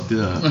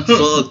Fucked up.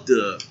 Fucked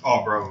up.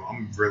 Oh, bro,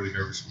 I'm really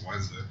nervous for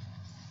Wednesday.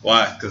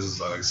 Why? Because,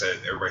 like I said,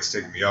 everybody's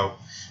taking me out.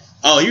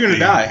 Oh, you're gonna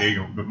die.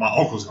 But my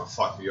uncle's gonna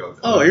fuck me up.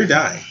 Oh, you're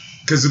dying.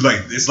 Because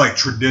it's like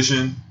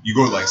tradition. You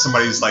go to like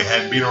somebody's like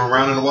hadn't been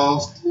around in a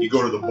while. You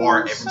go to the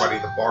bar. Everybody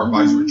in the bar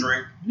buys you a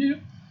drink. Yeah.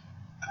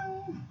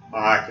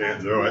 I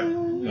can't do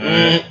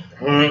it.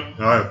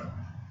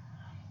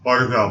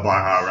 Fuck it, I'll buy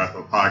how I wrap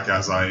a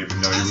podcast. I didn't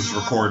even know he was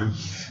recording.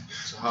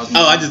 So how's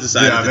I just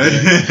decided. I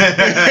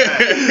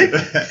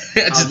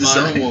just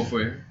decided. Modern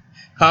Warfare?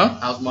 Huh?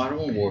 How's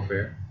Modern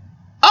Warfare?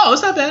 Oh,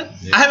 it's not bad.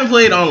 Yeah. I haven't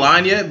played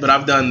online yet, but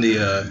I've done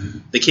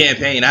the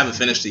campaign. I haven't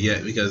finished it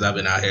yet because I've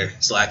been out here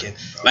slacking.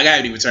 Like, I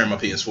haven't even turned my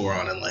PS4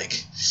 on in like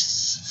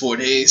 4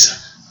 days.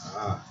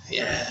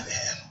 Yeah,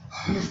 man.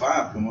 When the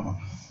 5 come on?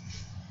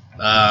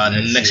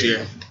 Next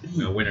year.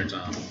 Winter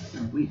time.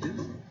 We do.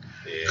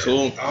 Yeah.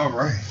 Cool. All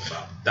right.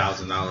 About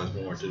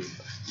 $1,000 more too.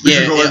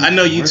 Yeah, I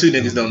know you two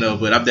niggas don't know,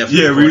 but I'm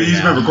definitely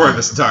He's been recording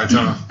this entire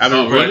time. I've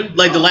been recording, really?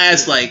 like the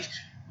last like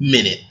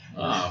minute.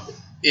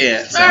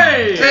 Yeah. So.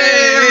 Hey!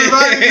 Hey,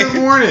 everybody! Good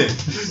morning.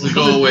 It's the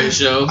Go Away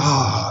Show.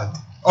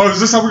 Is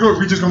this how we go?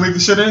 We just gonna leave the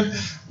shit in?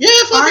 Yeah,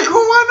 fuck All right, it.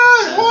 cool. Why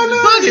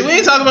not? Fuck it. We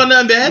ain't talking about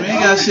nothing We bad.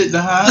 ain't got shit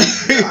to hide.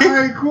 All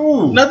right,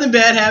 cool. Nothing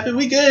bad happened.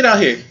 We good out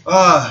here.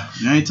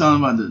 You ain't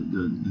talking about the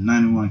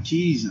 91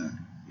 keys.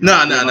 No.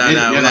 Edit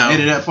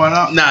that part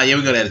out? Nah, yeah,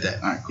 we're gonna edit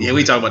that. All right, cool. Yeah,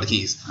 we talk about the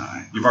keys. All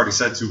right. You've already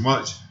said too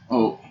much.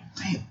 Oh,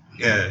 damn.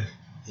 Yeah.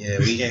 Yeah,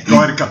 we can't. Go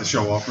ahead and cut the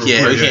show off. Real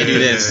Yeah, quick. we can't do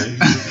this. Yeah.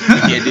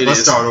 We can't do Let's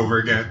this. start over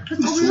again. Two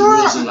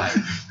rules of life.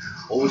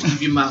 Always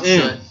keep your mouth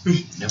shut.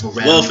 Never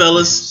rap. Well,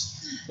 fellas,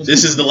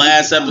 this is the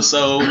last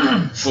episode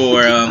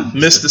for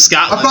Mr.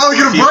 Scotland. I'm finally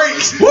gonna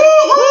break.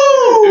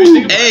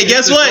 Woo! Hey,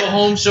 guess It's a what? go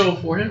home show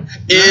for him.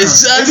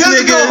 It's us It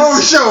is a go home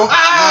niggas. show.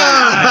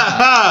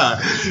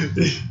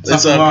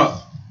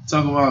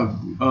 Talk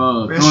about Man,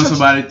 throwing shut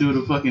somebody through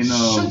the fucking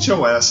Shut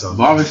your ass up.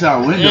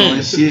 barbershop window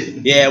and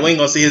shit. Yeah, we ain't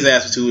gonna see his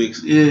ass for 2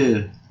 weeks.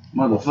 Yeah,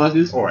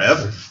 motherfuckers. Or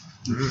ever.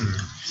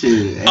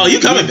 Shit. Oh, you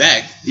coming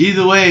back?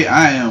 Either way,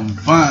 I am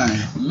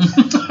fine.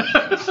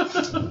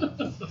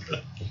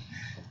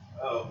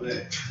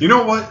 You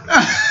know what?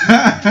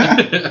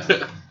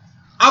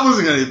 I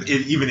wasn't gonna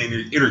even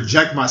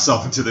interject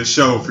myself into this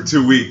show for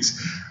 2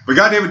 weeks, but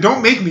goddamn it,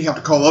 don't make me have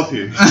to call up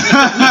here.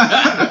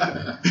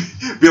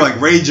 Be like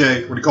Ray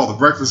J when he called the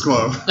Breakfast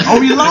Club. Oh,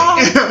 we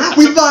live.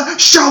 We love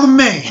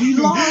Charlamagne,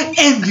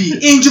 Envy,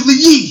 Angela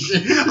Yee.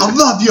 I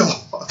love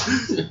y'all.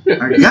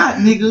 I got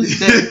niggas.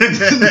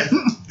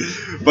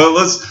 But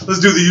let's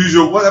do the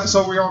usual. What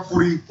episode we on?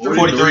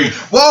 43.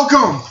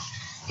 Welcome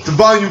to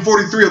volume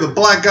 43 of the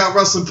Black Guy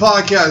Wrestling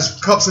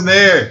Podcast. Cups in the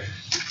air.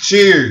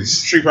 Cheers.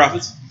 Street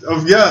Profits.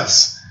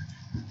 Yes.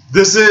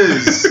 This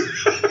is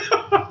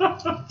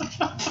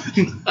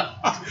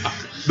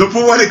the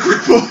Poetic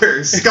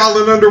Reporter,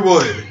 Scotland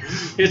Underwood.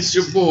 It's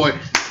your boy,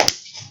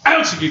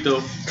 El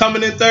Chiquito.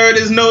 Coming in third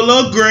is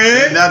Nola And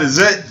Grant. that is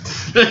it.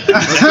 Let's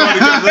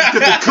get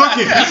the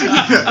cooking.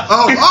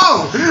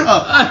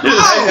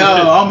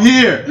 I'm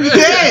here.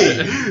 Hey.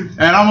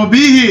 And I'm gonna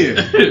be here.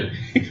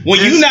 When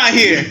you not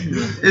here.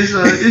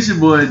 It's your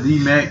boy D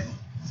Mac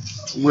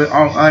with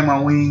all like my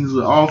wings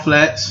with all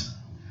flats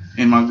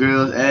and my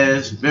girl's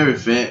ass very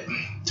fat,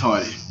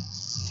 tardy.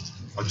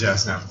 Oh,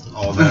 jazz snap.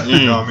 All that.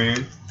 You know what I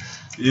mean?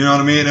 You know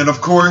what I mean? And of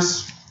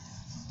course,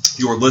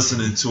 you are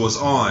listening to us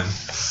on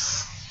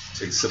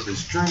take a sip of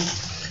this drink.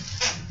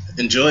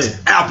 Enjoy it.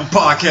 Apple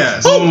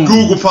Podcasts, Boom.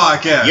 Google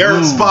Podcasts,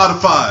 Yerp.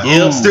 Spotify,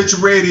 Yep. Stitcher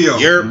Radio,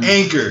 Yerp.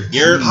 Anchor,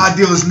 Yerp. Hot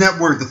Dealers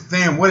Network, The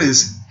Fam. What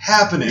is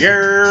happening?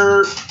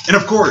 Yerp. And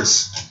of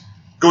course,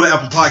 go to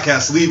Apple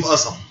Podcasts, leave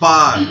us a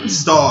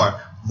 5-star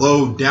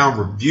low down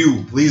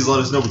review. Please let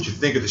us know what you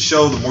think of the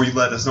show. The more you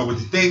let us know what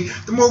you think,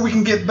 the more we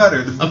can get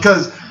better.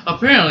 Because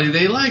Apparently,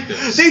 they like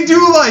us. they do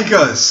like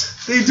us.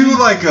 They do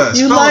like us.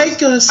 You Fellas,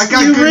 like us. I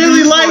got You good really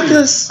news for like you.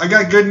 us. I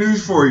got good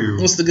news for you.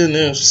 What's the good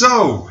news?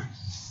 So,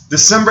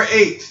 December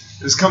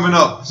 8th is coming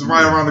up. It's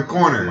right around the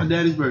corner. My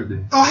daddy's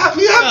birthday. Oh, happy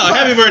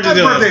birthday,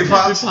 happy Dylan. birthday,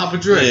 Pops. Papa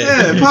Dre.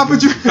 Yeah. Yeah, Papa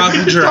Dre.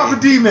 Papa Dre. Papa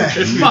D-Mac.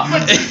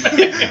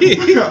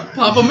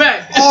 Papa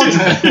Mac.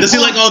 Does he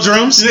like all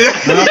drums? Yeah.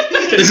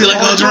 Does he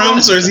like all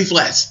drums or is he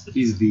flats?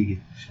 He's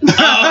vegan. Never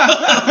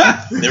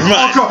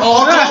mind.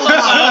 Cauliflower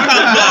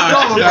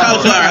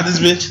out this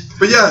bitch.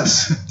 But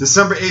yes,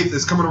 December 8th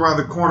is coming around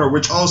the corner,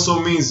 which also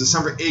means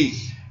December 8th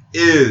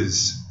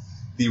is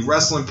the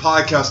Wrestling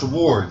Podcast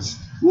Awards.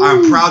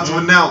 I'm proud to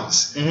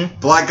announce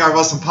Black Guy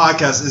Wrestling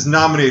Podcast is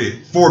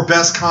nominated for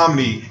Best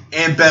Comedy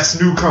and Best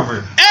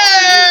Newcomer.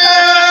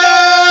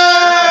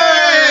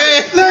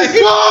 Hey! Let's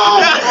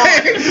go!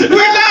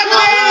 We're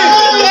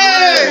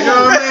nominated! You know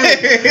what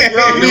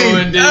I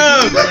mean? You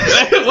know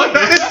what I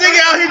mean? This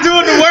nigga out here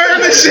doing the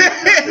word and shit.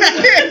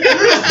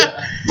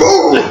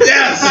 Boom!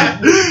 Yes.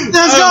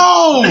 Let's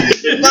go!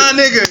 My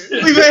nigga,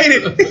 we made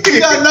it. We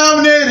got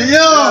nominated,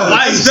 yo!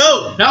 That's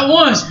dope. Not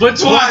once, but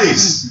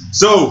twice.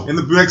 So, in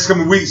the next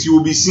coming weeks, you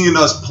will be seeing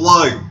us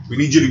plug. We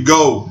need you to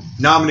go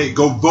nominate,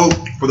 go vote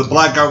for the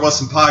Black Guy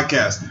Wrestling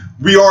Podcast.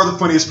 We are the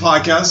funniest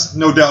podcast,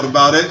 no doubt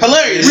about it.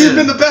 Hilarious. We've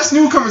been the best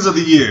newcomers of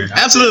the year.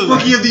 Absolutely.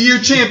 Rookie of the year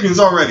champions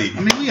already. I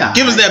mean, we got.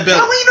 Give us that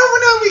belt. No,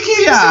 we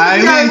can't.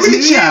 Yeah, We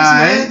the champs,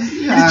 man.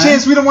 We the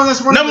champs. We the one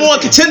that's running. Number one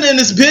contender in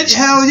this bitch.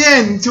 Hell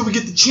yeah! Until we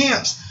get the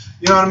champs.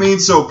 You know what I mean?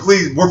 So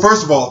please, well,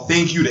 first of all,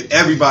 thank you to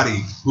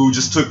everybody who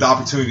just took the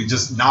opportunity to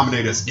just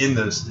nominate us in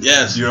this.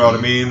 Yes. You know what I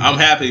mean? I'm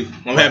happy.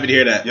 I'm happy to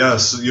hear that.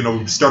 Yes. You know,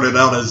 we started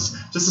out as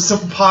just a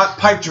simple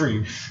pipe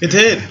dream, It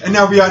did. and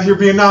now we out here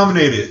being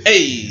nominated. Hey.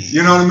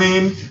 You know what I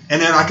mean?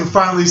 And then I can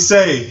finally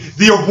say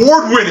the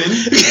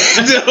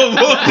award-winning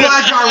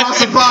Black Guy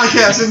Wrestling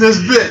Podcast in this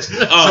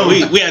bitch. Oh,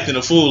 So- we acting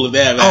a fool of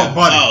that, man. Oh,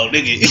 buddy. Oh,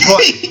 nigga. It's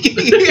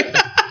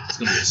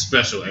gonna be a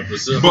special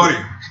episode. buddy.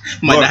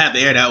 Might Look. not have to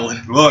air that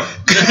one. Look.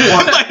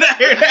 Might not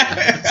hear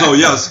that. So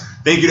yes,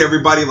 thank you to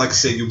everybody. Like I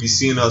said, you'll be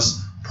seeing us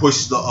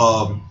push the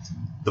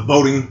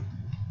voting,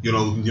 you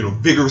know,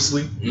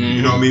 vigorously.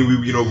 You know what I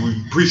mean? We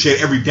appreciate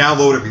every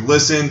download, every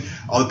listen.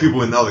 All the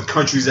people in other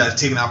countries that have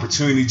taken the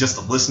opportunity just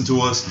to listen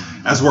to us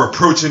as we're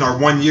approaching our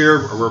 1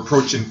 year. We're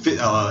approaching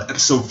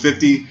episode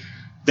 50.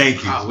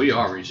 Thank you. Wow, we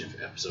are reaching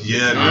for episode.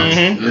 Yeah,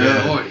 man. Mhm.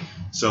 Yeah. Lordy.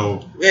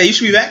 So Yeah, you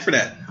should be back for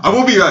that. I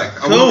will be back.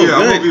 I Cool, will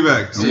good. be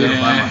back.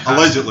 Yeah.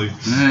 Allegedly.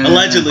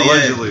 Allegedly, yeah.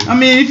 Allegedly. I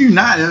mean, if you're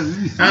not,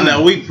 I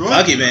know. We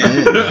fuck it,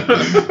 man.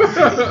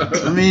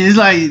 I mean, it's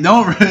like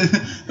don't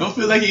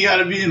feel like you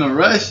gotta be in a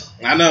rush.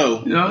 I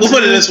know. You know what We'll I'm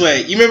put it saying? this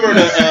way. You remember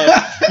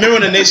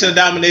when the Nation of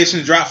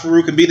Domination dropped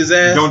Farouk and beat his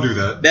ass? Don't do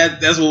that.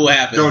 That's what will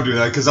happen. Don't do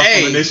that because that's when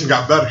Hey. the nation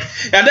got better.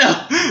 I know.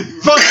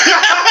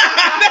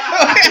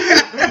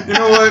 You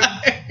know what?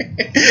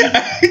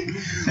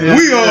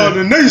 We are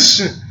the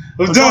nation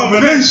of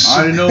domination. I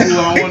already know who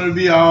I want to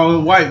be.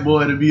 All white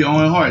boy to be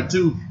Owen Hart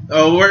too.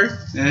 Oh, word?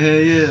 Yeah,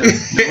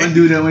 the one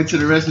dude that went to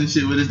the wrestling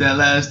shit with us that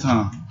last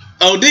time.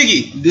 Oh,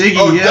 Diggy. Diggy,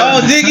 Oh, yeah.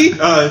 Oh,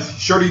 Diggy.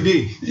 Shorty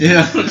D.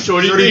 Yeah.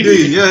 Shorty Shorty D.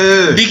 D.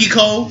 Yeah. Diggy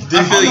Cole. I I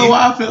don't feel know you.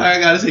 why I feel like I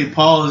gotta say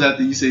pause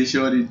after you say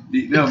Shorty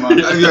D. Never mind.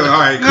 Yeah. All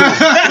right.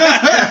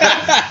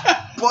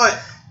 Cool. But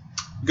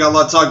we got a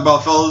lot to talk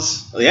about,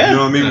 fellas. Yeah. You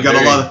know what I mean? We got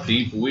a lot of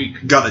deep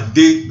week. got a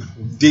deep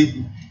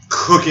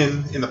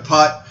cooking in the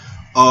pot.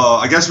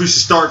 I guess we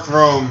should start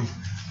from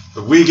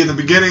the week in the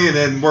beginning and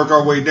then work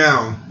our way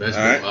down. Best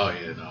All right. Oh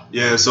yeah, no.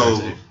 Yeah. So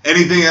That's it.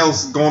 anything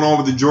else going on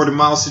with the Jordan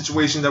Miles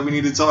situation that we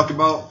need to talk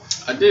about?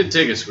 I did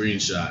take a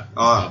screenshot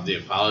Ah. of the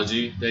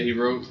apology that he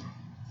wrote.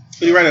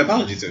 Who you write an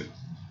apology to?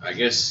 I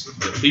guess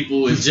the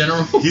people in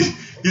general.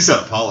 He said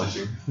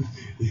apology.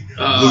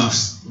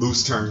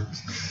 Loose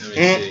terms. Let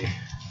me see.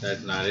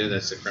 That's not it.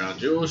 That's the Crown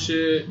Jewel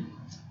shit.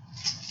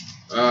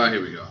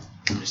 Here we go.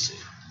 Let me see.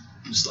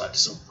 Slide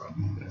this over, bro.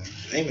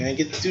 Hey, man,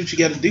 do what you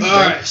got to do. All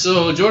right.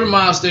 So Jordan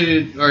Miles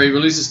he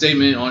released a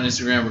statement on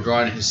Instagram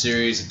regarding his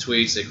series of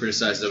tweets that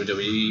criticized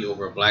WWE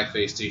over a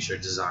blackface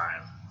T-shirt design.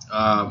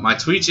 My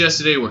tweets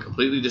yesterday were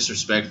completely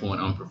disrespectful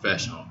and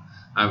unprofessional.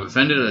 I've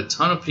offended a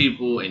ton of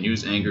people and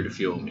used anger to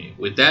fuel me.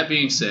 With that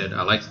being said,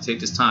 I'd like to take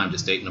this time to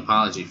state an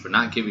apology for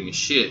not giving a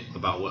shit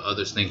about what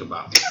others think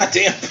about me.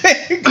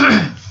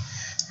 Goddamn.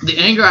 The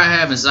anger I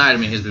have inside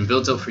of me has been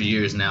built up for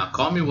years now.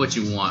 Call me what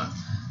you want,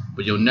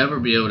 but you'll never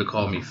be able to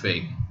call me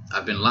fake.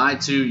 I've been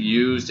lied to,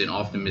 used, and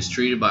often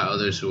mistreated by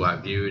others who I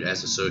viewed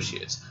as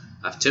associates.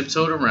 I've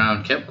tiptoed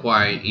around, kept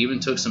quiet, even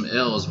took some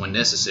L's when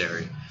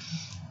necessary.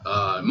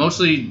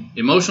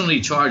 Emotionally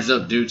charged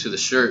up due to the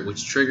shirt,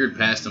 which triggered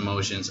past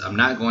emotions. I'm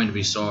not going to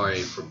be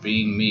sorry for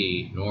being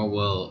me, nor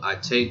will I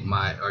take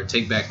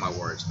back my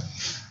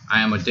words.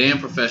 I am a damn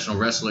professional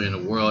wrestler in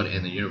the world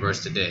and the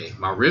universe today.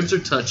 My ribs are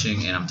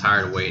touching and I'm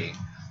tired of waiting.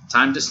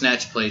 Time to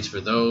snatch plates for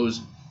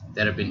those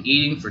that have been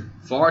eating for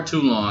far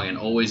too long and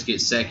always get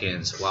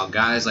seconds, while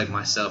guys like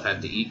myself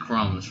have to eat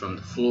crumbs from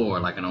the floor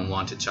like an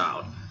unwanted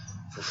child.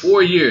 For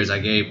 4 years, I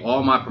gave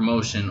all my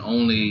promotion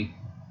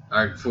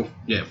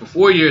for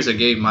 4 years I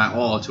gave my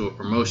all to a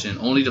promotion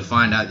only to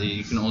find out that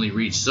you can only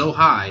reach so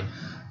high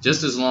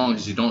just as long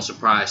as you don't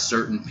surprise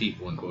certain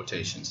people in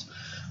quotations.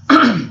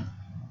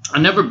 I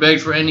never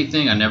begged for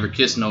anything. I never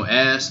kissed no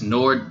ass,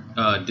 nor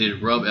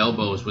did rub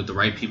elbows with the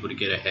right people to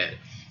get ahead.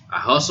 I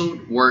hustled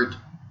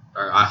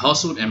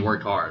and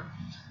worked hard.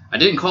 I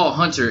didn't call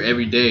Hunter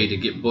every day to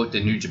get booked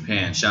in New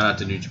Japan. Shout out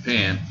to New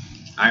Japan.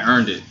 I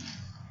earned it.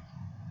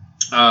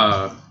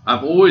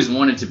 I've always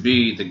wanted to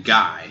be the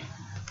guy,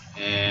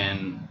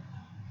 and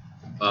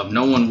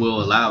no one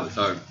will allow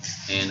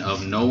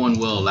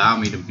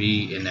me to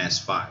be in that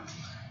spot.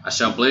 I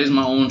shall blaze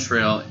my own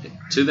trail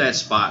to that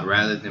spot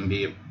rather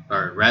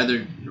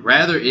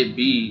it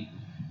be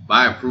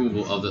by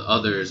approval of the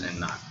others and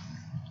not.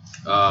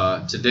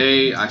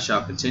 Today I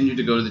shall continue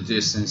to go to the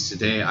distance.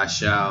 Today I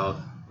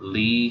shall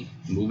lead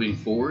moving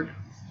forward.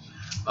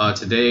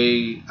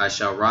 Today I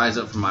shall rise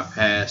up from my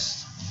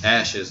past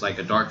ashes like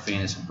a dark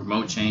phoenix and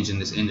promote change in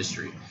this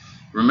industry.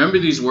 Remember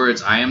these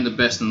words: I am the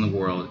best in the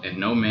world, and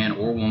no man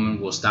or woman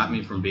will stop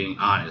me from being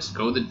honest.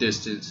 Go the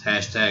distance.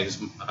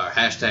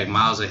 Hashtag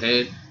miles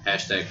ahead.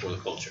 Hashtag for the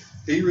culture.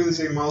 Did he really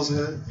say miles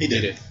ahead? He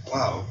did it.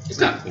 Wow. It's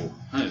kind of cool.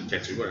 I didn't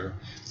catch you, whatever.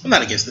 I'm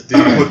not against it.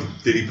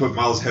 Did he put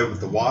miles ahead with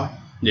the Y?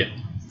 Yeah.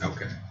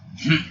 Okay.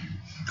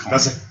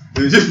 That's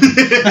You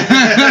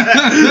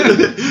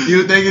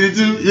were thinking it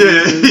too?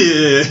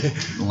 yeah.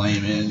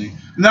 Lame man.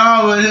 No,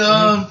 but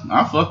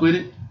I fuck with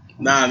it.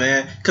 Nah,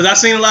 man. Because I've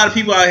seen a lot of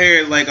people out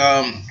here like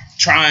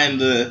trying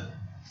to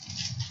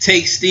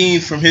take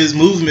steam from his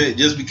movement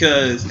just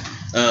because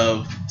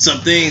of some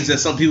things that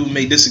some people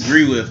may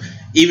disagree with.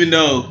 Even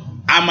though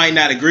I might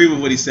not agree with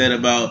what he said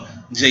about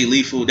Jay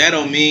Lethal, that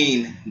don't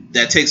mean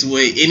that takes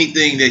away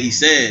anything that he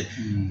said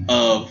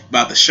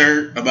about the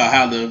shirt, about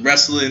how the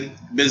wrestling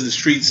business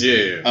treats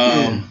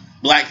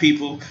black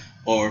people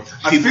or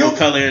people of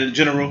color in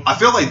general. I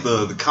feel like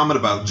the comment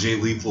about Jay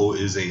Lethal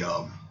is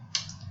a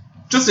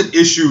just an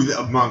issue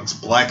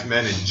amongst black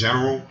men in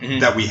general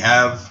that we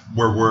have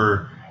where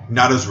we're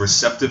not as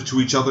receptive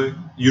to each other.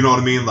 You know what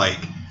I mean? Like,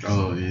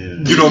 oh yeah,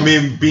 you know what I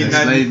mean? Being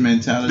that slave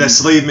mentality. That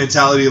slave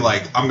mentality.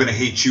 Like, I'm gonna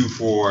hate you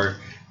for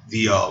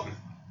the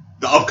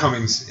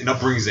upcomings and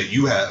upbringings that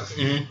you have.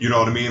 You know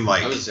what I mean?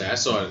 Like, I would say I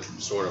saw it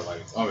sort of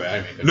like. Oh,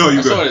 I mean, no,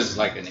 I saw it as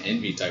like an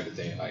envy type of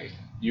thing. Like,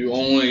 you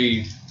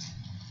only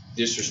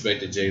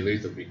disrespected Jay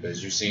Lethal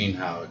because you've seen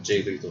how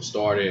Jay Lethal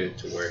started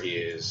to where he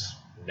is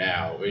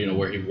now. You know,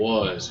 where he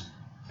was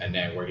and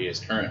then where he is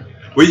currently.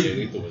 You know, Jay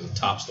Lethal was a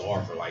top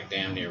star for like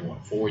damn near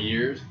 4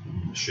 years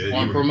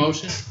on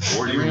promotion,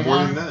 or even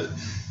more than that.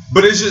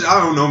 But it's just, I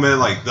don't know, man.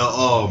 Like the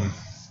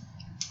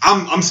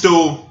I'm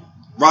still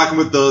rocking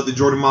with the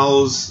Jordan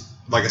Miles.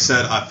 Like I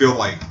said, I feel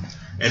like,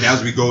 and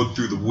as we go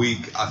through the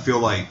week, I feel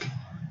like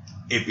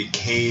it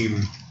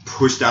became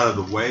pushed out of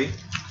the way.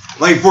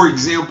 Like, for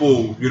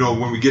example, you know,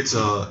 when we get to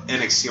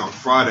NXT on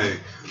Friday,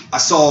 I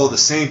saw the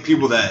same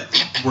people that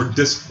were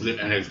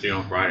NXT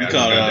on Friday. You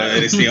called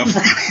NXT on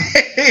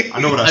Friday. I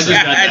know what I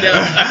said.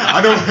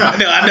 I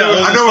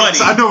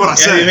know what I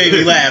said. It made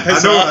me laugh. I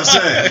know what I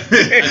said.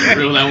 I can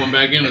reel that one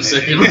back in a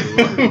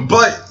second.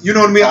 But you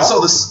know what I mean. I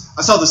saw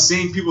the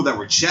same people that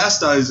were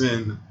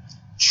chastising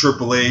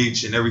Triple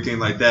H and everything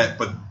like that.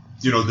 But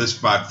you know, this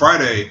by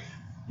Friday,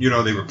 you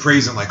know, they were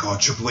praising like, oh,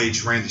 Triple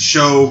H ran the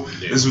show.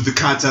 Yeah. This was the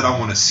content I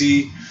want to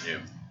see. Yeah.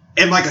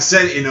 And like I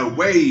said, in a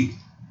way,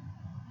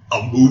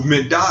 a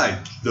movement died.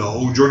 The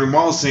whole Jordan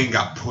Miles thing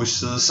got pushed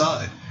to the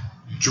side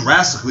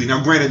drastically.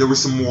 Now, granted, there were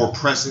some more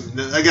pressing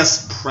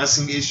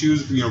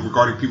issues, you know,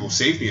 regarding people's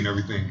safety and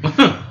everything.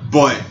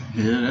 But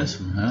yeah, that's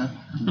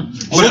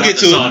we'll get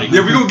to it. Yeah,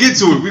 we're gonna get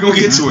to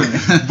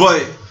it.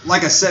 But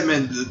like I said,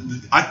 man,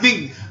 I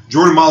think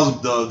Jordan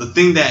Miles, the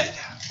thing that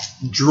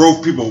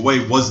drove people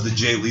away was the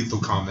Jay Lethal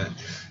comment.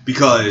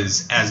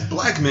 Because as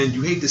black men,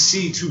 you hate to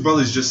see two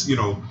brothers just, you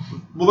know,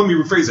 well, let me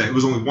rephrase that. It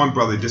was only one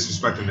brother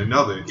disrespecting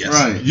another. Yes.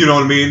 Right. You know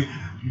what I mean?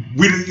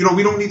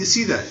 We don't need to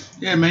see that.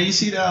 Yeah, man, you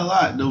see that a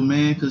lot, though,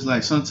 man. Because,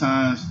 like,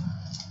 sometimes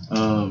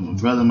a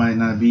brother might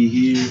not be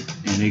here,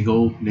 and they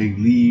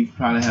leave,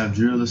 probably have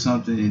drill or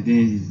something, and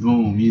then,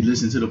 boom, you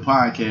listen to the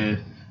podcast,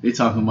 they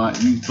talking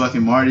about you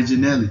fucking Marty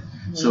Jannetty.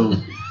 So,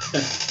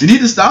 you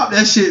need to stop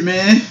that shit,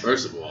 man.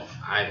 First of all,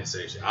 I didn't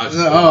say shit. I was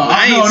no.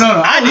 I was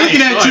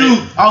looking at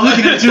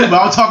you, but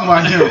I was talking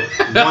about him.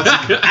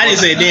 I didn't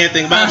say a damn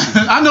thing about you.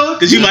 I know,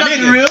 because you my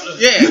nigga. Real.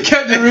 Yeah, you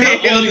kept it real.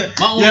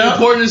 My only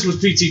importance was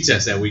PT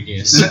test that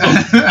weekend, so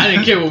I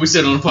didn't care what we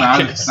said on the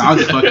podcast. I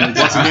was just fucking.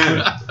 Once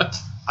again,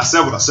 I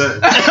said what I said.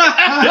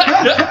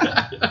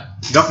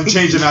 Nothing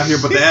changing out here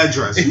but the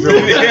address. I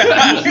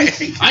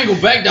ain't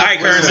gonna back down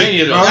for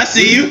WrestleMania though. I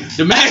see you.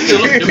 The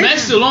match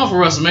still on for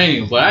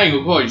WrestleMania, but I ain't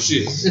gonna call you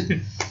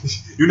shit.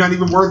 You're not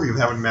even worthy of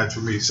having a match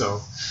with me,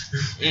 so.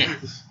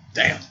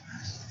 Damn.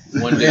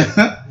 One day.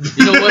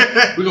 You know what?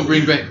 We're gonna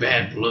bring back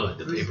Bad Blood,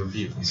 the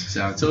pay-per-view.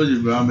 So I told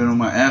you, bro, I've been on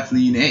my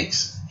Athlete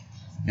X.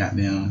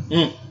 Goddamn.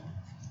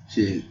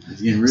 Shit,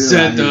 it's getting real.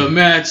 Set the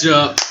match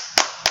up.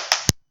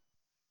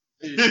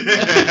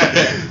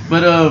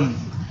 But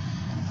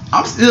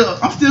I'm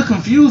still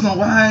confused on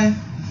why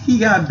he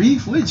got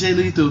beef with Jay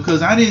Lethal,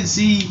 because I didn't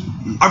see.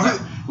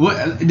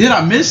 Did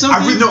I miss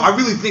something? I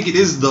really think it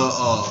is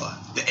the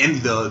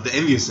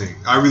envious thing.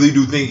 I really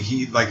do think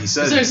he, like he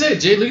said. As I said,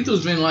 Jay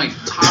Lethal's been like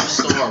top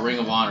star Ring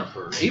of Honor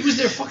for. He was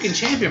their fucking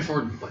champion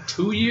for what,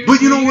 2 years.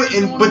 But you know what?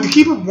 But to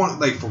keep it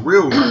like for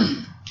real,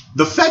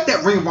 the fact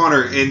that Ring of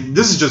Honor, and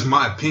this is just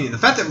my opinion, the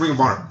fact that Ring of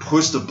Honor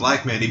pushed the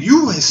black man. If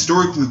you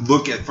historically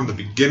look at from the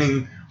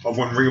beginning of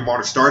when Ring of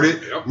Honor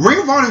started, Ring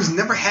of Honor has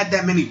never had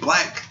that many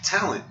black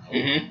talent.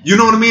 You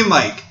know what I mean?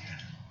 Like,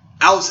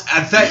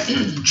 in fact,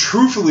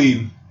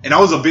 truthfully. And I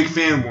was a big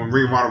fan when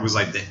Ring of Honor was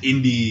like the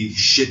indie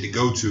shit to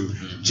go to.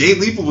 Jay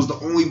Lethal was the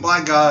only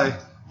black guy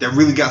that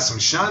really got some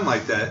shine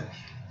like that.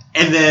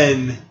 And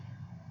then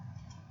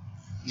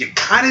you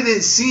kind of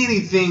didn't see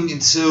anything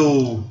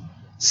until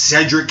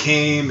Cedric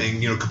came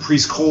and, you know,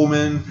 Caprice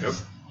Coleman. Yep.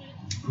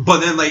 But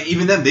then, like,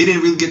 even then, they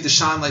didn't really get the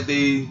shine like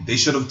they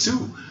should have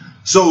too.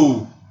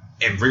 So,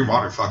 and Ring of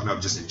Honor fucking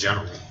up just in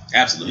general.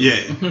 Absolutely.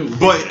 Yeah.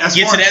 But as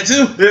get far to that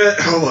too? Yeah.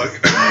 Hold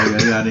on.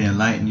 You gotta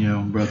enlighten your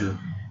own brother.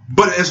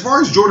 But as far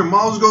as Jordan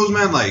Miles goes,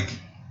 man, like,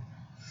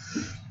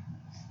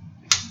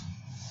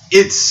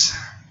 it's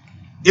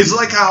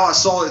like how I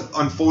saw it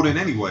unfolding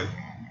anyway.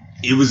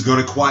 It was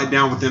going to quiet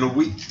down within a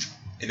week.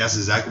 And that's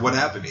exactly what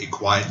happened. It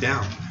quieted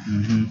down.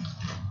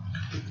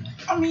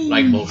 I mean,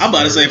 Like most. I'm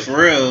about to say for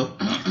real,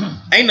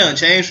 ain't nothing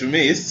changed for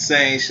me. It's the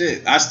same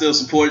shit. I still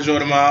support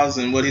Jordan Miles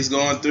and what he's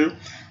going through,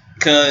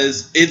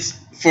 cause it's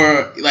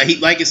for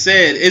like it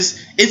said, it's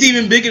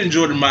even bigger than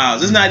Jordan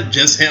Miles. It's not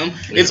just him.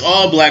 It's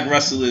all black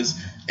wrestlers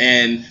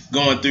and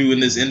going through in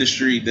this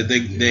industry that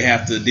they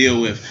have to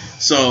deal with.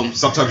 So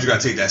sometimes you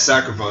gotta take that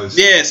sacrifice.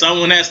 yeah,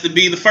 someone has to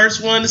be the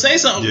first one to say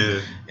something. Yeah.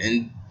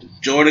 And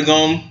Jordan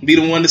gonna be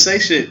the one to say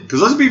shit.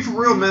 Because let's be for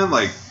real, man.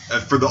 Like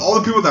for all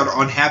the people that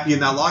are unhappy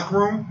in that locker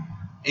room,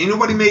 ain't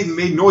nobody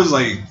made noise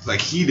like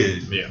he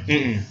did. Yeah.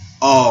 Mm-mm.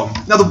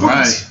 Now the Booker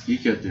right. He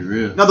kept it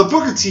real. Now the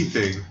Booker T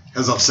thing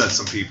has upset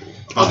some people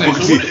about Okay,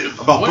 Booker so T.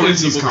 what Booker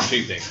is the T's Booker comment.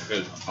 T thing?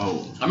 Because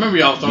Oh, I remember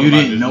y'all was talking you about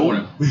didn't this know?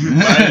 morning,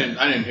 but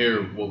I didn't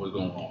hear what was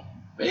going on.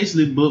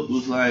 basically, Book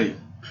was like,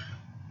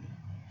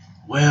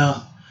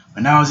 well,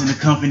 when I was in the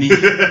company,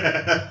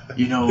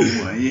 you know,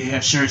 they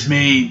have shirts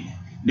made.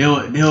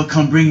 They'll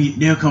come bring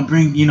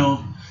you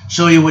know,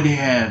 show you what they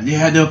have. They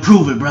had to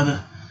approve it,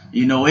 brother.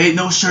 You know, ain't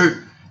no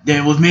shirt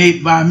that was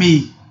made by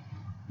me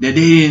that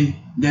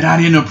I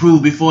didn't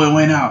approve before it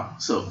went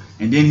out. So,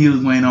 and then he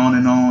was going on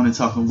and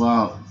talking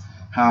about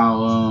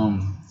how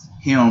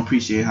he don't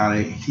appreciate how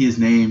his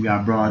name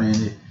got brought in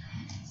it.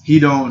 He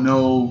don't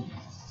know.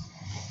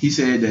 He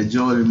said that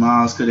Jordan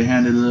Miles could have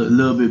handled it a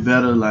little bit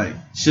better. Like,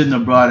 shouldn't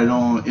have brought it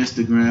on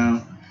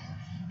Instagram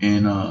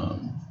and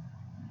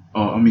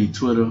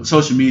Twitter,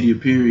 social media,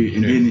 period.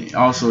 And then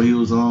also he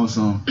was on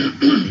some,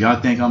 y'all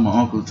think I'm an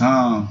Uncle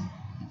Tom?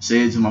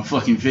 Say it to my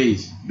fucking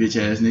face, bitch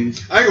ass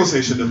niggas. I ain't gonna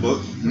say shit to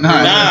Book. Nah,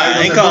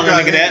 I ain't calling a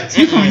nigga that.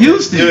 He from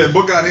Houston. Yeah,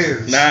 Book got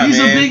hands. Nah, He's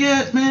man. a big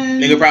ass man.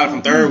 Nigga probably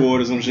from Third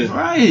Ward or some shit.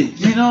 Right.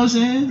 You know what I'm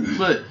saying?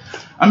 But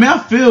I mean, I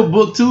feel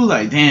Book too.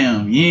 Like,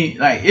 damn, you ain't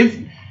like if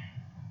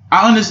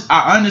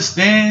I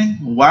understand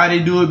why they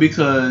do it,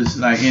 because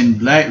like in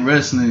black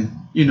wrestling,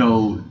 you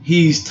know,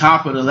 he's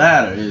top of the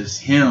ladder. It's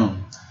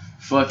him,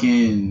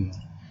 fucking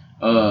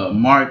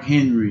Mark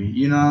Henry.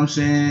 You know what I'm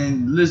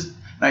saying? Listen,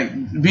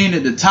 like being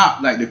at the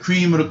top, like the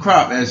cream of the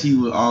crop, as he's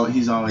always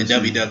In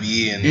said.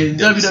 WWE and In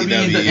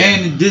WCW, WWE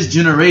and this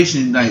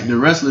generation, like the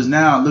wrestlers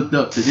now looked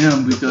up to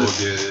them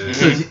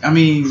because I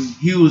mean,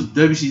 he was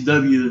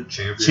WCW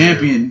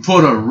champion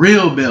for the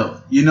real belt.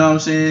 You know what I'm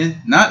saying?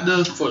 Not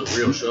the For the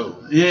real show.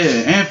 yeah,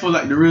 and for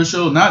like the real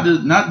show, not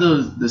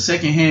the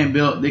second hand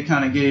belt they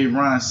kind of gave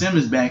Ron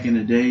Simmons back in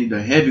the day,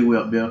 the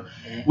heavyweight belt,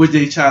 which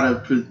they try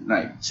to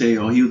like say,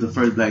 oh, he was the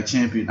first black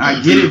champion.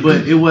 I get it,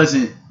 but it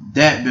wasn't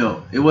that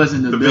belt. It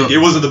wasn't the belt. It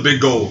wasn't the big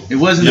goal. It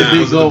wasn't Yeah, the it big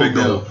wasn't gold the big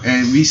belt. gold.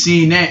 And we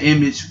seen that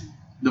image.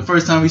 The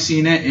first time we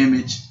seen that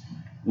image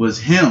was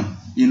him.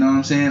 You know what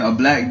I'm saying? A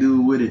black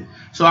dude with it.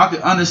 So I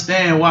could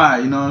understand why.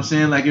 You know what I'm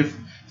saying? Like if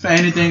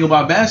anything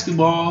about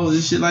basketball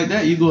and shit like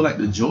that, you go like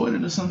the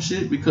Jordan or some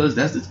shit, because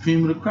that's the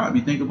cream of the crop.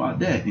 You think about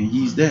that, and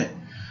he's that.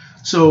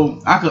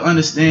 So I could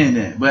understand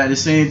that, but at the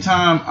same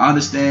time, I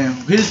understand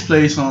his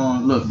place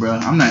on. Look, bro,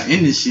 I'm not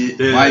in this shit.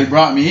 Yeah. Why he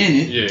brought me in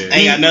it? Yeah.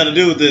 Ain't got nothing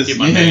to do with this. Get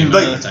my name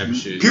Like, out, type of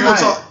shit. People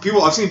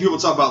Right. I've seen people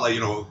talk about like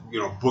you know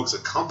Book's a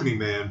company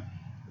man,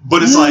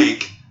 but it's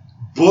like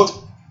Book.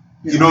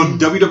 You know,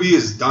 WWE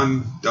is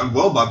done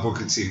well by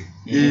Booker T.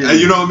 Yeah. And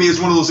you know what I mean? It's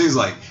one of those things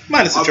like.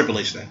 Minus the Triple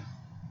H thing.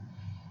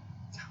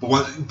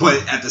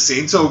 But at the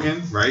same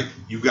token, right?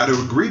 You got to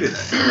agree to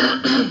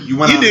that. You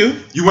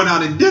went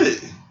out and did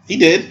it. He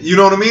did. You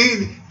know what I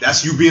mean?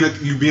 That's you being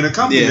a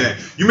company Yeah. man.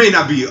 You may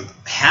not be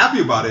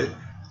happy about it,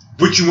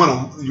 but you went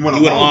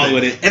along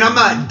with it. And I'm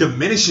not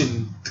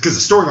diminishing, because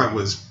the storyline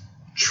was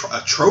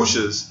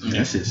atrocious.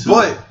 That shit sucked.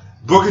 But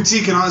Booker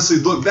T can honestly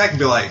look back and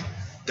be like,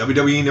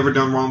 WWE ain't never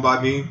done wrong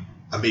by me.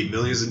 I made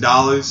millions of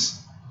dollars.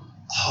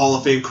 Hall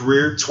of Fame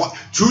career.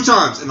 2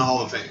 times in the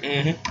Hall of Fame.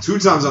 Mm-hmm. 2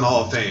 times in the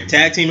Hall of Fame.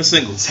 Tag team and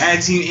singles.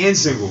 Tag team and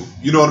single.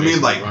 You know what I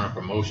mean? Like run a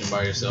promotion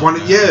by yourself.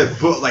 yeah,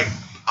 but like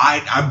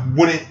I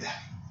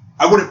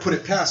wouldn't put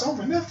it past. Oh,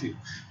 my nephew.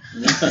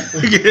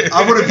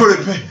 I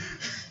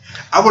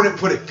wouldn't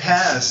put it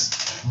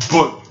past,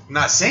 but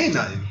not saying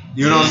nothing.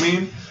 You know what I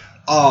mean?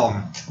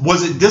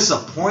 Was it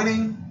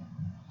disappointing?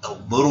 A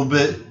little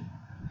bit,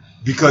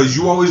 because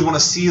you always want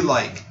to see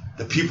like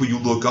the people you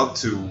look up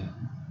to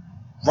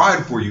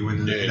ride for you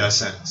in that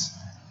sense.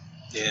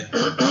 Yeah.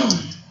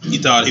 You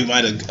thought he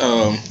might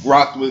have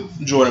rocked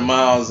with Jordan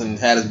Miles and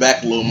had his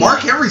back a little more.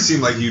 Mark Henry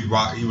seemed like he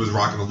was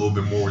rocking a little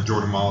bit more with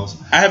Jordan Miles.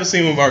 I haven't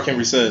seen what Mark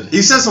Henry said.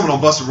 He said something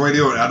on Busted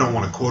Radio, and I don't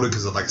want to quote it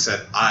because, like I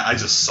said, I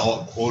just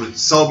saw it quoted.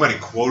 Somebody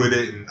quoted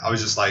it, and I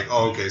was just like,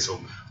 oh, okay,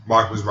 so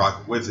Mark was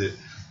rocking with it.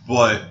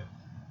 But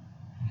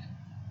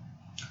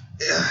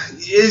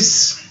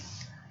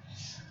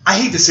I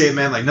hate to say it,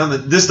 man, like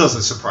this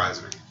doesn't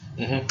surprise me.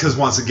 Because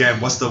once again,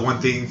 what's the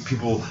one thing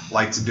people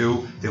like to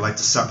do? They like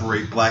to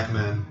separate black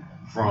men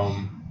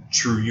from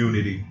true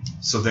unity.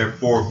 So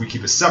therefore, if we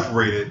keep it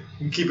separated,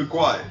 we keep it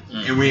quiet,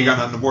 and we ain't got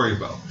nothing to worry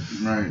about.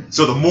 Right.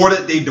 So the more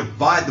that they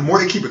divide, the more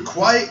they keep it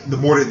quiet, the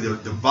more they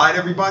divide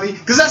everybody.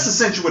 Because that's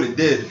essentially what it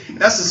did.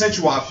 That's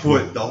essentially why I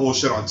put the whole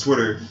shit on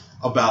Twitter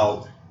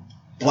about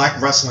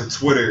black wrestling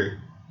Twitter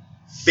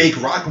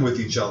fake rocking with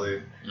each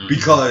other.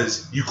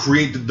 Because you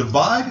create the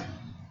divide,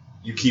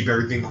 You keep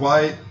everything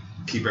quiet,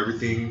 keep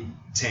everything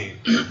tame.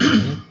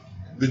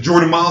 The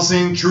Jordan Miles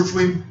thing,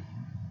 truthfully,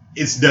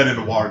 it's dead in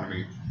the water to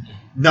me.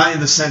 Not in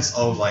the sense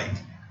of like,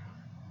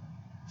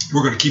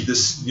 we're going to keep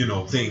this,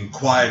 thing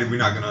quiet and we're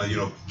not going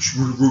to,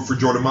 root for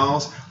Jordan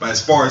Miles. But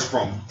as far as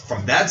from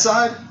that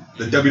side,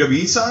 the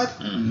WWE side,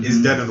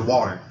 is dead in the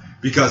water.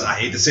 Because I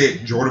hate to say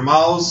it, Jordan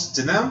Miles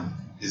to them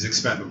is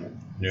expendable.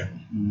 Yeah.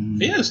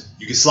 He is.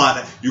 You can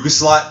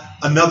slot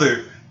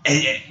another.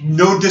 And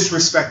no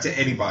disrespect to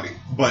anybody,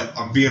 but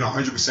I'm being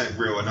 100%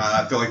 real, and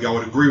I feel like y'all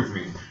would agree with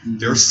me.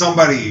 There's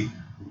somebody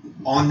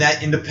on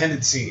that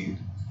independent scene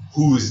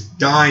who is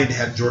dying to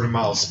have Jordan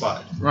Miles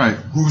spot. Right.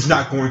 Who's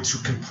not going to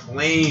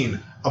complain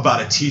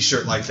about a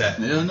T-shirt like that?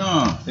 Hell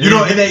no.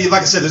 And then,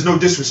 like I said, there's no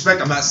disrespect.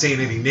 I'm not saying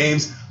any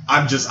names.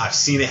 I've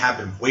seen it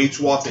happen way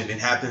too often. It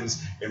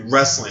happens in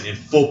wrestling, in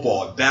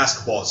football,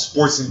 basketball,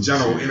 sports in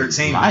general,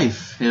 entertainment.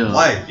 Life.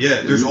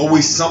 Yeah. There's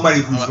always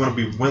somebody who's going to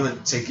be willing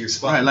to take your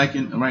spot. Right, like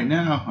right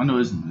now, I know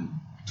it's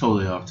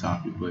totally off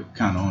topic, but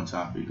kind of on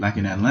topic. Like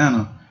in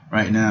Atlanta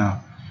right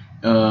now,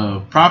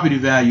 property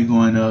value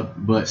going up,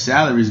 but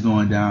salaries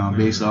going down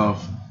based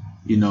off,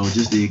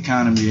 just the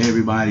economy.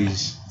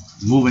 Everybody's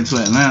moving to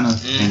Atlanta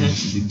and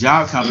the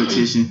job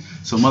competition.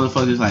 So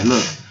motherfuckers like,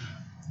 look,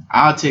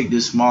 I'll take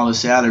this smaller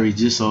salary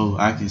just so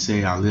I can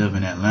say I live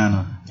in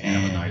Atlanta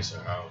and have a nicer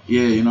house.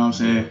 Yeah, you know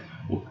what I'm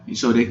saying.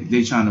 So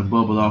they trying to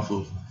bubble off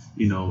of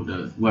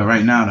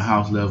right now the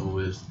house level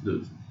is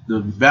the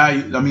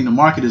value. I mean the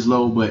market is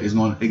low, but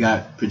it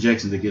got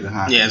projections to get it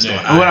high. Yeah, it's going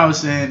high. And what I was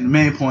saying, the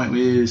main point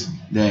is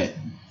that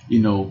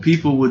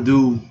people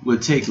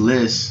would take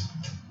less.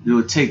 They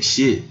would take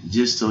shit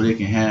just so they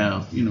can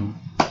have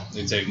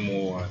They take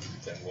more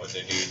than what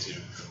they need to.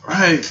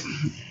 Right.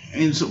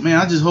 And so man,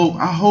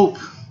 I hope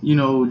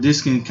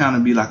this can kind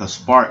of be like a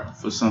spark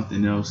for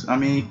something else. I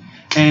mean,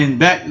 and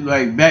back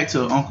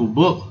to Uncle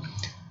Book,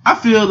 I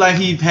feel like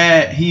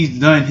he's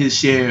done his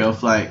share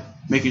of like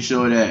making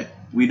sure that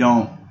we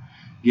don't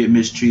get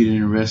mistreated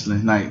in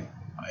wrestling. Like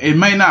it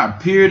may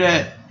not appear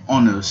that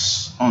on the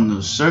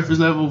surface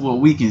level of what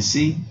we can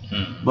see,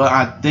 but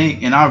I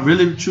think, and I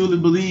really truly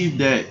believe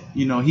that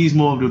he's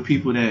more of the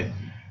people that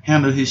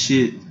handle his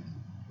shit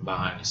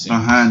behind the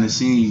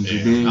scenes.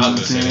 Yeah, you know I what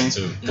was I'm gonna saying?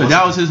 say that too. Because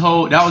that was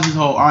his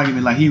whole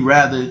argument. Like he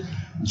rather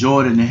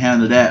Jordan to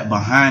handle that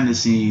behind the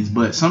scenes,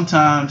 but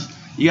sometimes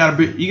you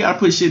gotta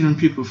put shit in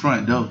people's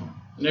front though.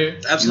 Yeah,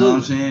 absolutely. You know what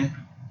I'm saying?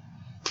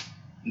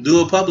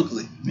 Do it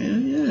publicly.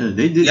 Yeah.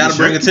 They did. You gotta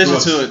bring attention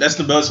to it. That's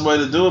the best way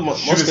to do it.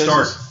 Most Shooting cases.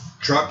 Star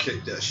drop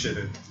kick that shit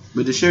in.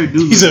 But the shirt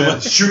do. He said look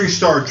what? Shooting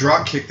Star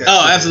drop kick that.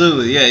 Oh, shit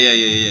absolutely. Yeah.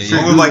 In. Sure.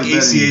 Only like do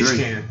look better ACH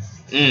than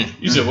can.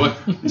 You said what?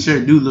 The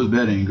shirt do look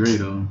better in gray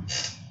though.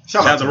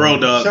 Shout out to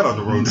Road Dogg. Shout out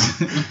to Road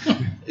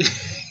Dogg.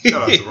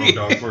 Shout out to Road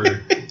Dogg for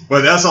it.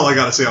 But that's all I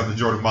gotta say on the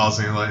Jordan Miles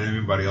thing. Like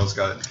anybody else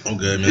got it. I'm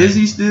good, man. Is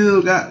he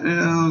still got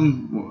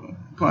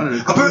part of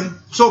the company?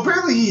 So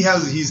apparently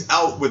he's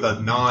out with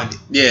a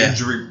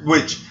non-injury,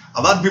 which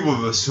a lot of people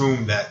have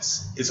assumed that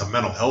it's a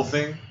mental health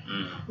thing.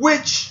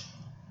 Which,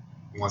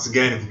 once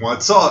again, if you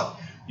want to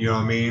talk, you know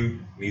what I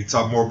mean. We need to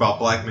talk more about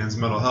black men's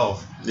mental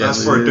health.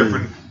 That's for a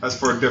different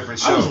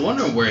show. I was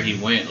wondering where he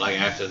went like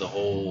after the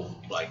whole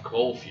like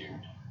Cole feud.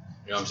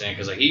 You know what I'm saying?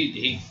 Because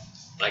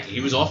like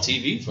he was off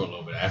TV for a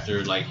little bit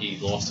after like he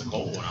lost to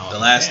Cole. And I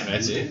was damn,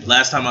 that's it.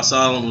 Last time I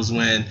saw him was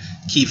when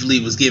Keith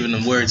Lee was giving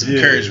him words of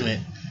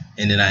encouragement,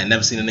 and then I had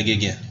never seen a nigga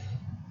again.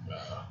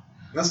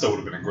 That still would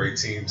have been a great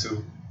team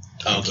too.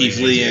 Oh, Keith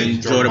Lee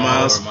and Jordan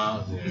Miles.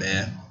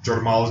 Yeah.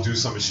 Jordan Miles do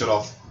some shit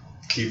off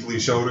Keith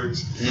Lee's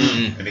shoulders,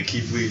 and then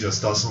Keith Lee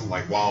just does some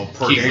like wild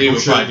per Keith Lee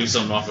would probably do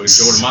something off of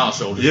Jordan Miles'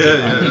 shoulders.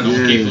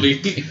 Keith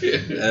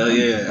Lee. Hell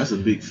yeah. That's a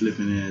big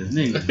flipping ass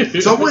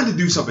nigga. So I wanted to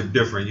do something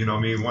different, you know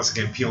what I mean? Once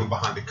again, peeling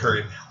behind the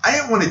curtain. I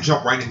didn't want to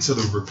jump right into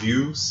the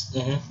reviews.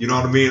 You know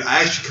what I mean?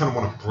 I actually kind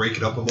of want to break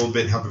it up a little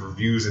bit and have the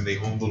reviews in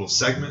their own little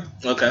segment.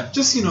 Okay.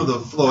 Just, to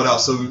flow it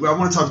out. So I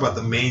want to talk about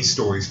the main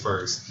stories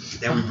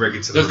first. Then we break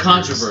it to the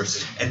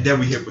controversy. And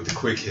then we hit with the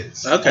quick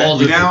hits. Okay. All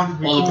the I'm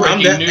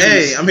breaking news.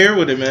 Hey, I'm here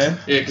with it, man.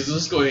 Yeah, because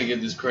let's go ahead and get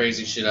this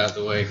crazy shit out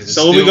the way.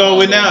 So what we going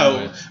with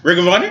now? Ring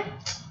of Honor?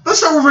 Let's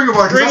start with Ring of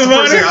Honor. Ring of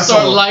Honor? I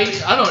Start saw.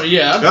 light. I don't.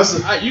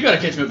 Yeah, you gotta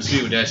catch me up to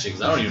speed with that shit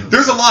because I don't even.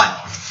 There's a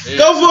lot. Yeah.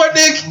 Go for it,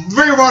 Nick.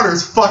 Ring of Honor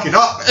is fucking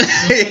up.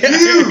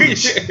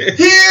 Huge.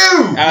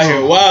 Out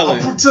here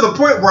wilding. To the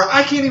point where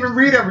I can't even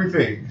read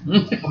everything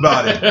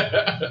about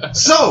it.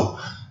 So,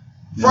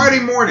 Friday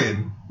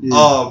morning,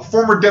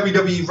 former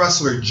WWE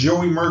wrestler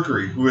Joey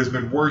Mercury, who has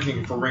been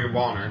working for Ring of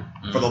Honor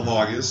for the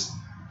longest,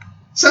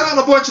 sent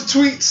out a bunch of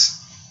tweets.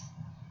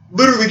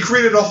 Literally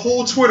created a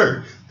whole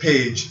Twitter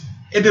page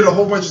and did a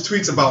whole bunch of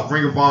tweets about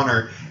Ring of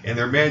Honor and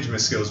their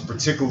management skills,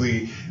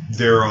 particularly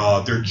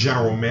their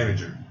general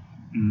manager.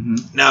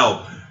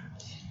 Now,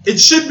 it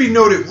should be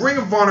noted, Ring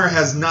of Honor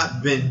has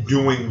not been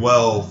doing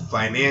well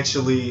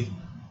financially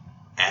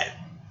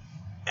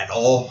at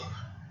all.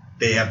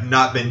 They have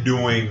not been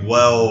doing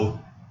well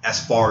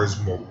as far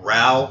as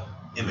morale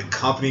in the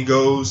company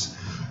goes.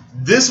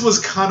 This was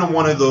kind of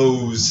one of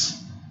those,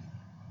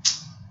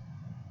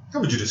 how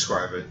would you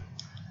describe it?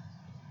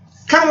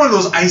 kind of one of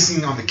those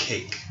icing on the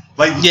cake.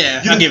 Like,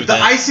 Yeah, you know, I give it the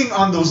that. icing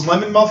on those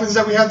lemon muffins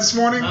that we had this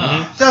morning.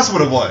 That's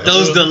what it was.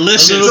 Those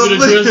delicious. a little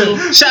bit of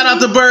drizzle. Shout out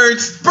to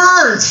Birds.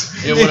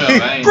 Birds. Yeah,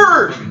 whatever. I ain't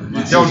Bird. fucking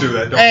with Don't do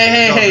that. Don't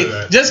Hey, do hey,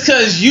 that. just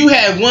because you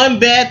had one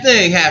bad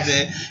thing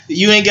happen,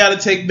 you ain't got to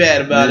take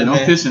bad about Yeah, it, don't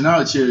man. pissing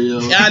out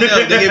Cheerios. I know,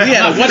 nigga. We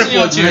had a wonderful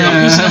I'm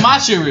experience. pissing in my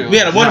cereal. We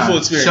had a wonderful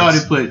experience.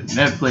 Shawty put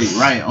that plate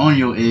right on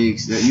your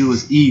eggs that you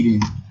was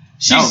eating.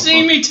 She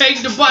seen me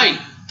take the bite.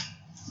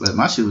 But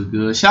my shit was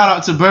good. Shout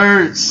out to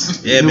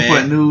Birds. Yeah,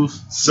 Newport man.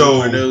 News.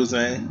 So, For news,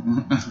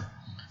 man.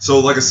 so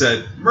like I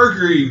said,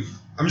 Mercury.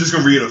 I'm just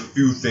gonna read a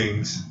few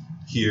things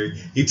here.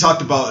 He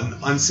talked about an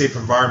unsafe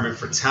environment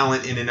for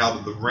talent in and out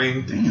of the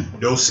ring. Damn.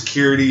 No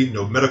security,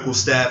 no medical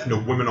staff, no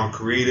women on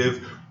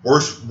creative.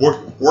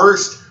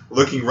 Worst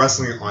looking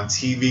wrestling on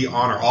TV,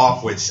 on or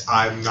off, which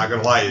I'm not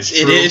gonna lie is true.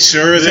 It is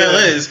sure as hell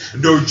Yeah. is.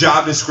 No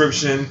job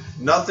description,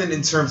 nothing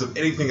in terms of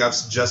anything I've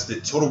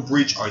suggested. Total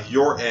breach on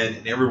your end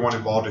and everyone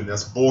involved in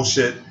this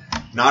bullshit.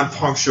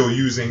 Non-punctual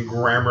using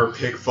grammar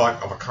pig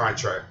fuck of a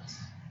contract.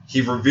 He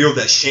revealed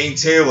that Shane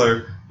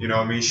Taylor, you know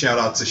what I mean, shout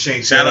out to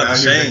Shane Shout Taylor out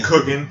to out here Shane.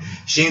 cooking.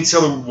 Shane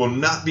Taylor will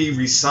not be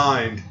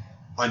re-signed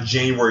on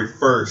January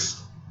 1st,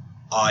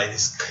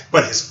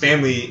 but his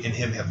family and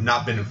him have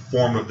not been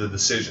informed of the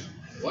decision.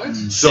 What?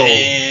 So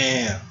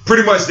Damn.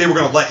 pretty much they were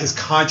going to let his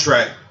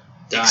contract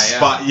Die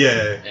expire. out.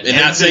 Yeah. And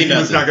not say he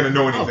was nothing. not going to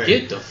know Oh, anything.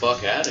 get the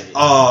fuck out of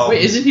here.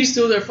 Wait, isn't he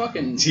still their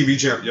fucking... TV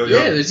champ? Yo.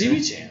 Yeah, the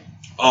TV champ.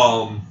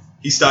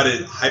 He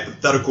started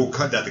hypothetical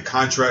that the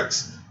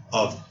contracts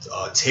of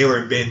Taylor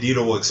and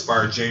Bandito will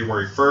expire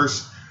January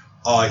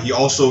 1st. He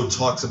also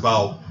talks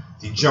about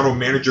the general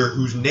manager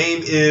whose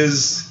name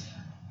is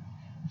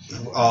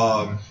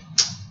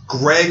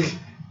Greg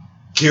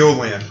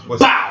Gilland.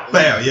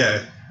 Bow!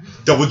 Yeah.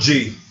 Double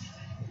G.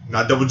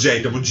 Not double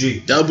J, double G.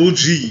 Double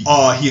G.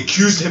 He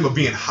accused him of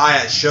being high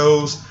at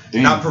shows,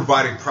 Damn. not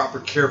providing proper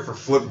care for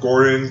Flip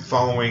Gordon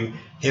following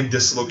him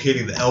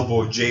dislocating the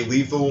elbow of Jay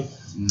Lethal.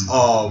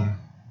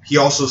 He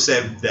also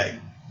said that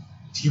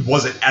he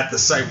wasn't at the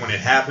site when it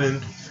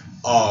happened.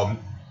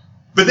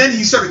 But then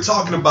he started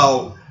talking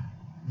about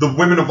the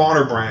Women of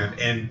Honor brand,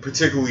 and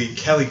particularly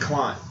Kelly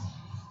Klein,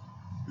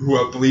 who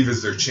I believe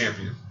is their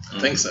champion. I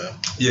think so.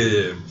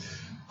 Yeah.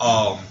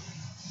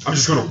 I'm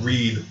just going to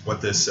read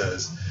what this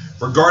says.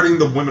 Regarding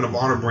the Women of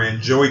Honor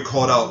brand, Joey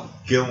called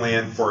out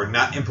Gilland for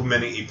not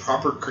implementing a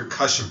proper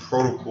concussion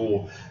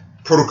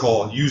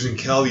protocol using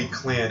Kelly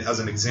Klein as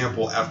an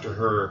example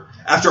after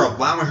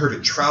allowing her to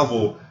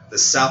travel to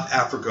South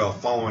Africa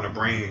following a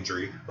brain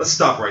injury. Let's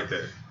stop right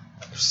there.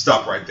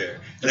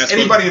 Has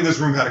anybody in this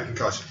room had a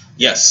concussion?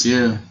 Yes.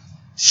 Yeah.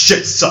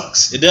 Shit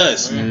sucks. It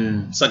does.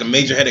 Yeah. It's like a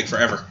major headache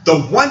forever. The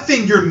one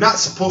thing you're not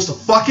supposed to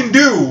fucking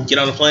do Get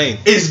on a plane.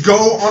 is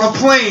go on a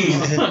plane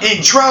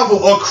and travel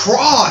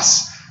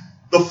across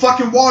the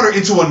fucking water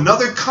into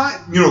another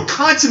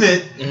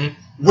continent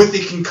with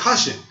a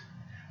concussion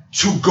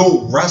to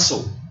go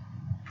wrestle.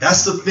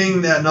 That's the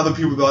thing that a lot of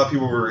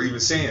people were even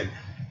saying.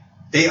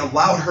 They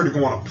allowed her to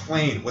go on a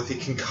plane with a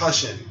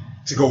concussion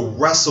to go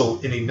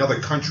wrestle in another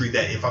country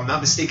that, if I'm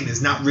not mistaken,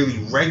 is not really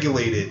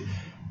regulated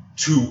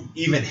to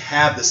even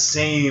have the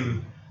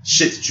same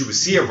shit that you would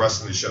see at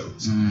wrestling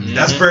shows.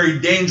 That's very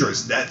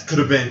dangerous. That could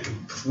have been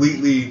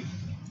completely...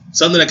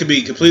 Something that could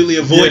be completely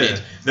avoided. Yeah.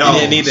 No, it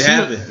didn't need to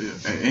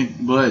happen.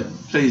 But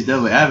plays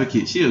devil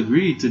advocate. She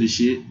agreed to the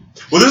shit.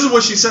 Well, this is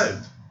what she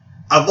said.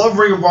 I love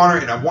Ring of Honor,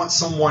 and I want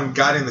someone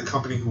guiding the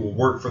company who will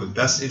work for the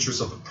best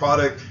interest of the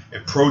product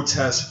and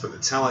protest for the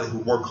talent who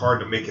work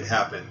hard to make it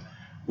happen.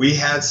 We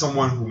had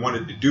someone who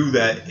wanted to do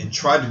that and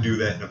tried to do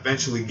that and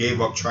eventually gave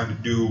up trying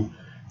to do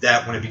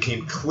that when it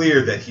became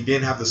clear that he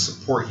didn't have the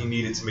support he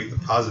needed to make the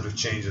positive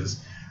changes.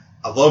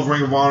 I love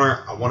Ring of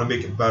Honor. I want to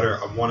make it better.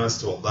 I want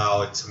us to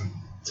allow it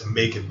to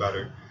make it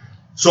better.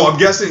 So I'm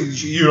guessing,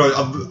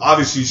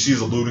 obviously she's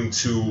alluding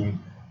to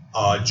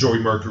Joey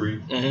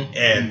Mercury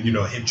and,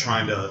 him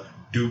trying to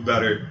do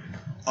better.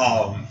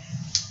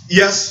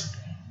 Yes,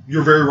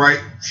 you're very right.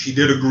 She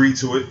did agree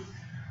to it.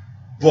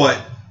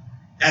 But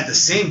at the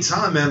same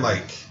time, man,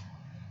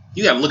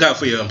 You got to look out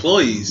for your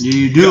employees.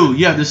 You do.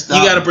 You have to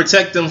stop. You got to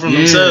protect them from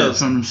themselves.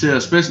 From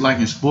themselves, especially like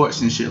in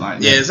sports and shit like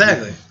that. Yeah,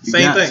 exactly. You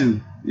Same got thing.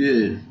 to.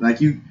 Yeah,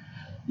 like you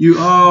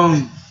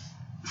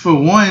for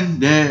one,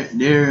 their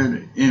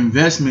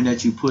investment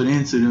that you put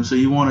into them, so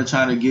you want to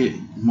try to get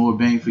more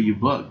bang for your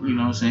buck. You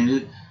know what I'm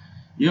saying?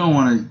 You don't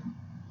want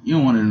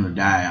them to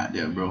die out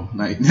there, bro.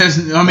 Like that's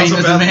a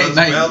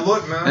bad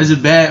look, man. That's a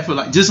bad for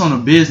just on a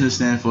business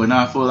standpoint,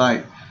 not for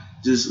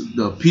just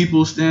the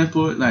people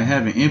standpoint, like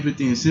having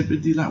empathy and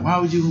sympathy. Like, why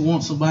would you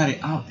want somebody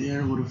out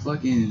there with a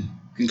fucking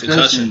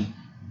concussion?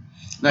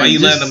 Why you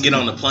letting them get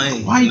on the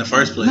plane in the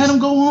first place? Let them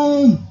go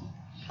home.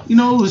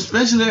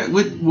 Especially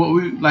with what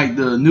we like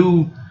the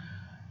new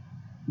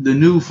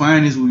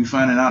findings we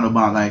finding out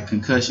about like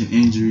concussion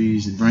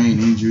injuries, brain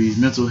injuries,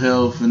 mental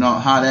health, and all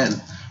how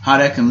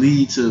that can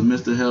lead to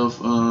mental health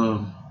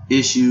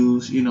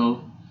issues.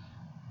 Instant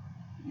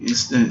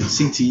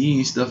CTE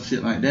and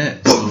shit like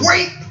that. But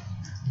wait,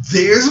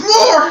 there's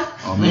more.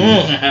 Oh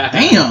man,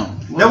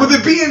 damn. Now, with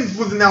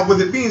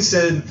it being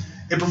said,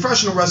 in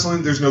professional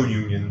wrestling, there's no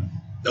union.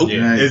 Nope.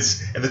 Yeah.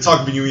 And the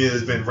talk of a union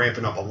has been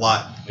ramping up a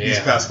lot these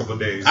past couple of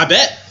days. I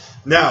bet.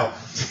 Now,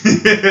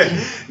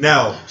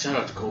 Shout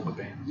out to Cobra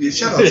Band. yeah,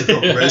 shout out to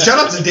Cobra, man. Shout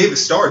out to David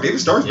Starr. David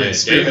Starr's been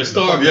David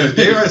Starr. Yeah,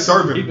 David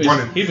Starr's been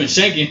running. He's been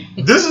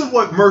shanking. This is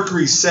what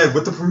Mercury said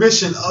with the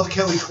permission of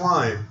Kelly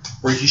Klein,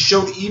 where he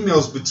showed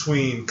emails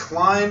between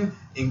Klein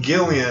and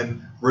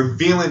Gillian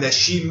revealing that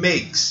she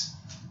makes.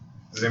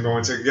 Does anybody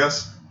want to take a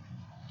guess?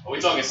 Are we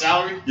talking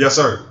salary? Yes,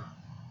 sir.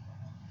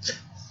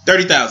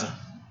 30,000.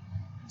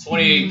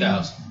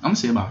 28,000. I'm gonna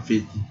say about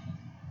 50.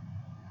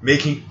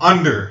 Making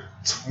under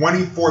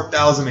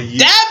 $24,000 a year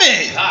Damn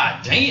it!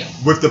 God damn.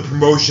 with the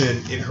promotion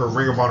in her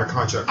Ring of Honor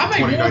contract for I make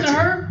more 2019.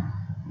 than her.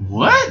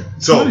 What?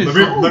 So What is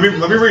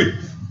let me read.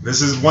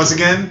 This is once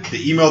again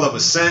the email that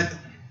was sent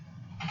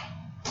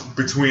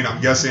between,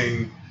 I'm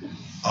guessing,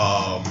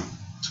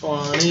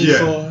 24.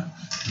 Yeah.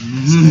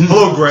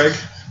 Hello, Greg.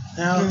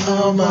 Now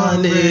all my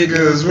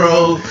niggas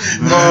roll.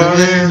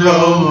 Morning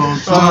roll,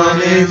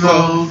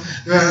 24.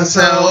 That's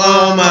how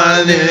all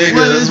my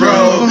niggas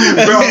roll.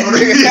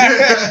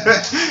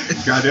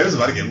 God damn, it's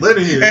about to get lit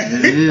in here.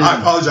 Yeah. I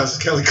apologize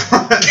to Kelly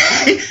Klein.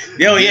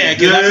 Yo, yeah,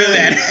 because I feel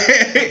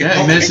that.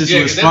 That message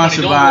yeah, was 'cause that money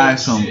sponsored don't by go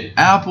some shit.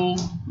 Apple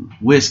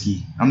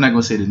whiskey. I'm not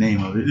gonna say the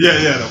name of it.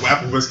 Yeah, the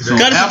Apple whiskey. So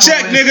Cut us a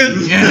Apple check, whiskey.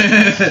 nigga.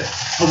 Yeah.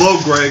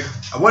 Hello, Greg.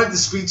 I wanted to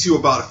speak to you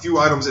about a few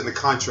items in the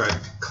contract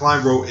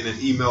Klein wrote in an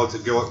email to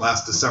Gillett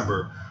last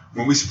December.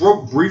 When we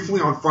spoke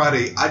briefly on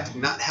Friday, I did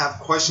not have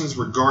questions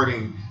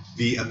regarding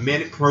the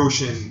amended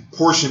promotion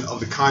portion of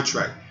the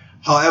contract.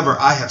 However,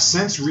 I have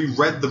since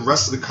reread the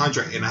rest of the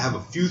contract and I have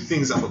a few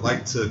things I would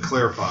like to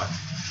clarify.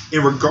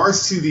 In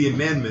regards to the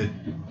amendment,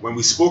 when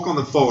we spoke on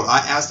the phone, I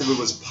asked if it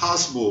was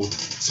possible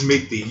to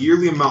make the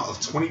yearly amount of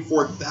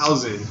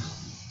 $24,000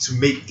 to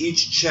make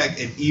each check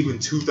an even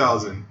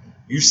 $2,000.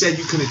 You said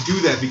you couldn't do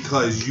that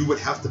because you would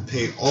have to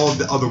pay all of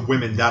the other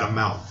women that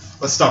amount.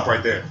 Let's stop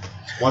right there.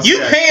 Once You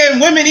again- paying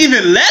women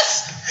even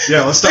less?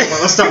 Yeah, let's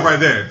stop right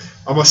there.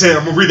 I'm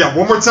gonna read that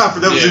one more time for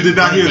those who did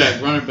not hear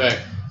that. Run it back.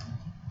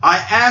 I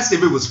asked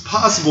if it was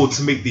possible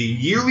to make the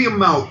yearly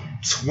amount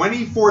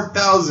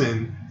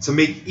 $24,000 to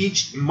make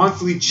each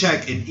monthly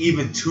check an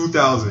even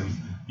 $2,000.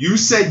 You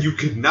said you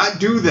could not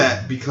do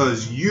that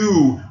because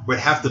you would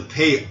have to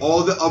pay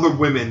all the other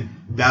women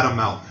that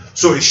amount.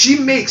 So if she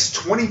makes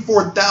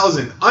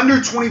 $24,000, under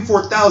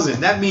 $24,000,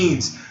 that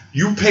means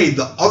you paid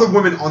the other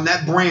women on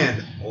that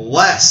brand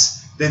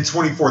less than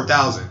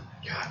 $24,000.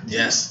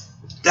 Yes.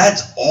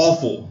 That's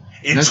awful.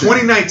 In That's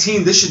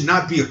 2019, this should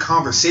not be a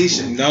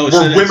conversation No, it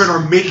where shouldn't. women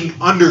are making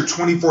under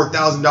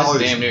 $24,000. That's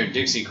damn near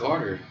Dixie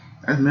Carter.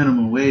 That's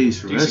minimum wage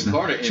for Dixie wrestling.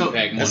 Carter So-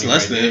 impact money. That's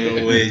less right than there.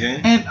 minimum wage, eh?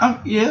 and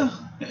yeah.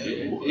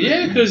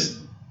 Yeah, because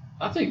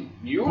I think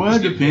you Well,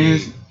 it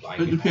depends. Like,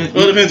 It depends.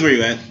 Well, it depends where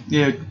you at.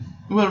 Yeah.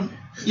 Well,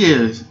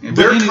 yes. But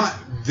They're any-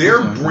 they're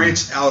Okay.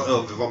 branched out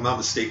of, if I'm not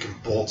mistaken,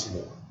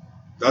 Baltimore.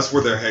 That's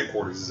where their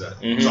headquarters is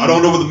at. Mhm. So I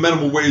don't know what the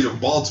minimum wage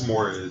of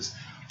Baltimore is,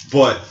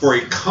 but for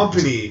a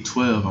company,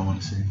 12, I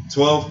want to say.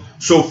 12.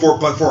 So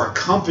for a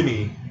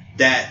company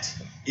that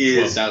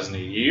is 12,000 a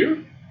year.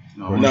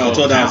 No,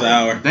 $12 an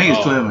hour. I think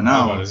it's 12 an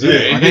hour. to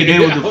say. I think they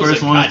were the I was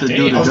first like, ones to God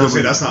do damn. the I was gonna double.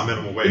 say that's not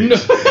minimum wage.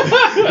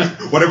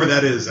 No. Whatever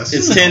that is, that's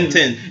It's just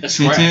 10-10. That's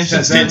Ten, right. ten.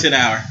 It's 10 an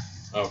hour.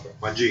 Okay.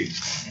 my G.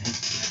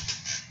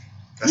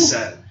 That's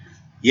sad.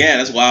 Yeah,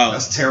 that's wild.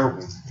 That's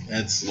terrible.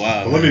 That's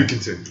wild. But let me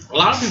continue. A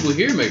lot of people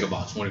here make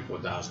about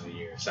 24,000 a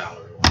year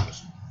salary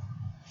wise.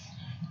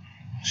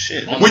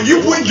 Shit. When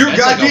you put your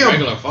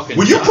goddamn,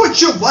 when you job.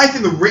 put your life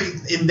in the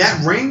ring, in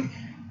that ring,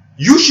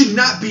 you should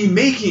not be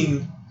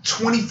making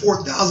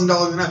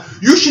 $24,000 an hour.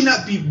 You should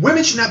not be.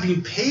 Women should not be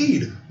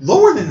paid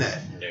lower than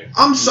that. No.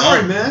 I'm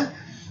sorry, No. man.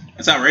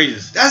 That's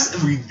outrageous. That's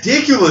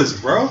ridiculous,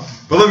 bro.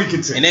 But let me And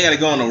continue. they got to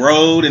go on the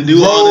road and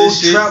do all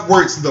this shit. Trap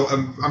works though.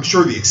 I'm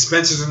sure the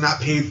expenses are not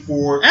paid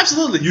for.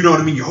 Absolutely. You know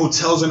what I mean? Your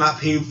hotels are not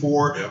paid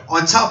for. Yeah.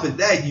 On top of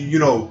that, you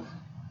know,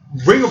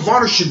 Ring of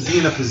Honor should be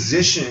in a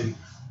position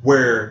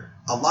where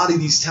a lot of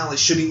these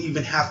talents shouldn't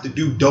even have to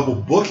do double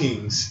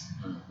bookings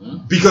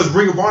because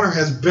Ring of Honor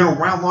has been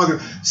around longer.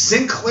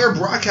 Sinclair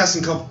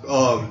Broadcasting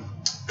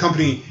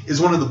Company is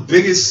one of the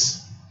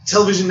biggest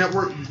television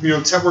network,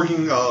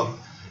 networking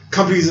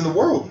companies in the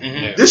world.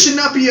 Mhm. This should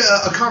not be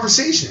a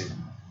conversation.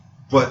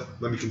 But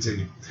let me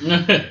continue.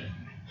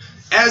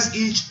 As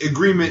each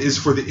agreement is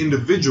for the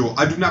individual,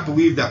 I do not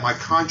believe that my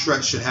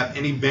contract should have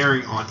any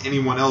bearing on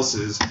anyone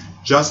else's,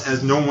 just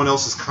as no one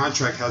else's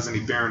contract has any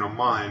bearing on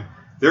mine.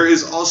 There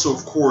is also,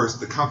 of course,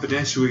 the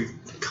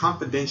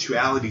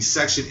confidentiality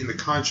section in the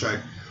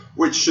contract,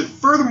 which should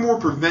furthermore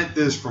prevent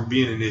this from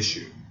being an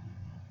issue.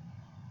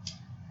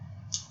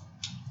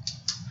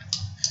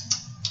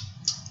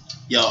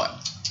 Yo,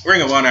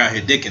 Ring of Honor out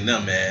here dicking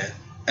them, man.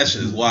 That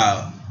shit is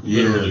wild.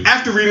 Yeah.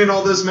 After reading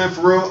all this, man,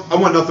 for real, I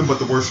want nothing but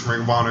the worst for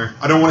Ring of Honor.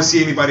 I don't want to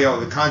see anybody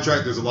out of the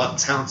contract. There's a lot of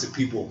talented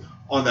people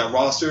on that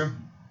roster,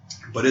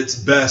 but it's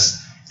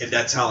best if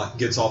that talent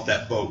gets off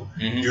that boat.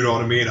 Mhm. You know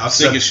what I mean? I've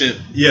Sink said, a ship.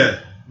 yeah,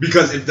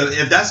 because if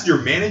that's your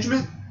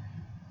management,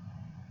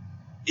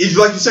 It's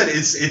like you said,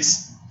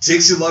 it's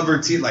Dixie level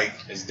team. Like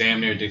It's damn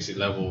near Dixie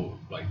level,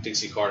 like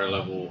Dixie Carter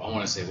level. I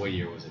want to say, what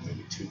year was it?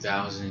 Maybe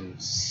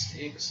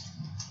 2006?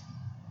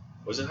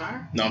 Was it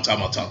higher? No, I'm talking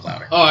about Talk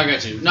Louder. Oh, I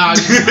got you. No, I was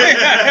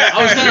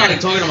kind of like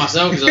talking to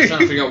myself because I was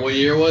trying to figure out what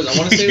year it was. I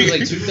want to say it was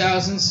like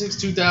 2006,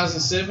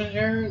 2007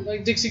 era,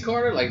 like Dixie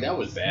Carter. Like that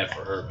was bad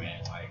for her,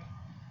 man. Like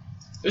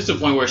it was to the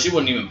point where she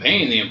wasn't even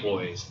paying the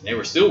employees; they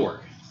were still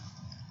working.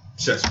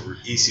 just for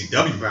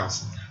ECW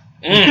bouncing.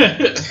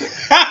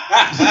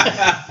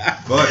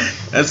 But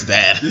that's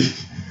bad.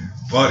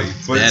 Buddy.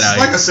 But Bad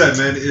like I said,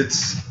 man,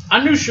 it's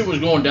I knew shit was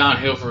going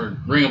downhill for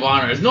Ring of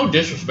Honor. There's no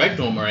disrespect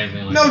to them or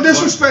anything like no that.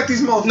 disrespect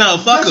these motherfuckers. No,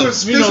 fuck 'em.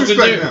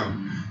 Disrespect them.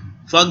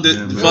 Fuck the Yeah,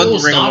 man. fuck Full Ring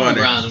of stomping Honor.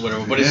 grounds or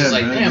whatever. But it's Yeah, just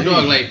like, man. damn,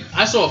 dog. Like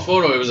I saw a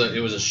photo. It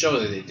was a show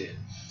that they did,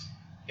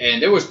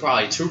 and there was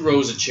probably 2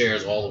 rows of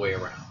chairs all the way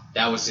around.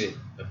 That was it.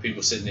 Of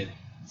people sitting in it.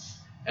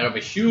 Out of a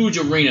huge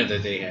arena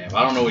that they have.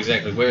 I don't know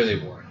exactly where they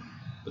were,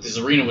 but this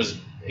arena was.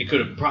 It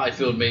could have probably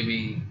filled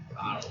maybe,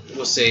 I don't know,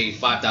 we'll say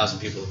 5,000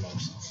 people at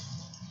most.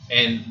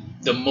 And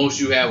the most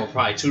you had were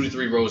probably 2 to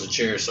 3 rows of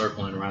chairs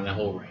circling around that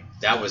whole ring.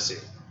 That was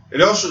it.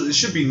 It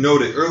should be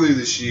noted earlier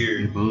this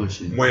year Yeah,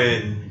 bullshit.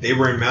 when they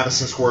were in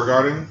Madison Square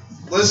Garden.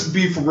 Let's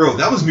be for real.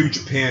 That was New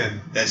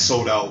Japan that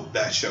sold out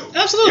that show.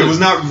 Absolutely. It was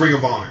not Ring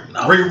of Honor.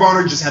 No. Ring of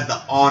Honor just had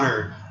the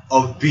honor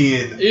of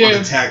being on the Yeah.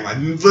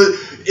 tagline.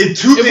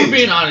 If we're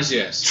being honest,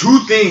 yes.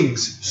 2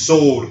 things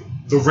sold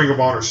the Ring of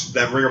Honor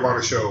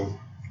show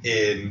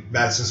in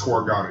Madison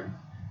Square Garden.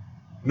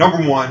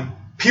 Number 1,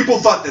 people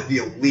thought that the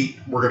Elite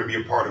were going to be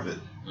a part of it.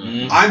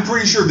 Mhm. I'm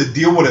pretty sure the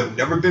deal would have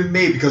never been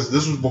made because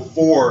this was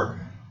before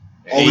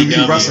All Elite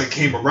AEW. Wrestling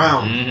came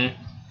around. Mm-hmm.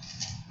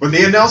 When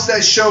they announced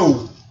that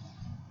show,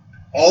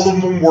 all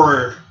of them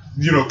were,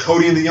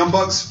 Cody and the Young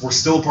Bucks were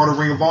still a part of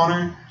Ring of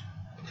Honor.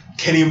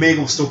 Kenny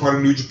Omega was still part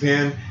of New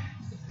Japan.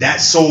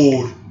 That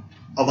sold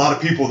a lot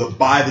of people to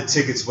buy the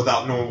tickets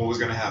without knowing what was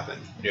going to happen.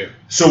 Yeah.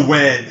 So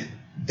when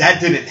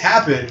that didn't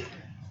happen,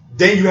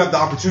 then you have the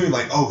opportunity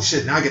like, oh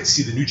shit, now I get to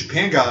see the New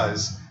Japan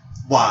guys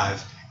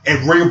live.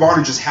 And Ring of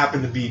Honor just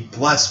happened to be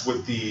blessed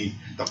with the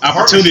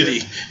Opportunity.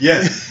 partnership.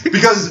 Yeah.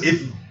 Because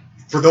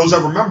for those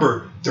that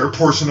remember, their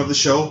portion of the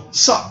show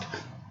sucked.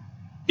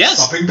 Yes.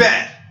 Something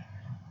bad.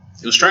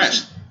 It was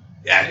trash.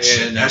 That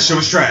shit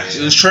was trash.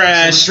 It was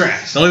trash.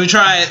 trash. Don't even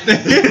try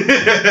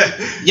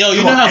it. Yo, you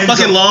Come know on, how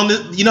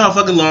Enzo.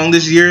 fucking long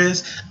this year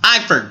is? I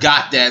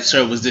forgot that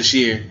show was this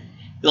year.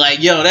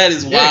 Like, yo, that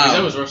is Yeah, because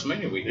wild. that was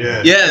WrestleMania week.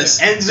 Yeah.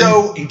 Yes.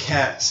 Enzo and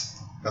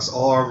Cass. That's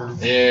all I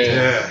remember.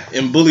 Yeah.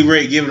 And Bully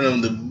Ray giving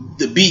them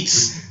the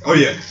beats. Oh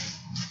yeah.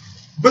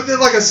 But then,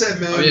 like I said,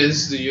 man, Oh yeah, this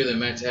is the year that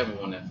Matt Taven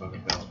won that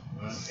fucking belt.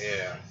 Right?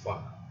 Yeah,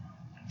 fuck.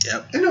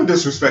 ain't no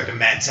disrespect to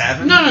Matt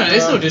Taven. No,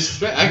 it's no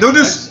disrespect.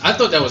 I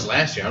thought that was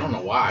last year. I don't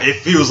know why. It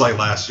feels like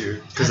last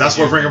year because that's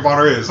what Ring of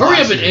Honor is. Hurry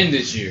last up and year. end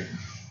this year.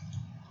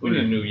 We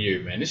need a new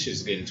year, man. This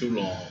shit's getting too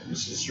long.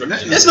 This is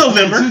stretching. It's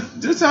November.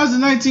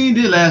 2019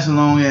 did last a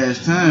long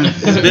ass time. been a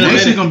Next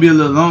minute. year gonna be a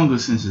little longer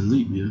since it's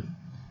leap year.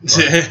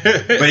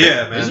 But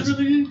yeah, man. Is it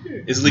really a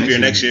year? It's leap year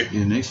next year.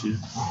 Yeah, next year.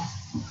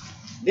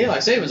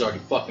 Daylight Savings already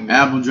fucking me.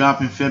 Album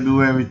dropping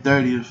February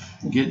 30th.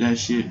 Get that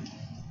shit.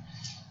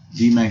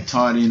 D-Mac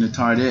Tardy and the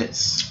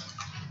Tardettes.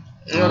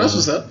 Oh, that's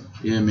what's up.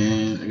 Yeah,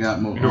 man. I got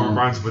more. You know what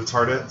reminds me of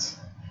Tardettes?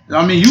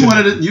 I mean, you one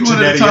of the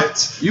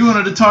Genetics.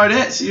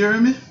 Tardettes. You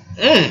heard me?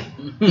 Damn.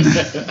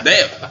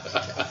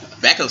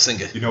 Backup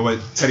singer. You know what?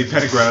 Teddy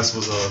Pendergrass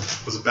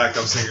was a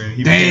backup singer and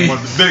he Damn. became one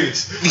of the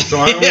biggest. So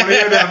I don't want to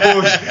hear that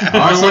bullshit.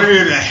 I don't want to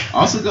hear that.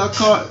 Also got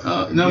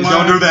caught. No, You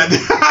don't do that.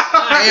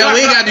 Hey, yo, we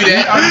ain't gotta do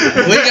that.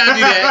 We ain't gotta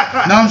do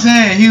that. No, I'm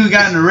saying he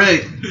got in the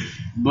wreck,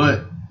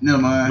 but never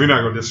mind. We're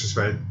not gonna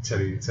disrespect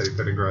Teddy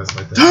Pendergrass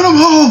like that. Turn him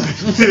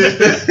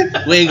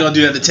home. We ain't gonna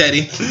do that to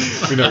Teddy.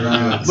 We're not gonna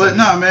do that. But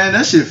nah, man,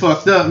 that shit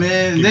fucked up,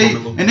 man. Keep They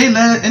on the loop.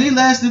 they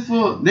lasted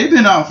for. They've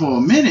been out for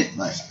a minute.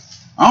 Like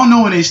I don't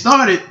know when they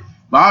started,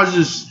 but I was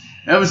just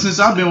ever since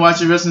I've been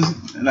watching wrestling.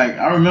 Like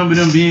I remember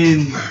them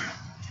being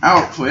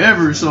out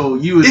forever. So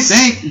you would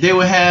think they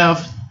would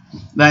have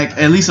like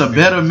at least a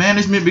better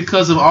management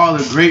because of all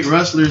the great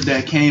wrestlers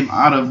that came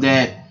out of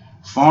that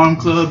farm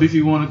club, if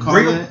you want to call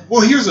it.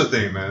 Well, here's the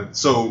thing, man.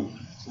 So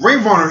Ring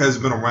of Honor has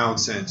been around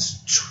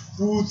since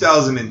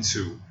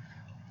 2002.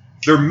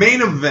 Their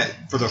main event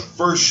for the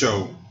first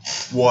show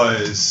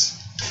was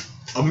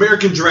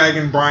American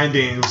Dragon Bryan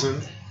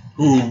Danielson,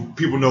 who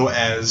people know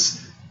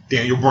as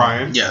Daniel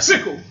Bryan, Yes.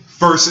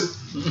 versus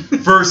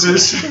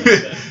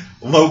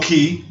Low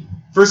Key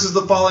versus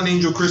the Fallen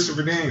Angel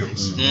Christopher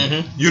Daniels.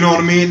 Mm-hmm. You know what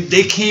I mean?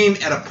 They came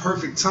at a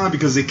perfect time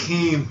because they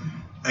came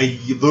a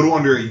little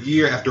under a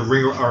year after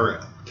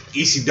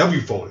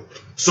ECW folded.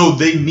 So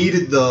they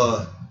needed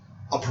a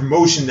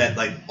promotion that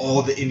like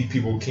all the indie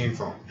people came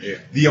from. Yeah.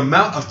 The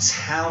amount of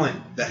talent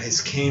that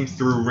has came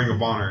through Ring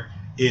of Honor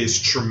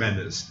is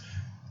tremendous.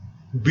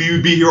 We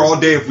would be here all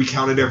day if we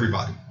counted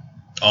everybody.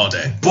 All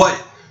day.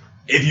 But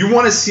if you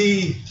want to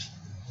see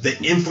the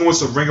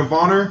influence of Ring of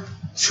Honor,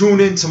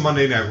 tune in to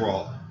Monday Night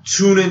Raw.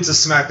 Tune in to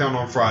SmackDown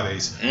on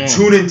Fridays.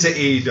 Tune in to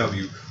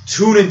AEW.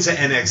 Tune into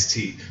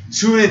NXT.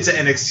 Tune into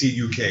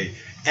NXT UK,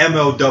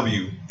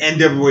 MLW,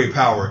 NWA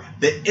Power.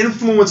 The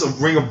influence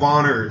of Ring of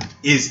Honor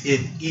is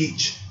in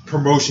each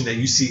promotion that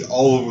you see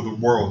all over the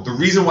world. The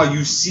reason why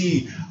you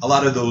see a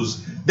lot of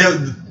those,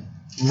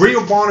 Ring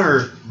of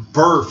Honor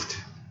birthed,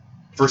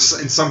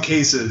 in some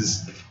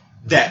cases,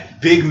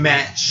 that big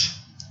match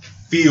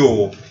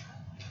feel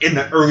in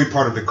the early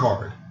part of the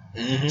card.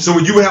 Mm-hmm. So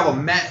when you have a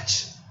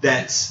match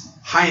that's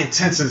high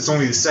intense and it's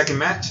only the second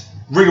match,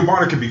 Ring of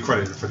Honor can be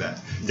credited for that.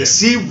 To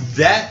see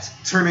that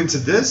turn into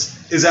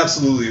this is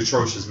absolutely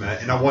atrocious, man.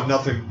 And I want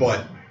nothing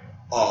but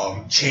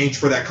change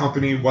for that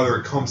company, whether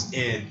it comes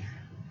in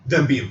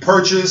them being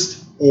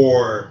purchased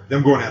or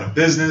them going out of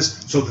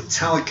business, so the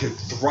talent can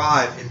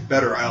thrive and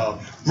better.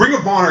 Ring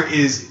of Honor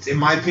is, in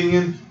my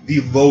opinion,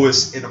 the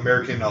lowest in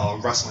American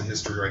wrestling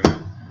history right now.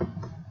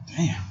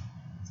 Damn.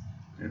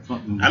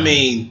 I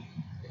mean,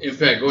 In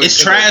fact, it's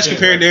trash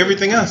compared to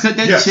everything else. Cut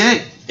that Yes.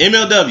 check.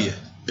 MLW.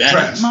 Better.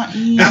 Trash. My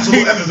ears.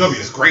 Absolute MLW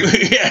is great.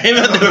 Yeah,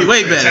 MLW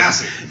way better.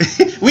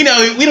 Fantastic. we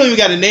don't even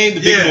got to name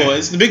the big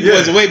boys. The big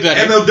boys are way better.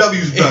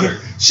 MLW's better.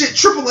 Shit,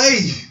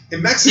 AAA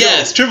in Mexico.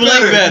 Yes,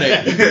 AAA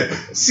better.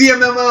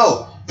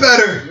 CMML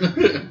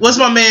better. What's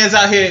my man's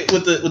out here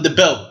with the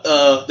belt?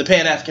 The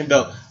Pan African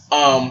belt.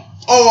 Oh,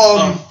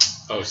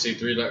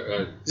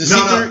 C3. Is it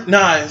C3?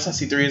 Nah, it's not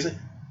C3, is it?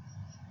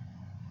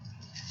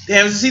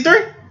 Damn, is it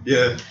C3?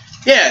 Yeah.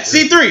 Yeah,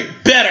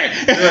 C3 better.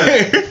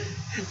 Yeah.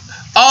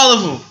 All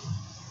of them.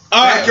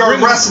 All right, Backyard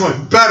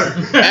wrestling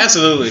better.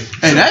 Absolutely.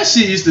 Hey, that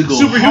shit used to go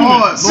Superhuman.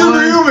 hard, boy.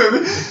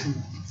 Superhuman.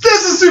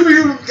 This is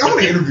Superhuman. I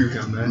want to interview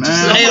him, man.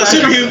 Man. Hey,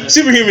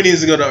 Superhuman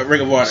needs to go to Ring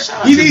of Honor.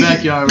 He needs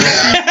backyard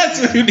wrestling. That's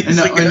what he needs And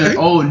to the, and the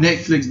go. old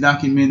Netflix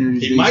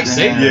documentaries. He they might used to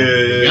say have.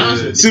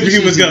 Yeah.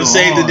 Superhuman's gonna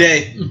save the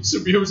day.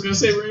 Superhuman's gonna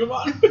say Ring of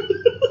Honor.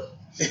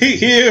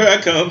 Here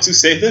I come to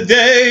save the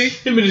day.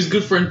 Him and his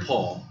good friend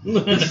Paul.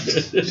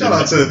 Shout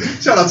out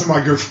to my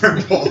good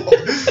friend Paul.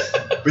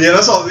 But yeah,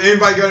 that's all.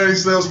 Anybody got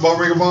anything else about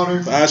Ring of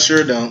Honor? I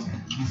sure don't.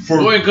 Go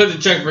ahead and cut the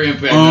check for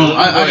Impact.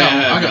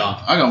 I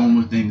got one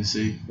more thing to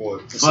say.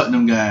 What? Fuck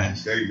them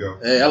guys. There you go.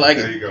 Hey, I like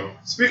There it. you go.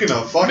 Speaking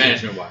of fucking,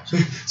 Management watch.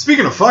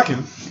 speaking of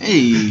fucking,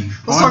 Hey.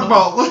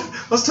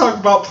 let's talk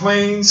about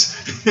planes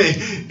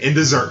and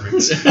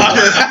desertments. Leaving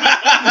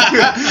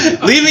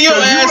your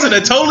ass in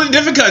a totally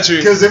different country.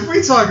 Because if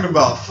we talking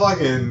about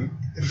fucking,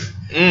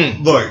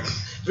 look,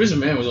 This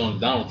man was on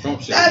Donald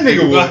Trump shit. that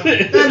nigga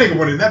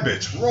went in that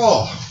bitch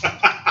raw.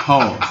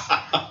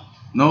 Pause.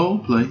 No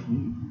play.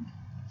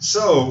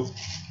 So,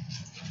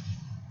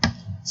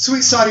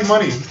 Sweet Saudi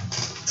Money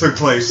took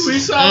place We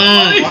saw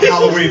on money.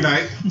 Halloween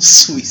night.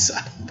 Sweet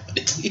side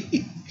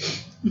buddy.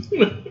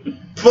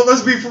 But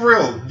let's be for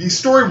real. The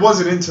story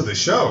wasn't into the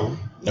show.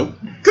 Nope.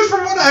 Because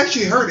from what I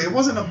actually heard, it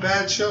wasn't a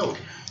bad show.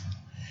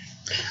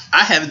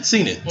 I haven't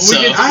seen it. Well, So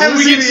we get- I haven't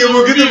we seen get it to yet. the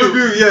We'll get the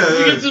review. review. Yeah.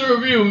 We get to the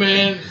review,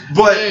 man.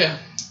 But Yeah.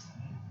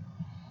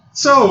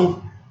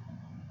 so,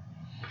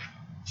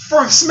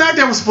 for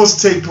SmackDown was supposed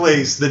to take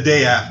place the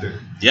day after.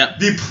 Yep.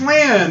 The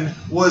plan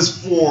was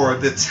for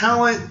the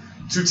talent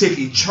to take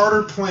a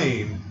chartered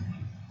plane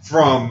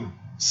from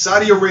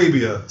Saudi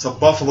Arabia to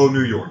Buffalo,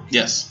 New York.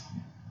 Yes.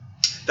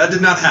 That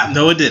did not happen.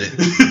 No, it didn't.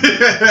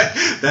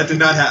 That did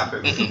not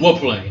happen. What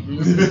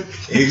plane?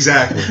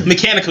 Exactly.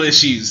 Mechanical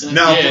issues.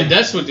 Now, Yeah, from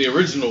that's what the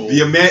original.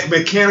 the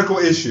mechanical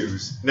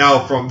issues. Now,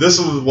 from this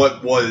was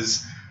what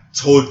was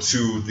told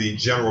to the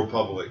general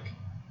public.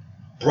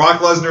 Brock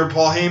Lesnar and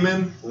Paul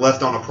Heyman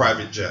left on a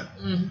private jet.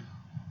 Mhm.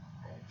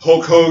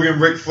 Hulk Hogan,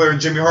 Ric Flair,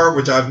 and Jimmy Hart,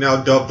 which I've now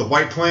dubbed the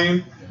White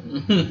Plane,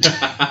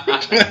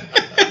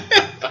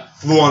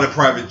 flew on a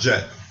private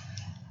jet.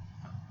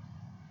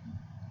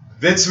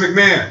 Vince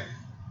McMahon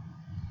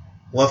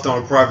left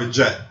on a private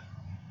jet.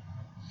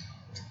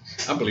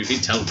 I believe he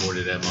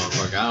teleported that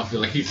motherfucker. I don't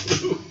feel like he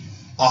flew.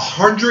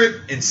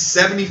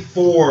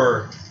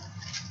 174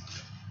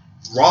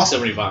 roster.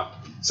 75.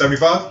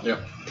 75? Yep.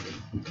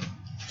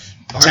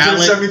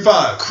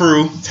 175.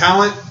 Crew.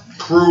 Talent,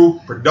 crew,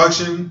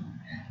 production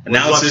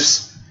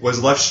Analysis.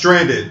 was left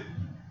stranded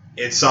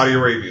in Saudi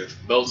Arabia.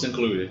 Belts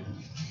included.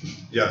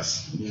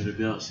 Yes. Yeah, the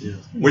belts, yeah.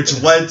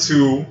 Which led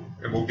to,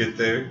 and we'll get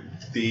there,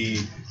 the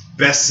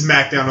best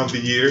SmackDown of the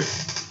year.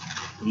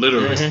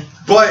 Literally. Mhm.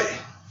 But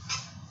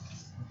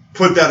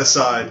put that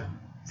aside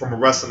from a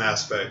wrestling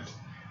aspect.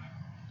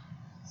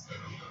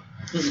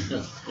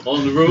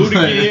 On the road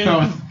again.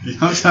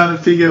 I'm trying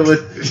to figure out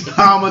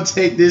how I'm gonna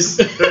take this.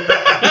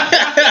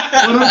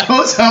 What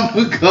approach I'm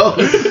gonna go.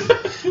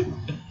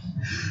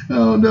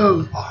 Oh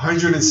no.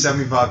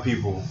 175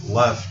 people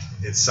left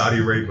in Saudi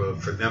Arabia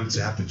for them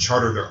to have to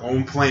charter their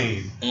own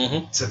plane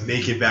Mhm. to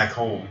make it back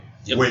home.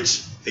 Yep.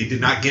 Which they did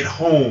not get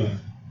home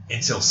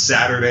until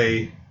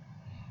Saturday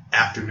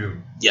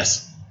afternoon.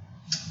 Yes.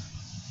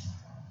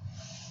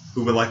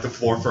 Who would like the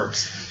floor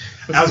first?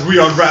 As we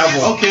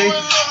unravel. Okay.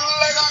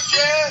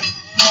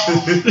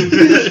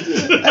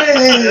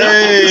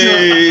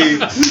 Hey.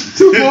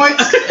 2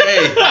 points.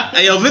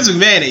 Hey, yo, Vince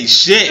McMahon ain't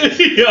shit.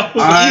 Yo.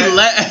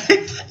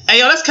 Hey,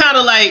 yo, that's kind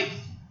of like,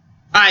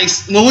 all right,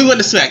 when we went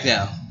to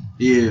SmackDown,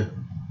 Yeah.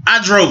 I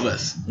I drove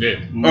us. Yeah.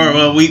 Or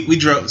well, we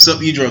drove. So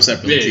you drove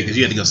separately Yeah. because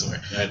you had to go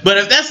somewhere. Right. But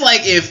if that's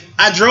like if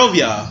I drove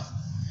y'all,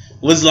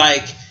 was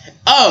like,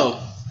 oh,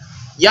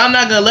 y'all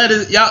not gonna let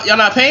us, y'all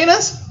not paying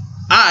us?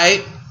 All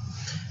right.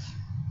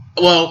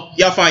 Well,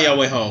 y'all find y'all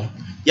way home.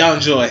 Y'all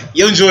enjoy.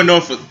 You enjoy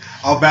Norfolk.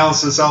 I'll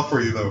balance this out for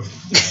you though.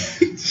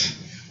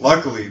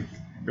 Luckily,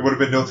 it would have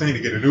been no thing to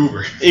get an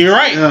Uber. You're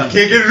right. Yeah.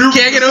 Can't get an Uber.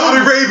 Can't get from an Saudi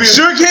Uber. Arabia.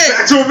 Sure can't.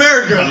 Back to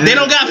America. They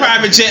don't got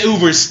private jet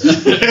Ubers.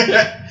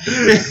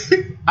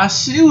 I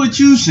see what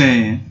you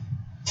saying,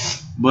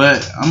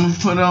 but I'm gonna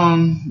put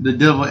on the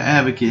devil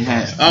advocate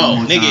hat. Oh,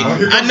 one more nigga.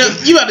 time. I know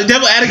you about the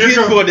devil advocate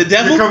for the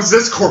devil. Here comes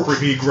this corporate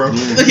Negro.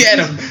 Look at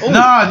him. Ooh.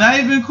 Nah, not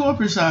even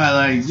corporate side.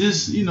 Like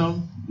just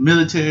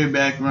military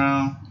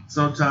background.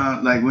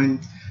 Sometimes like when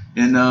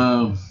and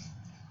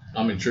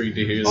I'm intrigued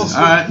to hear Oh, this. so-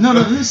 all right, no,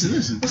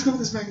 listen. Let's go with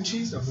this mac and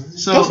cheese though, man.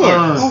 So Go for it.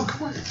 Oh,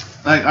 come on.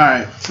 like all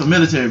right, so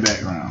military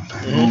background.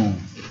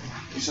 Boom.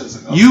 You should have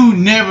said no. You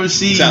never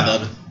see Sound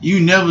of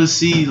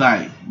it.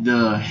 like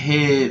the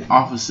head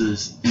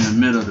officers in the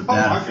middle of the Oh,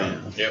 I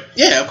battlefield. got Yep.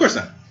 Yeah, of course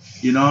not.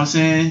 You know what I'm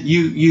saying?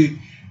 You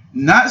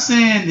not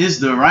saying it's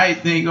the right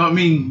thing. I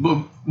mean,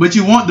 but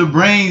you want the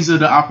brains of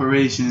the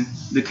operation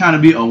to kind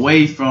of be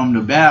away from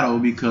the battle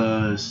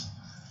because,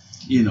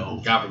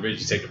 God forbid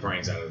you take the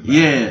brains out of the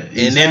yeah.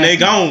 And then they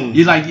gone.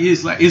 You like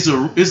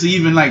it's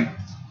even like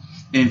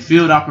in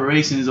field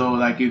operations or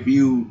like if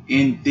you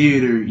in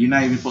theater, you're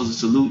not even supposed to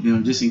salute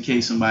them just in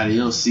case somebody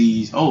else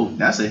sees. Oh,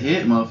 that's a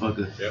head,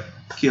 motherfucker. Yep.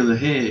 Kill a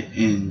head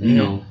and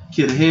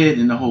kill the head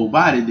and the whole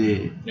body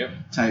dead. Yep.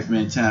 Type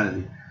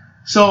mentality.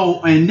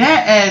 So in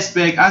that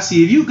aspect, I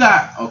see if you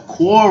got a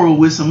quarrel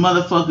with some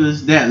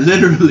motherfuckers that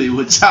literally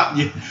would chop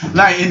you,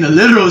 like in the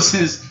literal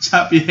sense,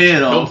 chop your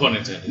head No off. pun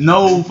intended.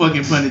 No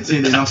fucking pun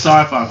intended. I'm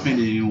sorry if I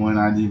offended anyone.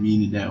 I didn't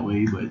mean it that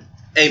way, but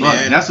Hey fuck,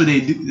 man, that's what they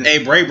do.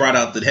 hey Bray brought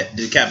out the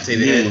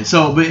decapitated Yeah. head.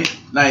 So, but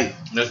like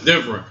That's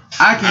different.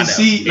 I I can know.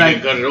 see He like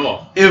didn't cut it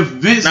off. if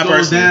Vince Not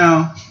goes personally.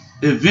 down,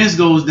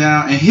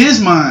 in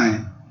his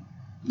mind,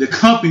 the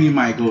company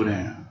might go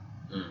down.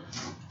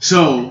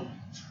 So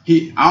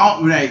we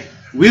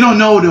don't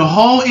know the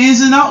whole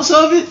ins and outs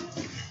of it.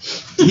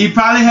 He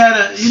probably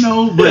had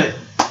but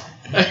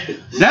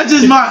that's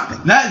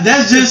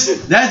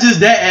just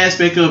that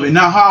aspect of it.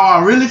 Now how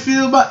I really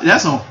feel about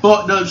that's some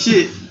fucked up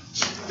shit.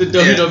 The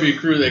WWE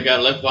crew that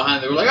got left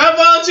behind, they were like, I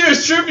volunteer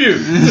as tribute.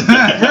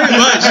 Pretty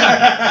much.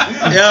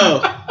 Yo,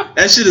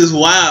 that shit is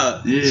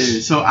wild. Yeah,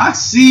 so I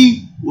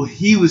see what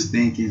he was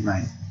thinking.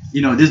 Like,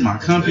 this is my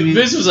company.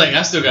 Vince was like,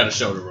 I still got a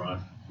show to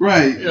run.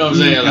 Right. You know what I'm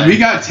saying? And Like- we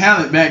got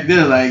talent back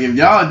there. Like, if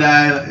y'all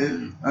die,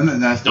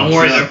 that's Don't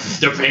worry,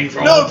 they're paying for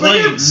all No, the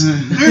but planes.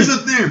 here's the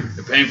thing.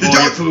 They're paying for all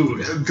your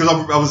food. Because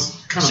I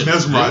was kind of Shit.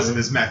 mesmerizing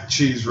this mac and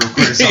cheese real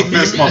quick, so I'm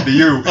messing up to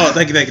you. Oh,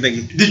 thank you.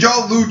 Did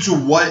y'all allude to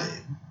what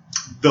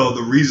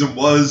the reason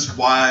was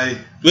why?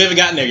 We haven't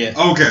gotten there yet.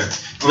 Okay.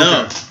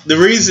 No, the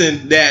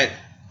reason that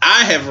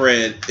I have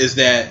read is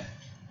that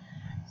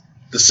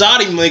the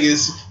Saudi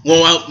niggas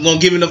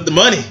won't give enough the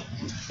money,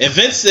 and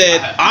Vince said,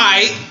 "All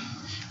right,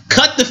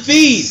 cut the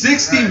fees."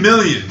 60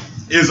 million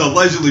is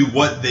allegedly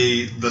what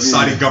the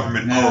Saudi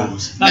government Yeah.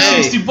 owes. Not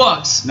Hey.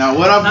 $60. Now,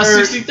 what I've Not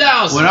heard,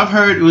 60,000. what I've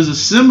heard was a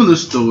similar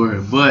story,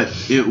 but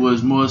it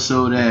was more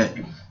so that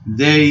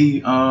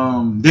they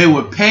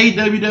would pay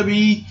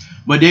WWE,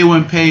 but they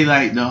wouldn't pay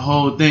like the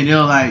whole thing.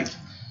 They'll like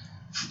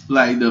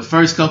the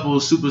first couple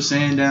of Super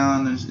Saiyan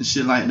down and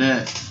shit like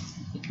that.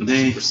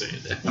 They,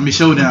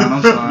 Showdown.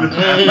 I'm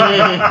sorry.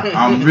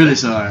 I'm really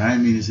sorry. I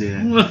didn't mean to say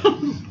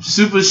that.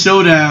 Super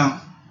Showdown.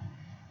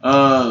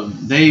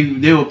 They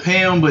will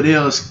pay them, but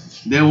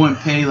they wouldn't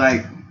pay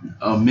like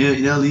 $1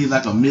 million. They'll leave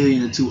like $1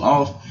 million or $2 million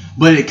off.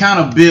 But it kind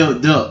of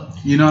built up.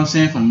 You know what I'm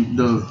saying?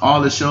 From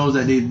all the shows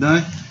that they've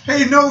done.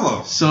 Hey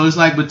Nolo. So it's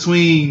like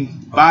between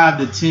 5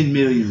 to 10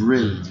 million,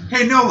 really.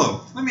 Hey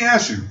Nolo. Let me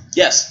ask you.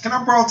 Yes. Can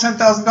I borrow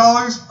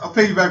 $10,000? I'll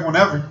pay you back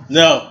whenever.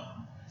 No.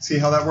 See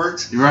how that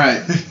works?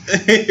 Right.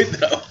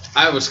 No.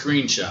 I have a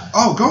screenshot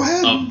Oh, go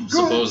ahead. of Go ahead.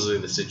 supposedly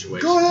the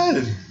situation. Go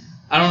ahead.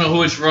 I don't know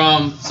who it's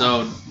from,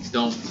 so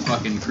don't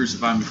fucking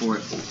crucify me for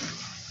it.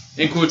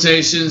 In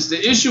quotations, the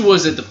issue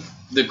was that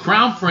the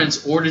Crown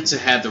Prince ordered to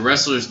have the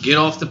wrestlers get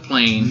off the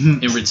plane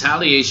in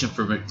retaliation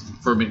for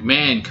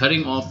McMahon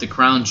cutting off the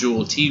Crown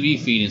Jewel TV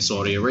feed in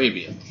Saudi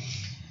Arabia.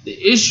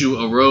 The issue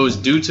arose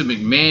due to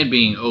McMahon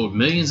being owed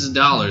millions of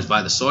dollars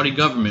by the Saudi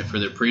government for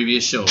their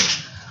previous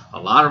shows. A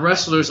lot of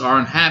wrestlers are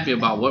unhappy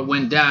about what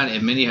went down,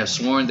 and many have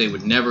sworn they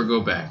would never go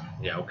back.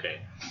 Yeah,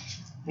 okay.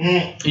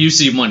 You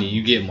see money,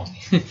 you get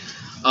money.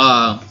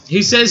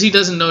 He says he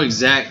doesn't know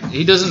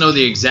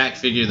the exact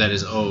figure that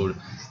is owed,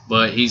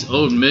 but he's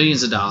owed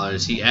millions of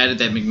dollars. He added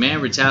that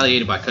McMahon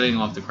retaliated by cutting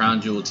off the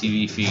Crown Jewel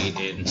TV feed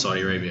in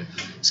Saudi Arabia.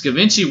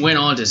 Scavinci went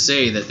on to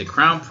say that the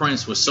Crown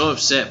Prince was so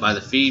upset by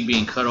the feed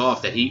being cut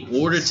off that he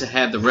ordered to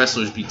have the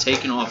wrestlers be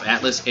taken off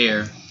Atlas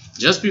Air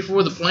just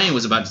before the plane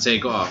was about to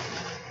take off.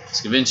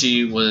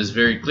 Scavinci was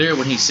very clear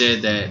when he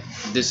said that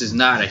this is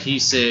not a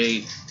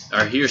hearsay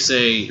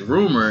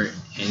rumor,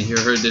 and he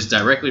heard this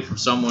directly from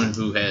someone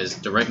who has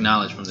direct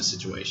knowledge from the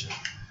situation.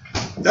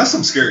 That's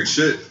some scary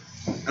shit.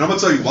 And I'm gonna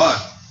tell you why.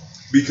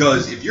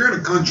 Because if you're in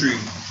a country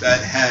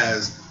that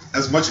has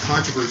as much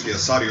controversy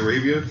as Saudi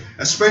Arabia,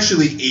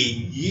 especially a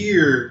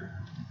year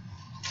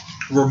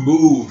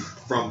removed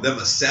from them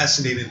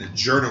assassinating a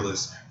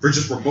journalist for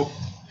just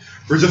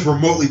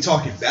remotely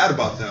talking bad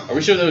about them. Are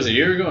we sure that was a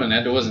year ago and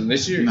that wasn't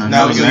this year? No,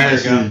 that was a year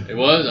ago. It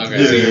was? Okay.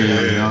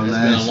 Yeah. It's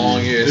been a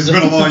long year. It's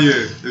been a long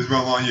year. It's been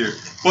a long year.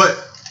 But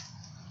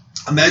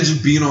imagine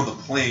being on the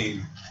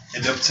plane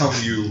and them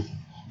telling you,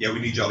 yeah, we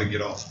need y'all to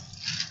get off.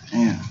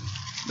 Damn.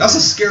 That's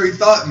a scary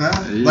thought, man.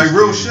 It is Like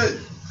real scary. shit.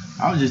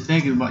 I was just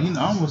thinking about,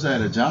 I almost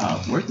had a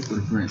job working for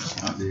the French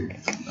out there.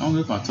 I don't know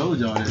if I told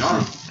y'all that.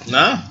 No. shit.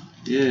 Nah.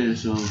 Yeah,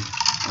 so,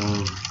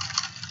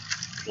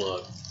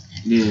 Plug.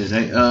 yeah,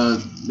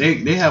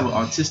 they have an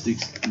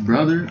autistic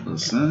brother or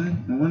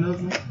son, one of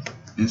them,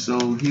 and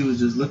so he was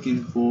just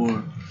looking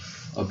for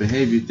a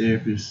behavior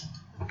therapist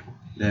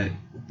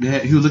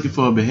he was looking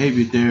for a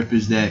behavior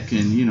therapist that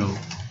can,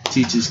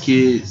 teach his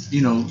kids,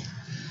 and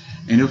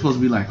it was supposed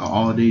to be like an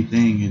all day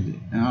thing, and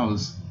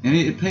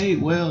it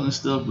paid well and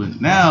stuff, but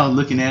now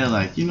looking at it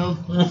like, They know.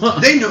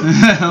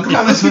 I'm Come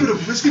on, let's keep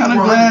it kind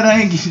of glad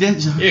I ain't get that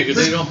job. Yeah,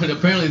 because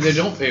apparently they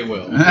don't pay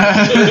well.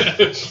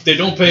 They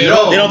don't pay at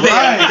all. They don't pay.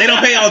 Right. They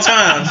don't pay on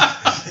time.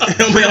 They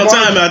don't pay on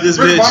time out this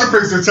Rick bitch. Bonner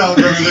picks their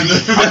talent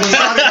representative.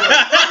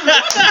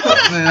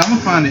 Man, I'm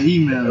gonna find the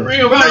email.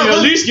 Ring around, you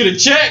at least get a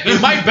check.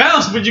 It might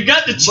bounce, but you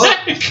got the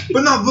check.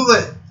 But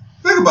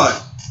think about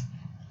it.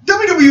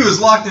 WWE is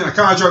locked in a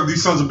contract with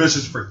these sons of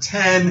bitches for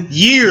 10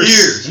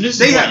 years. And this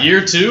They is have- what,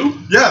 year 2?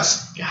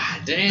 Yes.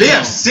 God damn. They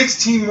have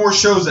 16 more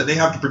shows that they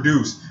have to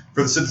produce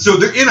for the. So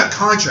they're in a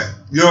contract.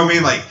 You know what I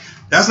mean? Like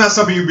that's not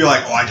something you'd be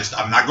like, oh,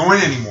 I'm not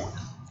going anymore.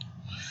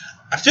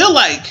 I feel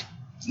like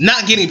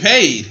not getting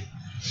paid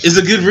is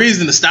a good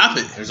reason to stop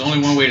it. There's only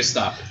one way to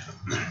stop it.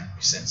 You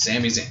send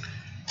Sami Zayn.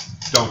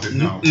 Don't do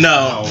no.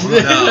 No.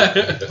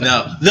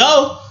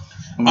 Though,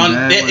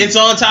 it's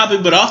on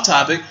topic but off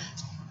topic.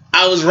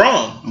 I was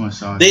wrong.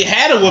 They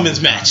had a women's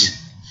match.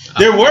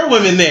 There were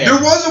women there. There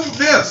was.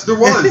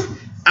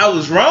 I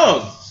was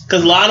wrong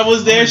because Lana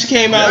was there. She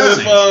came out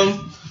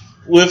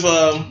with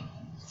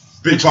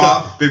Big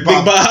Bob, Big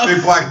Black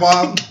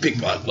Bob, Big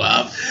Black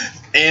Bob,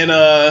 and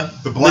the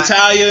Black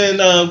Natalya and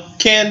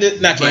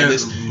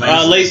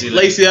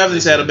Lacey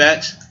Evans had a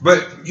match.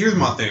 But here's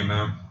my thing,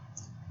 man.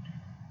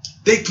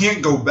 They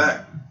can't go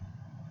back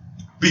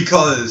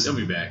because They'll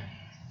be back.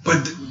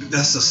 But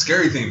that's the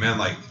scary thing, man.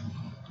 Like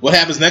what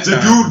happens next time?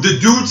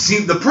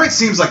 The Prince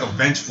seems like a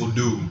vengeful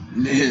dude.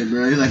 Yeah,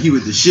 bro. He's like he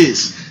with the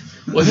shits.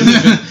 Well,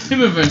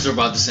 him and Vince are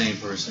about the same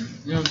person.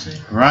 You know what I'm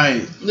saying?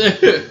 Right. Yeah.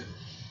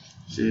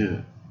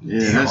 Yeah,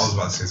 Damn, I was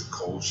about to say some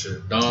cold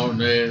shit. Don't,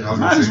 man.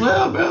 Might as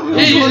well, bro.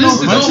 Hey, this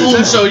is a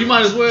go-home show. You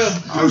might as well.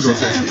 I was gonna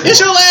say It's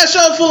your last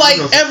show for like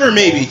ever,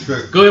 maybe.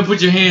 Go ahead and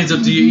put your hands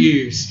up to your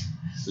ears.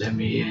 Let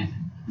me in.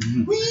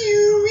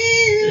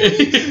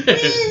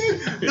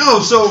 No,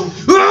 so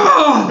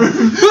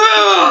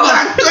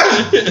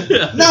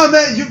no,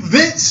 man.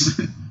 Vince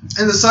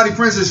and the Saudi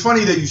Prince. It's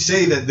funny that you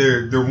say that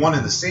they're one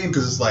and the same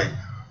because it's like,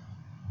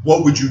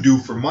 what would you do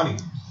for money?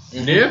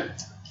 Yeah.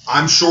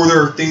 I'm sure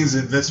there are things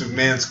in Vince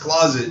McMahon's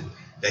closet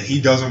that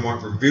he doesn't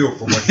want revealed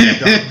for what he's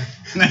done.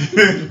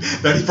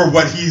 That he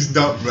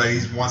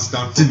wants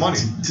done for money.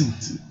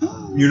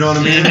 You know what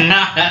I mean?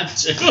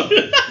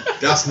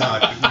 That's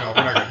not. No,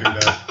 we're not gonna do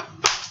that.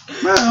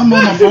 Man, I'm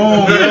on my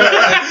phone.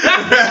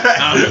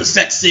 I'm a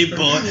sexy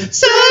boy.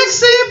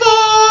 Sexy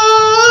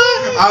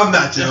boy. I'm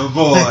not your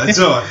boy.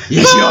 So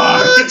Yes, you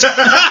are.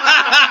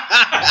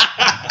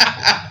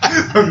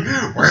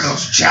 wear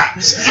those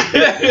chaps.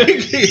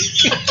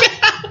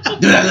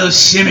 Do that little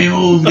shimmy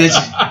move that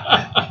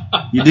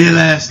you did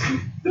last.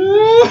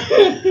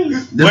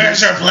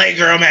 Where's your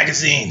Playgirl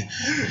magazine?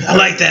 I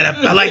like that.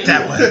 I like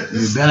that one.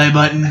 Your belly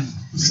button.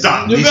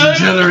 Stop. Need some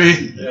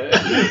jewelry.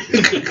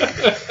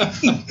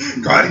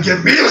 Go ahead and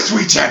give me the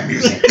sweet chat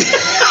music.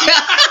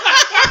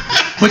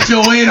 Put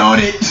your weight on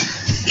it.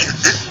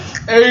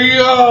 Hey,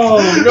 yo.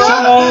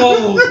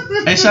 No.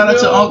 Hey, shout out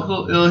to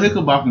Uncle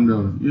Hickelbocken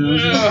though. You know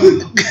what I'm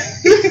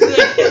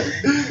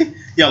saying?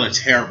 Y'all are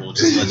terrible.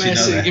 Just let you Man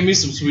know said, that. give me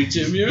some sweet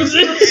chin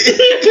music.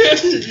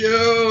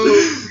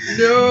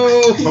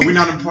 No. But we're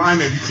not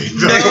implying anything.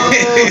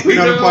 We're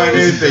not implying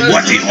anything.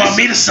 What do you want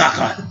me to suck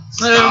on?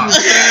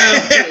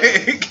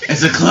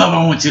 It's a club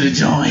I want you to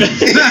join.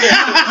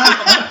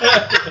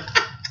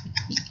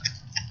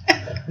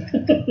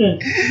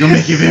 Gonna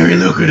make you very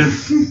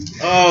lucrative.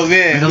 Oh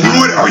man. Do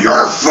it or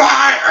you're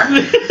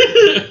fired.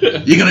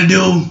 You're gonna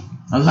do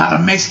a lot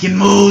of Mexican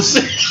moves.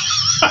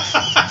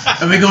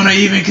 And we're gonna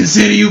even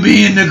consider you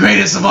being the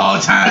greatest of all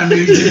time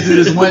if you just do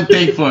this one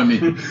thing for me.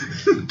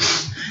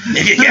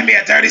 If you give me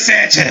a Dirty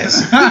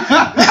Sanchez. We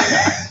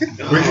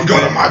can go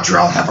to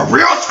Montreal and have a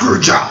real screw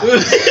job.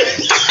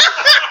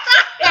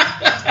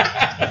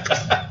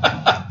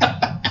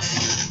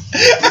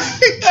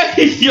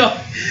 Yo.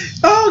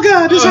 Oh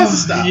god, this has to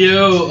stop.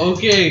 Yo,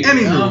 okay.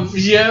 Anywho.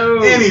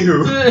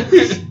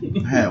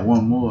 I had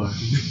one more.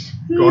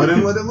 Go ahead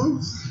and let it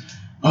loose.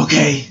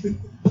 Okay.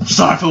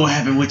 sorry for what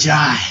happened with your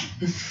eye.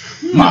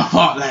 My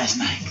fault last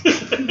night.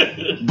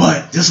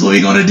 But this is what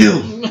we're gonna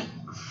do.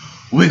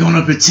 We're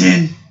gonna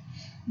pretend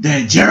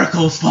that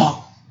Jericho's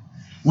fault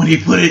when he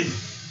put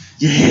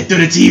your head through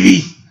the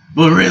TV.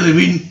 But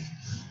really,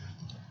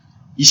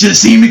 you should have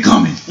seen me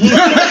coming.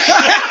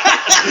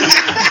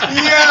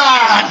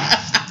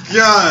 Yeah.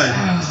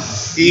 God.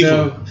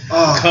 Evil.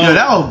 Oh, Yo,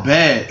 that was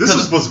bad. this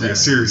was supposed to be a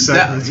serious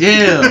segment.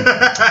 Yeah.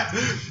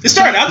 It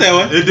started out that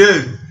way. It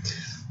did.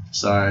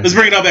 Sorry. Let's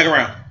bring it all back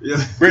around. Yeah.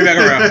 Bring it back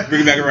around.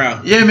 Bring it back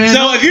around. Yeah, man.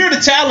 So if you're the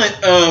talent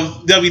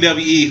of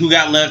WWE who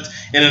got left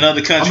in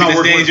another country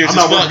that's dangerous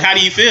as fuck, how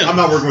do you feel? I'm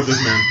not working with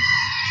this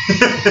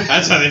man.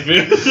 That's how they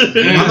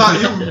feel. I'm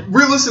not.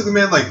 Realistically,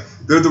 man, like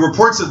the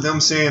reports of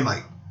them saying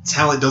like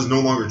talent does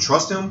no longer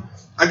trust him.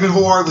 I can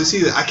wholeheartedly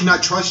see that. I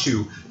cannot trust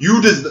you.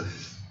 You just.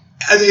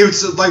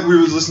 It's like we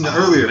were listening to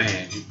earlier.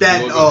 Man.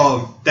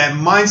 That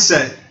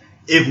mindset.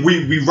 If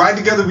we ride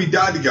together, we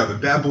die together.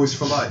 Bad boys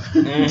for life.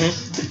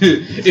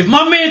 Mm-hmm. If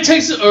my man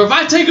takes it, or if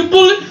I take a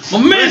bullet,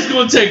 my man's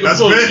gonna take a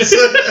bullet.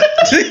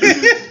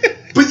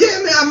 But yeah,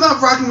 man, I'm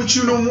not rocking with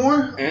you no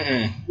more.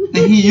 Mm-mm. And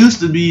he used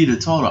to be the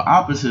total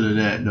opposite of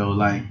that, though.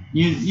 Like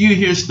you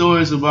hear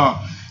stories about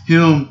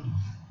him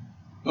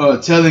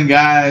telling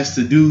guys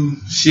to do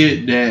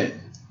shit that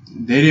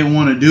they didn't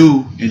want to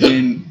do,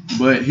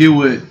 but he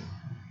would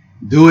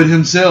do it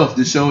himself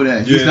to show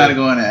that he's not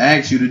going to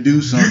ask you to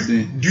do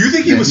something. Do you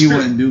think he was?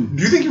 wouldn't do?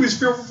 Do you think he was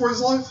fearful for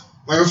his life?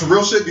 Like on some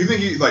real shit. Do you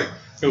think he like?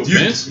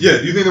 Vince? Do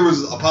you think there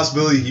was a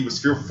possibility he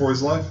was fearful for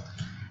his life?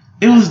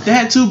 It was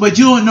that too, but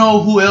you don't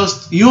know who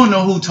else. You don't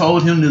know who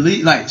told him to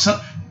leave. Like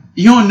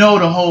you don't know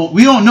the whole.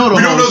 We don't know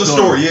the whole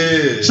story.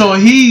 Yeah. So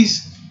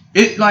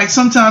like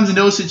sometimes in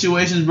those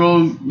situations,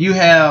 bro, you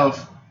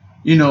have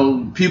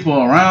people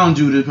around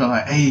you that are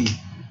like, hey,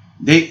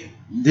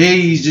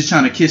 he's just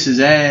trying to kiss his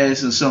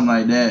ass or something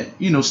like that.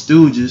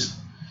 Stooges,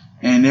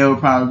 and they'll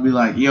probably be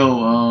like,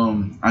 yo,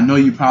 I know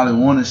you probably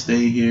want to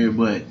stay here,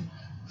 but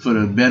for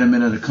the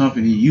betterment of the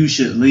company, you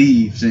should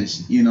leave,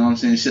 since what I'm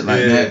saying, shit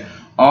like that.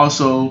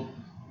 Also,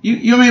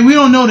 you I mean, we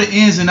don't know the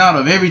ins and out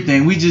of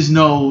everything. We just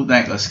know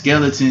like a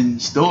skeleton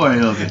story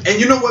of it.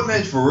 And you know what,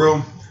 man? For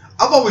real,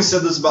 I've always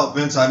said this about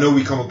Vince. I know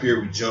we come up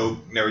here, we joke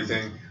and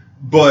everything,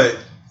 but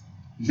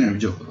Never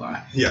joke a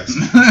lot. yes.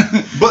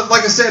 But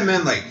like I said,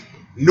 man, like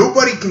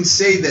nobody can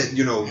say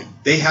that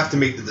they have to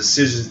make the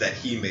decisions that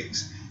he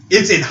makes.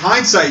 It's in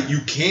hindsight you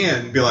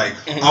can be like,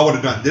 I would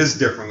have done this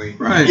differently.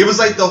 Right. It was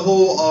like the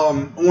whole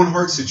Owen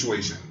Hart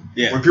situation.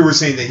 Yeah. When people were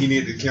saying that he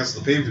needed to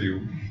cancel the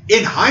pay-per-view.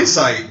 In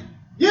hindsight,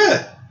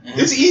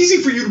 it's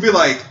easy for you to be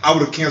like, I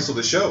would have canceled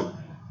the show.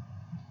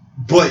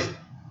 But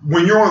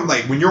when you're on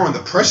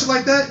the pressure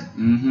like that,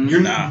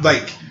 you're not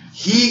like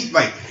Vince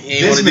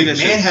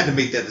McMahon had to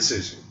make that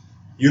decision.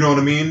 You know what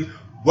I mean?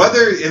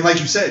 And like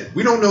you said,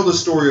 we don't know the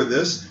story of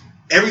this.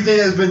 Everything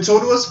that's been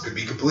told to us could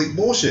be complete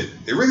bullshit.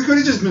 It really could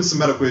have just been some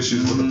medical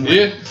issues with the plan.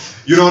 Yeah.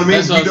 You know what I mean?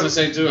 That's what I was gonna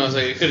say too. I was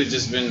like, it could have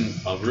just been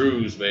a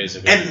ruse,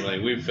 basically. And- like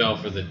we fell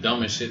for the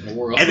dumbest shit in the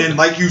world. And then,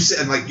 like you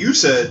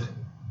said,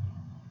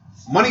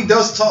 money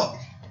does talk.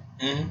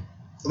 Mm-hmm.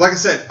 Like I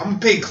said, I'm gonna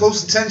pay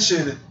close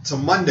attention to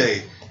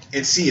Monday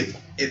and see if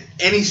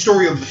any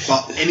story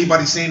about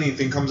anybody saying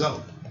anything comes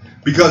out.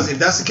 Because if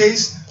that's the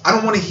case, I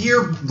don't want to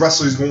hear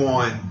wrestlers go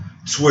on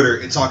Twitter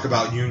and talk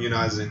about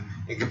unionizing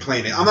and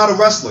complaining. I'm not a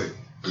wrestler,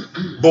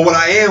 but what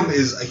I am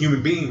is a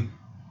human being.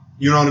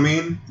 You know what I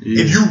mean?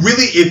 Yeah.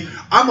 If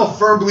I'm a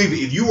firm believer,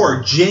 if you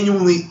are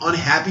genuinely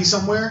unhappy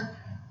somewhere,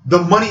 the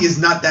money is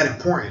not that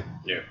important.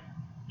 Yeah.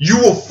 You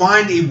will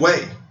find a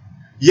way.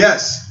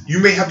 Yes, you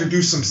may have to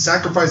do some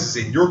sacrifices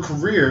in your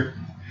career.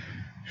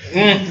 You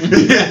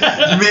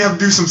may have to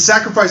do some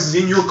sacrifices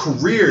in your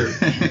career,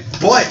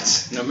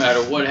 but no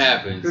matter what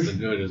happens, the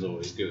good is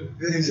always good.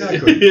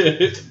 exactly.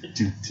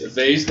 The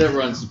face that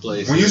runs the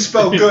place. When you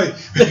spell good,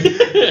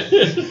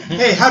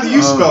 hey, how do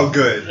you spell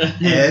good?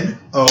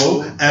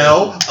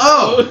 N-O-L-O.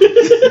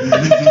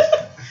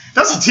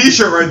 That's a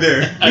T-shirt right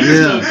there. How do you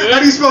spell good? How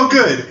do you spell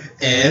good?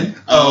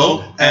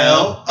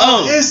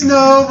 N-O-L-O. It's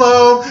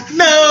Nolo.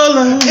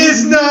 Nolo.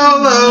 It's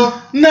Nolo.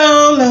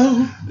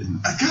 Nolo.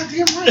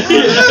 Goddamn right.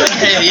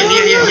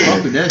 Yeah.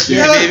 Fuck with that shit.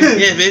 Yeah, baby.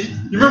 Yeah, baby.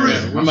 You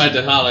remember? We might have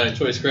to holler at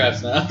Choice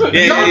Crafts now.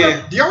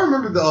 Yeah. Do y'all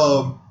remember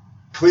the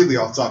completely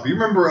off topic? You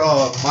remember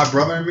My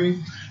Brother and Me?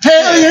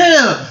 Hell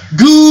yeah!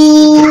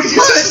 Good.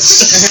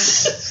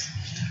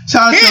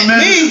 Shout out to Hit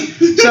Amanda. me.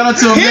 Shout out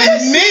to Amanda.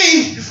 Hit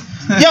me.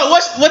 Yo,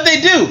 what they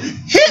do?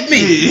 Hit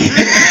me.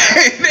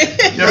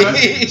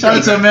 Shout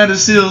out to Amanda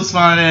Seals'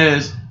 fine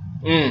ass.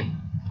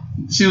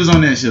 She was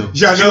on that show.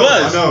 Yeah, She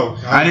was. I know.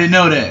 I didn't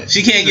know that.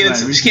 She can't get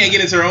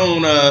into her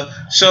own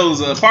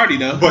show's party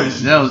though. But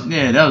That was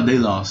they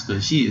lost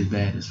because she is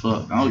bad as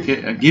fuck. I don't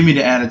care. Give me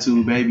the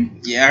attitude, baby.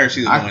 Yeah, I heard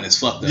she was annoying as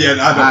fuck though. yeah,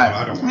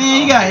 I don't.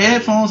 Man, you got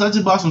headphones. I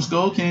just bought some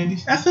Skull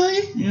candies. I feel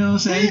you. You know what I'm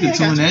saying? Yeah, You I can got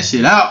tune you. that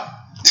shit out.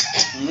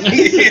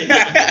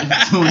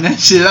 Tune that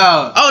shit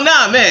out. Oh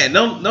nah, man,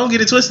 don't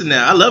get it twisted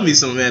now. I love me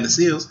some Amanda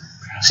Seals.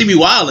 She be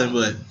wildin',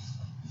 but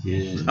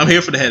Yeah. I'm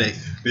here for the headache.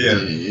 But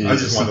I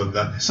just wanted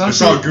that. Some I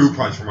saw shit- Goo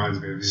Punch reminds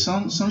me of you.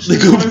 Some The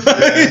shit Goo worth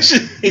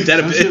Punch. Ain't that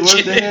a some shit worth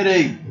the bitch?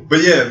 headache. But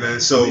yeah, man.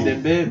 So, Need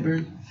that bed,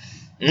 bro.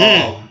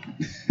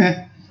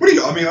 what do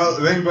you? I mean,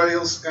 anybody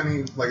else got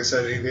any? Like I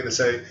said, anything to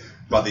say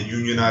about the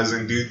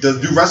unionizing?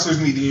 Do wrestlers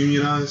need to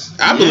unionize?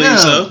 I believe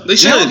so. They They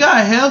should. don't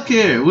got health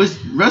care, which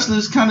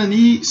wrestlers kind of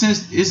need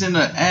since it's in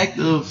the act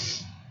of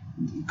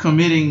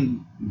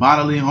committing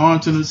bodily harm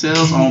to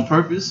themselves on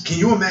purpose. Can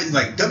you imagine?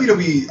 Like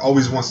WWE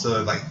always wants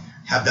to like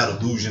have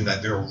that illusion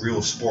that they're a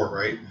real sport,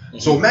 right?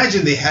 So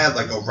imagine they had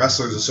like a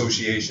wrestlers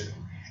association,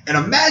 and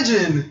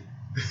imagine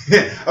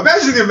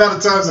the amount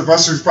of times the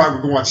wrestlers probably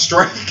would go on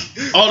strike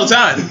All the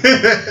time.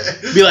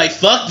 Be like,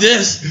 fuck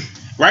this.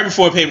 Right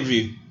before pay per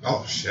view.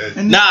 Oh shit!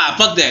 And Nah,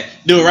 fuck that.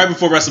 Do it right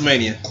before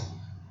WrestleMania.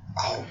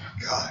 Oh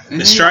my god! And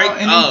The strike?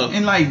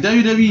 and like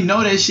WWE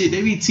know that shit.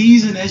 They be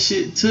teasing that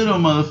shit to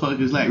them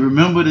motherfuckers. Like,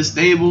 remember the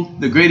stable,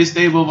 the greatest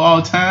stable of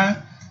all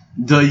time,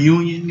 the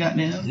Union,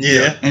 goddamn.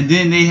 Yeah. And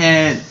then they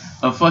had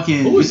a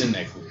fucking. Who was in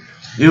that group?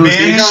 It was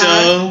Mankind.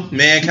 Ken, Show,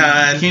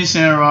 Mankind. Ken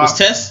Shamrock. Was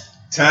Test?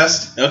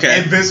 Test. Okay.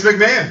 And Vince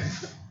McMahon.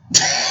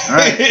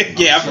 Right.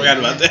 Yeah, I forgot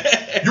about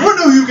that. You want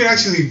to know who you can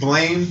actually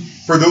blame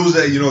for those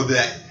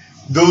that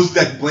those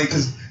that blame,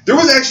 because there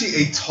was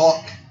actually a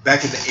talk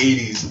back in the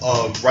 80s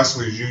of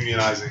wrestlers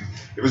unionizing.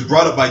 It was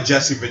brought up by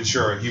Jesse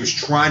Ventura. He was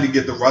trying to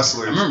get the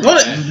wrestlers. I remember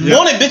Won't that.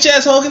 it bitch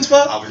ass Hogan's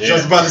I fault? was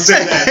just about to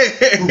say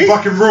that. Who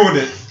fucking ruined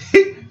it?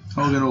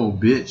 Hogan,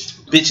 old bitch.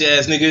 Bitch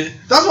ass nigga.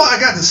 That's why I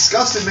got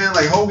disgusted, man.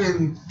 Like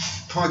Hogan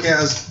punk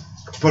ass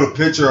put a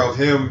picture of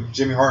him,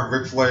 Jimmy Hart,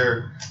 and Ric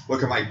Flair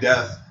looking like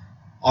death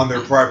on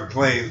their private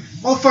plane.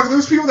 Motherfucker, there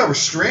was people that were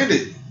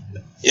stranded.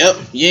 Yep,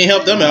 you ain't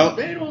helped them out.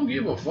 They don't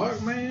give a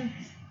fuck, man.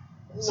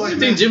 The Like, only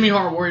thing Jimmy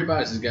Hart worried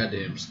about is his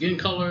goddamn skin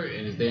color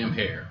and his damn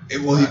hair.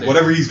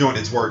 Whatever he's doing,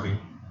 it's working.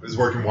 It's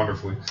working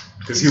wonderfully.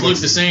 Because He's he looked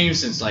looks the same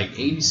since like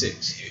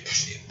 '86.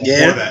 before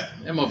Yeah. that.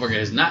 That motherfucker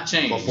has not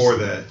changed. Before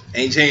that.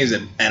 Ain't changed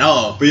it at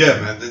all. But yeah,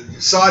 man,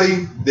 the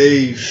Saudi,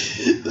 they.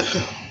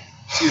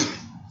 Excuse me.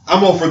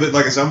 I'm all for the.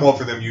 Like I said, I'm all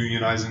for them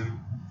unionizing,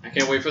 I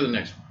can't wait for the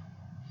next one.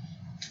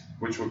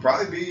 which would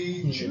probably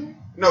be June.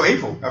 No,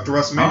 April after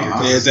WrestleMania. Uh-uh.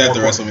 'cause Yeah, it's more after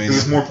important- WrestleMania. 'cause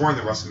it's more important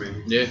than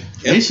WrestleMania. Yeah.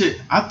 They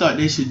should. I thought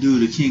they should do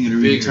the King of the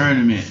Ring Bigger.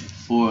 tournament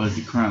for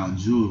the crown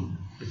jewel.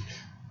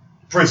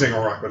 Prince ain't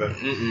gonna rock with that.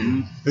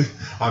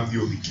 Mm-mm.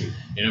 You'll be king.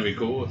 You know, it'd be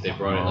cool if they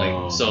brought it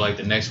like so. Like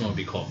the next one would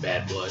be called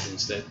Bad Blood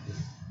instead.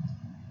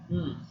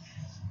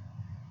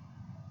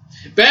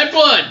 Bad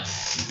Blood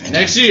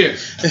next year.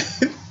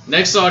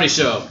 Next Saudi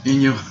show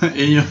In your house.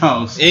 In your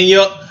palace. in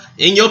your house.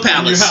 In your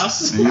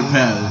palace.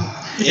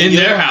 In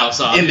their house.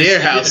 In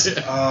their house.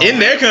 In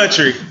their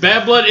country.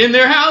 Bad Blood in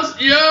their house.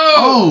 Yo.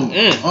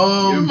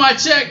 Oh. Give my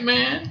check,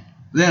 man.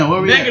 Damn,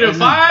 where we at? Negative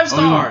 5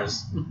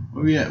 stars.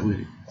 Where we at with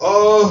it?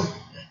 Oh,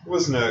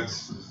 what's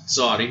next?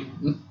 Saudi.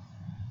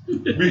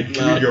 Can we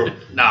go?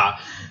 Nah.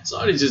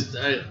 Saudi just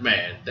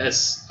man.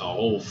 That's a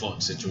whole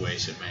fuck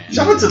situation, man.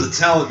 Shout out to the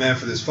talent, man,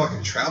 for this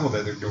fucking travel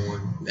that they're doing.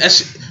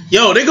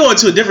 Yo, they're going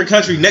to a different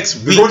country next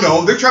They're week.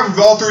 going to, they're traveling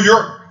all through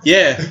Europe.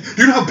 Yeah,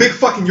 Do you know how big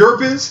fucking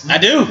Europe is? I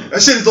do.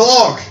 That shit is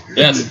long.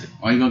 Yes.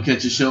 Are you gonna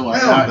catch a show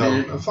out Hell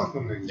there? no. Fuck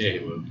them niggas.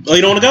 Yeah, well, Oh,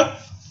 you don't want to go?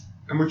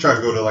 And we're trying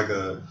to go to like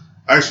a.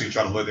 I actually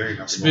try to live there. Ain't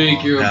nothing speak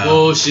going your No.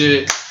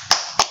 bullshit. on.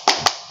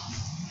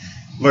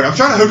 Look, I'm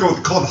trying to hook up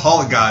with the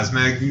Cultaholic guys,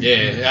 man.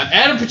 Yeah,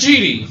 Adam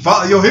Pacitti.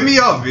 Yo, hit me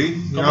up, B.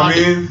 You know what I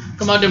mean?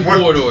 Come out them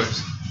What-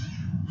 corridors.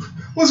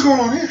 What's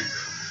going on here?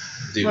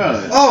 Dude.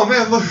 Bro, Oh,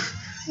 man, look.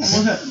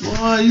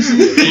 boy, you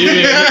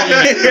see?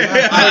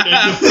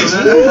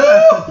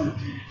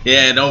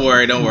 Yeah, don't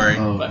worry.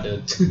 Oh. About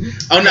to-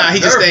 Oh, nah,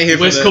 he just staying here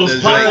for West the Coast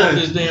drink. Pie off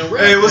this damn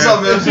rap. Hey, what's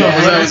up, man? What's up,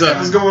 what's up?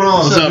 What's going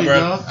on? What's up, big bro?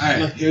 dog?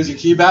 Alright, here's your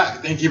key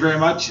back. Thank you very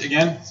much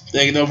again.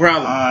 Thank you, no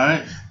problem.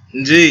 Alright.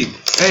 G.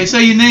 Hey,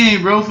 say your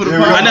name, bro, for the Here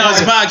we go. I podcast. know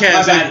it's a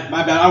podcast.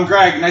 My bad. I'm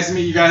Greg. Nice to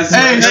meet you guys.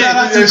 Hey, shout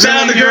out to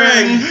Shout out to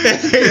Greg.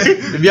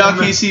 If y'all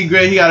can't see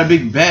Greg, he got a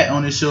big bat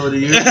on his shoulder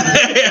here.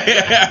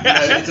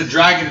 It's a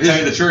dragon, to tell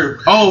you the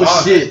truth. Oh,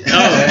 shit.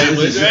 Oh, it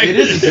is a drag. It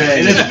is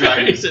a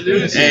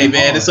dragon. Hey,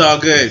 man, it's all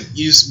good.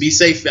 You just be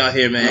safe out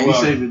here, man. You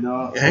save it,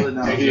 dog. Hold it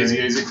down, Take it easy,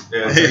 Greg. easy.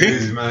 Yeah, take it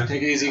easy, man.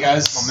 Take it easy,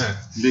 guys. Oh, man.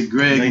 Big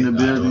Greg in the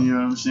building, you know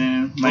what I'm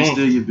saying? Might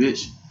steal your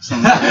bitch.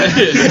 Something like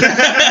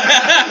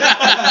that.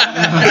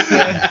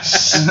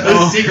 That's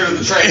the secret of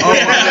the trade.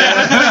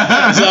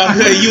 It's all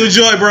good. You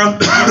enjoy, bro.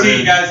 See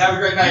you guys. Have a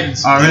great night.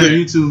 All right,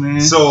 you too, man.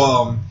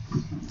 So,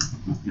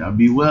 Y'all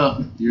be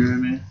well. You hear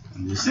me?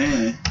 I'm just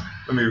saying.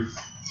 let me.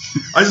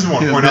 I just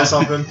want to point out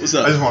something. What's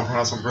up? I just want to point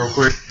out something real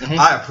quick. Mhm.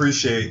 I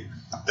appreciate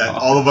that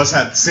all of us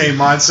had the same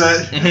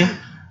mindset.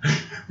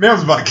 Man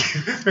was about to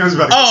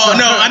Oh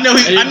no,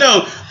 I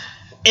know.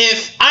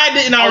 If I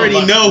didn't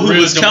already know who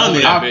was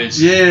coming,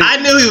 Yeah, I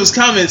knew he was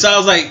coming, so I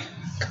was like,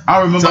 I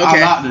remember It's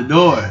okay. I locked the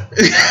door.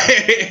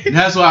 And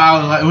that's why I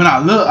was like, when I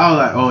looked, I was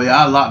like, oh yeah,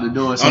 I locked the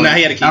door. So Oh, now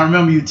he had a key. I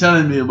remember you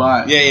telling me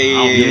about it.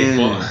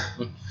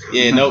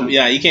 yeah, no,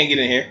 yeah, you can't get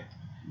in here.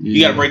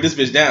 You gotta break this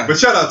bitch down. But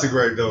shout out to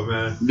Greg though,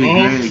 man. Big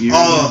Greg, you hear me?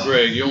 Oh,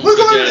 Greg, you let's almost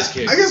go get ahead. ass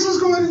kicked. I guess let's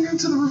go ahead and get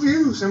into the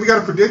reviews, and we got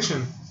a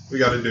prediction. we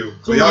got to do.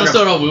 So we're gonna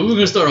start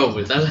off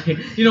with.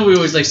 We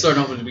always like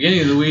starting off at the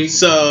beginning of the week.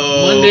 So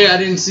Monday, I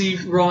didn't see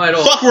Raw at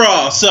all. fuck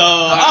Raw. So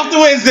off to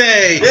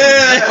Wednesday.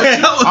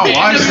 Yeah. I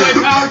watched NWA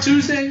it. Power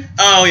Tuesday.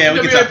 Oh yeah, we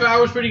can NWA talk.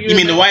 Power was pretty good. You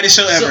mean the whitest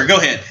show ever? So- Go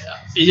ahead.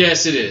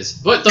 Yes, it is.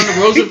 But Thunder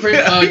Rosa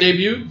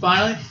debuted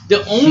finally.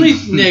 The only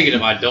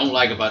negative I don't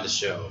like about the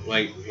show,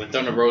 like when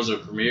Thunder Rosa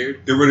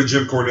premiered, Get rid of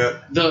Jim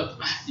Cornette.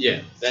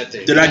 that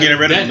thing. They're not getting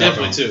rid of that him,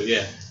 definitely too.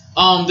 Yeah.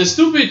 The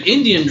stupid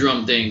Indian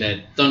drum thing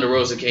that Thunder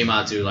Rosa came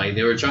out to, like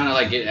they were trying to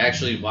like get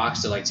actually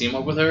Vox to like team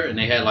up with her, and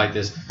they had like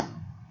this.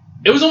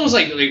 It was almost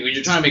like when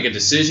you're trying to make a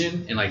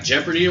decision in like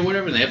Jeopardy or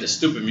whatever, and they have the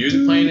stupid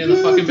music playing in the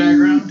fucking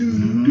background.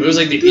 It was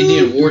like the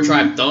Indian war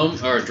tribe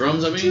drums.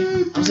 I was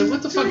like,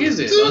 what the fuck is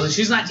this? I was like,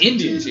 she's not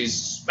Indian, she's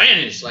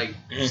Spanish. Like,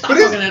 stop But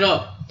fucking it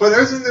up. But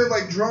isn't there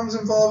like drums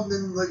involved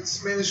in like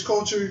Spanish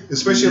culture,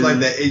 especially like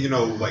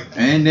that? Like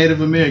And Native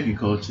American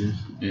culture.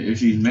 If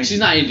she's Mexican. She's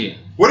not Indian.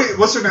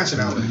 what's her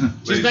nationality?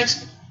 She's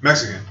Mexican.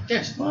 Mexican.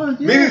 Yes. Well,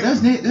 yeah, Maybe-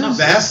 that's No,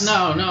 Vast?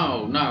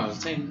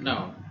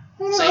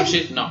 same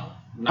shit. No.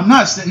 I'm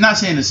not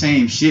saying the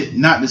same shit.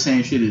 Not the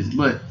same shit as,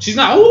 but She's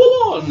not.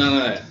 Ooh, none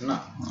of that. No.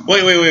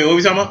 Wait. What are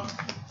we talking about?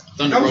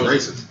 Thunder That was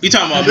Rosa. racist. You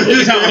talking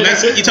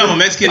about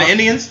Mexican and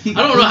Indians? I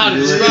don't know how to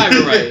describe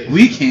it right.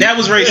 we can't. That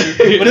was racist,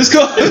 but it's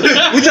cool.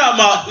 we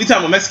talking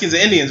about Mexicans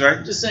and Indians,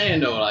 right? Just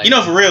saying though, like You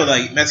know, for real,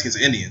 like Mexicans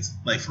and Indians,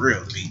 like for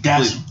real. To be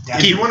That's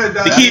If you want to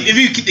die,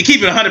 to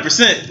keep it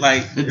 100%,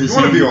 like if you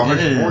want to be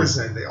yeah.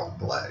 100%, they all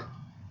black.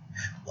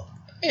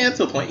 yeah,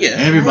 to a point, yeah.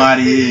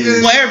 Everybody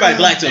is. Well, everybody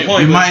black to a You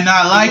point, but, might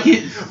not like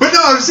it. But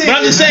no, I'm saying. But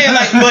I'm just saying,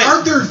 like, but-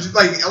 aren't there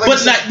like I but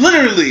said- like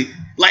literally,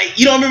 like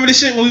you don't remember the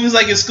shit when we was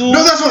like in school?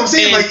 No, that's what I'm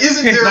saying. And- Like,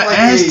 isn't there The like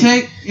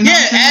Aztec. You know yeah,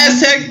 what I'm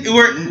saying?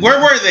 Aztec. Where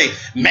were they?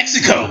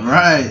 Mexico.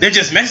 Right. They're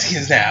just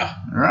Mexicans now.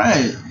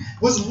 Right.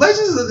 was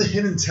Legends of the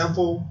Hidden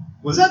Temple?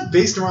 Was that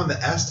based around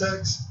the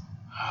Aztecs?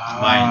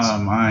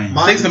 Mine.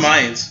 I think it's the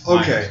Mayans.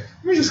 Okay,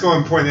 let me just go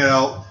and point that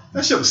out.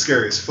 That shit was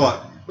scary as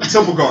fuck. The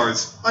temple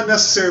guards,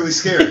 unnecessarily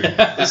scary.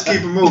 Let's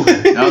keep it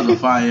moving. That was a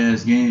fire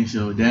ass game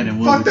show. That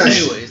and Fuck that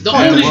shit. anyways, the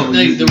Fuck only what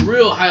we the do.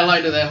 real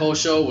highlight of that whole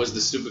show was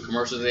the stupid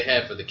commercial they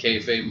had for the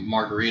kayfabe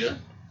margarita.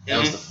 That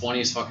was the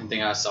funniest fucking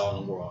thing I saw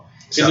in the world.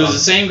 Because Shut it was up. the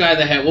same guy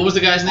that had, what was the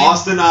guy's name?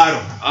 Austin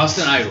Idol.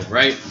 Austin Idol,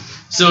 right?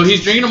 So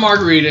he's drinking a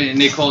margarita and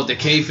they call it the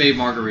kayfabe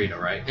margarita,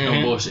 right?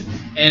 No bullshit.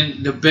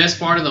 And the best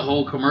part of the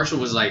whole commercial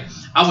was like,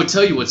 I would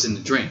tell you what's in the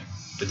drink,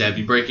 but that'd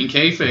be breaking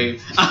kayfabe.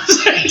 I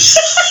was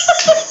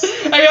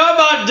like, hey, I'm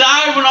about to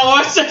die when I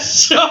watch that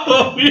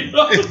show. You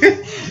know?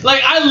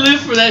 Like, I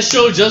live for that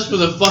show just for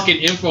the fucking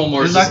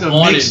infomercials It's like a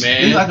on mix, it,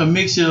 man. It's like a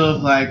mixture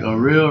of like a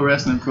real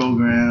wrestling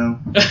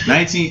program,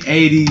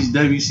 1980s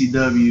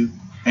WCW,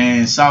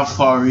 and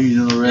Southpaw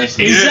Regional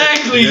Wrestling.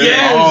 Exactly, Yeah.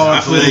 yes. All I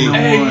feel put in you.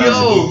 Hey, one.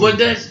 yo, but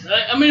that's,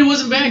 I mean, it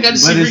wasn't bad. Got to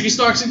see But it's- Ricky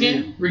Starks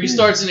again. Ricky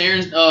Starks and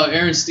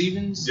Aaron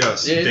Stevens.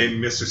 Yes, Yeah.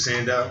 named Mr.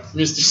 Sandow.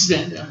 Mr.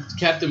 Sandow.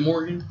 Captain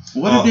Morgan.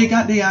 What if they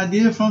got their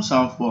idea from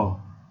Southpaw?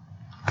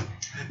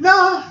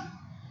 Nah,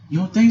 You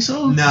don't think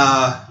so?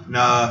 nah.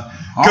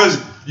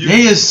 Because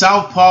They is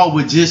Southpaw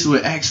with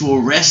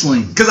actual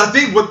wrestling. Because I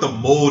think what the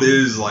mold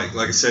is, like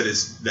I said,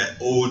 is that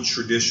old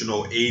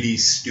traditional 80s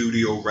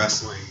studio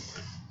wrestling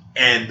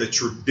and the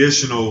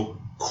traditional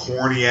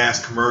corny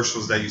ass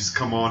commercials that used to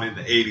come on in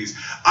the 80s.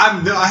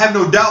 I have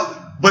no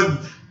doubt, but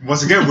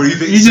once again, what do you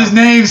think? You just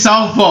named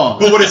Southpaw.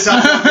 But what did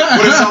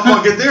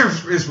Southpaw get their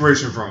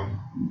inspiration from?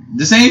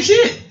 The same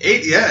shit.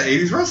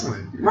 80s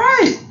wrestling.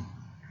 Right.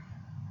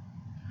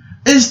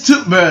 It's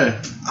too,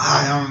 bruh.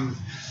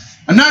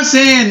 I'm not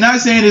saying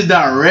it's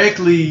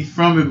directly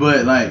from it,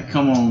 but like,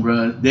 come on,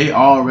 bro. They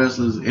all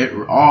wrestlers.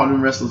 All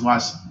them wrestlers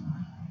watch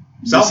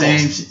the same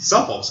shit.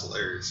 Southpaw's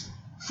hilarious.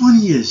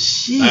 Funny as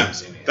shit. I haven't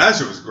seen it. That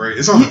shit was great.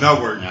 It's on the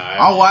network.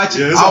 I'll watch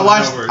it. Yeah, it's on the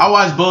network. I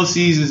watch both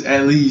seasons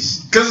at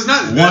least Because it's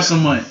not once a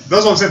month.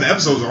 That's what I'm saying. The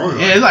episodes are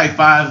only Yeah, it's like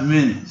 5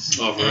 minutes.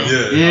 Oh, for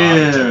real?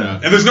 Yeah.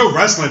 And there's no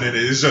wrestling in it.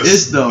 It's just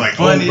It's the like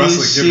old funniest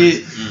wrestling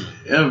shit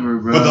gimmicks. ever,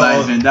 bro. But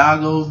Like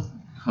Vendago,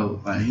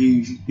 like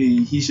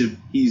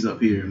he's up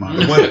here, man.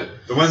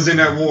 The Wednesday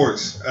Night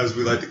Wars, as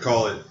we like to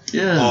call it.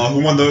 Yeah.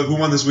 Who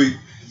won this week,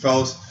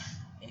 fellas?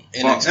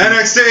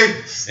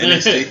 NXT.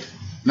 NXT.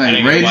 Like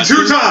I ratings.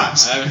 Two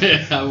times. I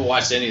haven't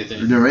watched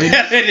anything. The ratings.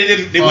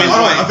 they I went don't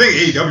know, I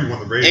think AEW won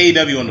the ratings.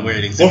 AEW on the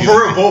ratings. Well,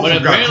 for real, both But of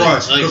them got apparently,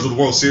 crushed like- because of the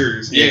World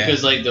Series. Yeah, Yeah.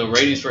 because like the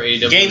ratings for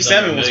AEW. Game was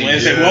 7 under was a million.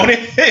 Wednesday, Yeah. won't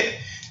it?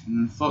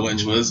 Fuck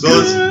Which with was So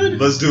good.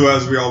 let's do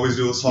as we always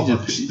do. Let's talk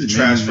about She the just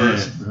trash made me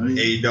first. mad, bro.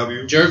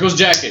 AEW. Jericho's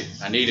jacket.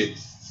 I need it.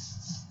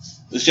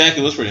 This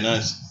jacket was pretty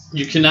nice.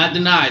 You cannot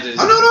deny this.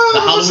 Oh, no,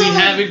 The Halloween 100%.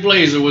 Havoc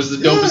blazer was the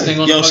dopest Yeah. thing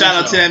on Yo, the shout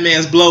out to that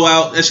man's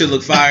blowout. That shit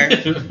look fire.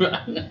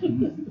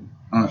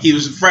 He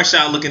was fresh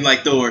out looking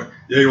like Thor.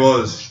 Yeah, he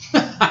was.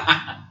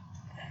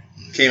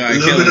 Came out A and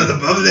little killed bit of him.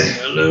 the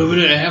bubbly. A little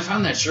bit. I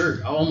found that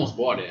shirt. I almost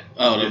bought it.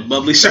 Oh, the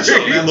bubbly shirt.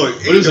 Man, look,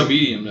 But it was a AEW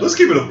medium though. let's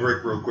keep it a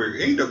brick real quick.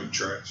 AEW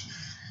trash.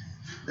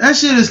 That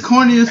shit is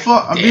corny as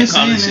fuck. I've Damn, been call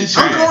saying this that shit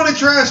shit. I'm calling it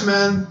trash,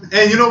 man.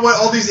 And you know what?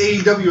 All these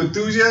AEW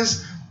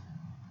enthusiasts,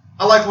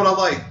 I like what I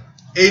like.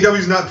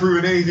 AEW's not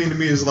proving anything to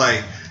me. It's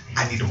like,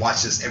 I need to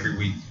watch this every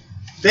week.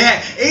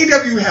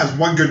 AEW has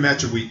one good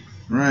match a week.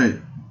 Right.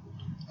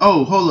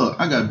 Oh, hold up.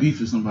 I got beef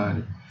with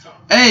somebody.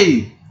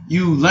 Hey,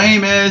 you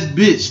lame ass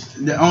bitch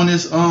that on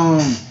this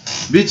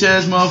bitch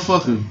ass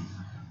motherfucker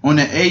on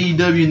the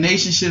AEW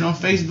Nation shit on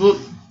Facebook.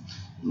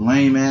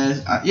 Lame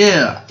ass.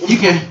 Yeah, you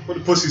can. What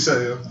the pussy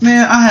say? Yeah?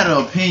 Man, I had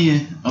an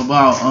opinion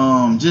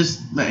about just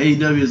the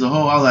AEW as a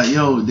whole. I was like,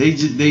 yo, they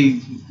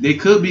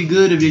could be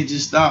good if they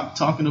just stopped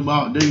talking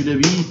about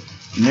WWE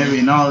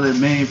and all of their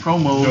main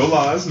promos. No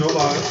lies.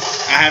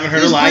 I haven't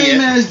heard a lie lame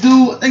yet. ass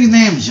dude, I think his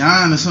name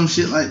John or some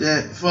shit like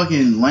that.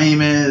 Fucking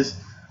lame ass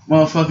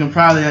motherfucking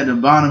probably at the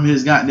bottom of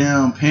his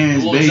goddamn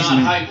parents' Well, basement.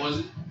 John Hype, was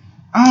it?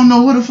 I don't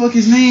know what the fuck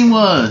his name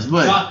was,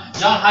 but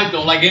John Hype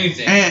don't like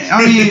anything. and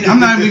I mean I'm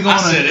not even I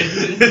gonna said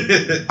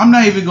it. I'm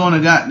not even gonna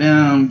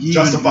goddamn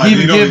Justify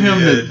even it. You give know him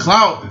he the did.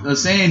 clout of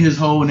saying his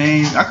whole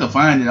name. I could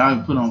find it. I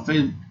could put it on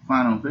Facebook,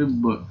 find it on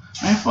Facebook.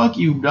 But man, fuck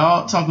you,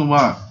 dog. Talking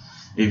about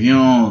if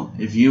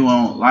you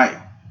don't like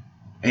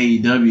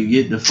AEW,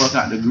 get the fuck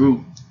out the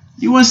group.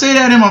 You wouldn't say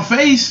that in my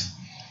face.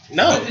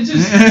 No.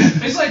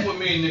 It's like what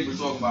me and Nick were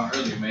talking about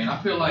earlier, man. I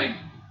feel like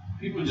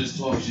people just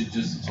talk shit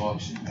just to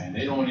talk shit, man.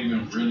 They don't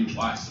even really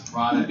watch the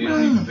product. They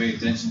don't even pay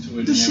attention to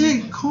it. The and shit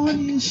everything.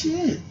 corny as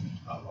shit.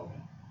 Oh,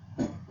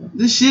 okay.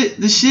 The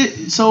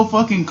shit so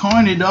fucking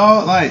corny,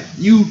 dog. Like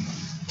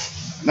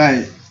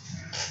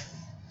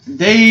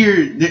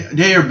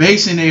they are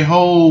basing their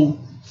whole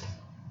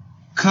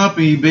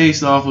company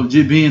based off of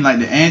just being like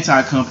the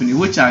anti-company,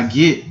 which I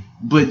get,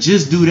 but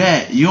just do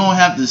that. You don't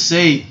have to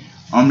say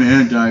I'm the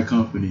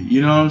anti-company.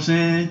 You know what I'm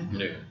saying?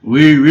 Yeah.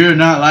 We're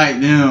not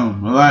like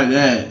them or like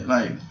that.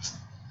 Like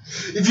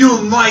If you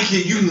don't like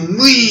it, you can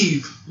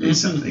leave. they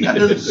got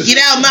the, Get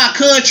out of my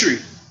country.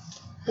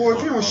 Boy,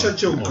 if you don't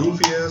shut your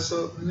goofy ass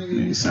up,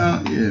 nigga, they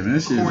sound man,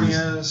 that shit corny was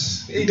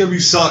ass.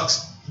 AEW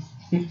sucks.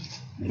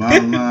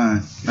 bottom line.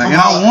 Like Come and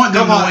I want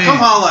them to win. Come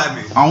holla at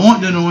me. I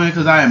want them to win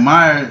because I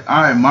admired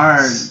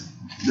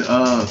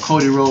the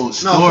Cody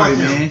Rhodes No, story, fuck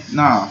him.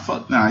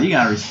 man. Nah, you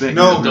gotta respect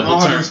No, that, bro.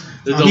 Double turn.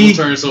 The double He-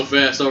 turn so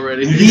fast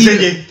already. You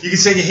can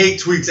send your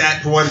hate tweets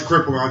at Poetic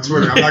Cripple on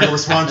Twitter. I'm not gonna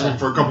respond to them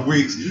for a couple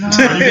weeks. Nah. But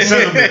you can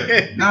send them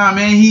there. Nah,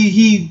 man,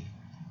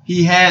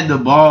 he had the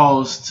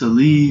balls to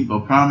leave a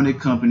prominent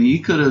company. He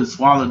could have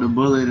swallowed the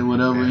bullet or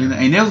whatever,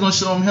 and they was gonna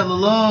show him hella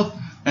love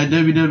at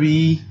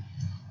WWE.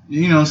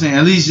 You know what I'm saying?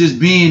 At least just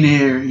being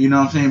there. You know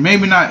what I'm saying?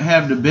 Maybe not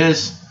have the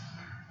best,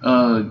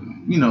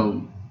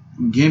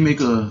 gimmick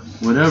or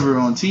whatever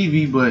on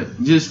TV,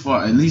 but just for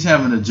at least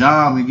having a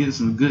job and getting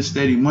some good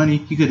steady money,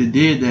 he could have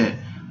did that.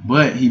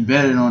 But he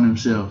betted on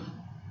himself.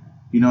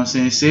 You know what I'm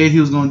saying? Said he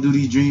was gonna do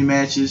these dream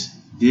matches,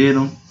 did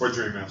them. What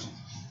dream matches?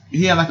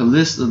 He had like a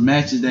list of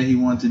matches that he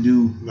wanted to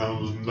do. None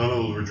of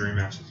those were dream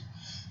matches.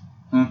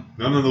 Huh?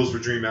 None of those were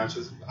dream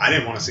matches. I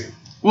didn't want to see them.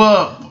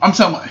 Well, I'm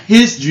talking about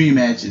his dream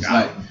matches, I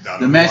like don't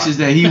the know matches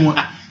why. that he want.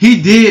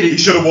 He did He it.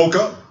 should have woke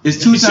up. It's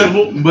two He should've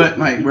types, woke- but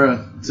like, bro,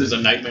 This is a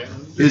nightmare.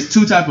 there's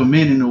two type of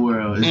men in the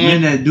world. It's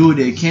men that do what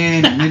they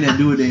can, and men that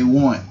do what they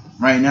want.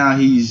 Right now,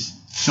 he's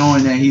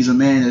showing that he's a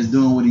man that's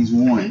doing what he's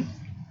wanting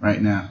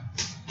right now,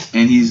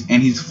 and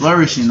he's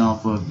flourishing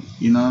off of it.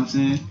 You know what I'm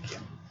saying?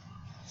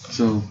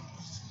 So,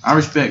 I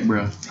respect,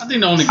 bro. I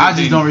think the only good I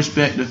just thing, don't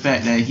respect the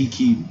fact that he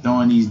keep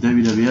throwing these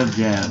WWF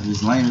jabs.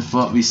 It's lame as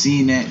fuck. We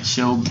seen that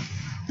show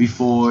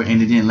before,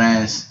 and it didn't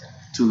last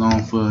too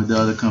long for the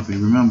other company.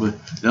 Remember,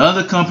 the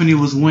other company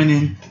was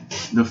winning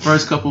the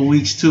first couple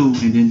weeks too,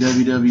 and then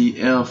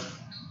WWF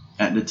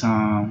at the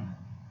time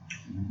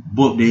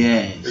booked their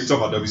Are you ass.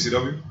 talking about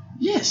WCW?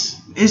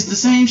 Yes, it's the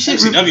same shit.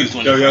 WCW was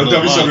winning Yo, for a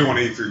little WCW while. won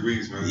 83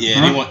 weeks, man. Yeah,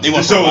 Huh? they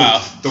won for So a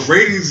while. the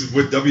ratings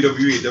with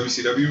WWE and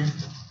WCW,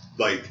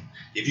 like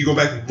if you go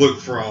back and look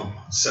from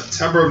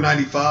September of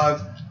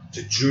 '95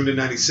 to June of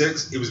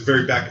 '96, it was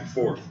very back and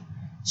forth.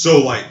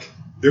 So like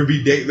there'd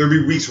be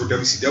weeks where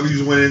WCW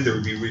was winning, there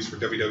would be weeks where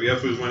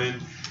WWF was winning.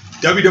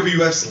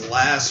 WWF's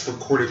last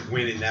recorded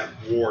win in that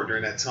war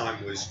during that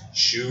time was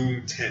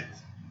June 10th,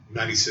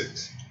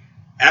 '96.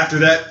 After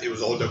that, it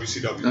was all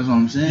WCW. That's what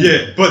I'm saying.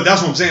 Yeah, but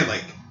that's what I'm saying.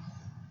 Like,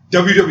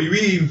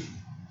 WWE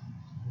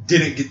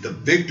didn't get the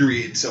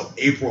victory until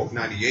April of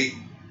 '98.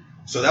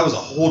 So that was a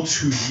whole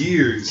 2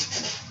 years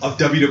of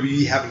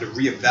WWE having to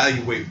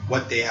reevaluate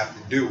what they have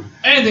to do.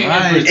 anything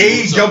Right. happens to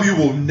himself. AEW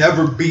will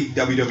never beat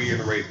WWE in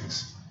the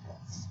ratings.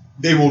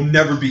 They will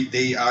never beat.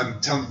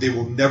 I'm telling you, they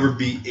will never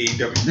beat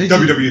AEW. They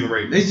WWE in the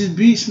ratings. They just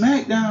beat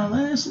SmackDown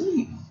last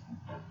week.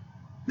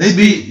 They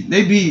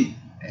beat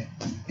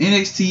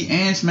NXT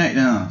and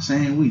SmackDown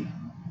same week.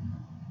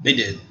 They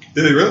did.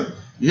 Did they really?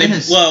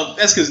 Yes. Well,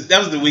 that's because that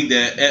was the week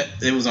that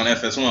it was on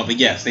FS1. But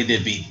yes, they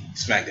did beat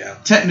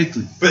SmackDown.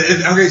 Technically. But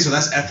okay, so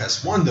that's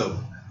FS1 though.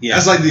 Yeah.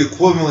 That's like the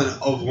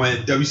equivalent of when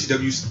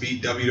WCW used to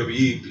beat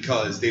WWE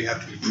because they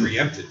have to be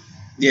preempted.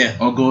 Yeah.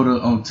 Or go to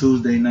on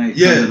Tuesday night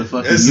Yeah, to the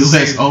fucking it's the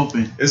US same.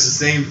 Open. It's the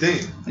same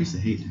thing. I used to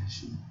hate that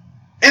shit.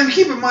 And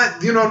keep in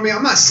mind, you know what I mean?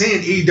 I'm not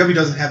saying AEW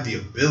doesn't have the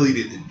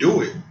ability to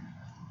do it.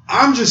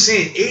 I'm just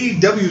saying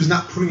AEW is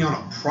not putting out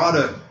a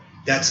product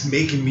that's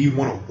making me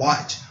want to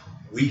watch.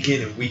 week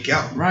in and week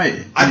out.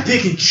 Right. I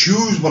pick and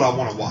choose what I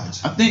want to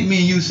watch. I think me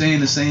and you saying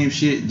the same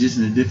shit just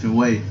in a different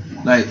way.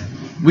 Like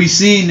we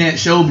seen that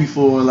show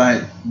before,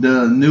 like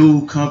the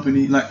new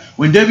company, like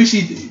when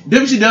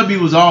WCW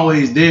was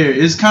always there.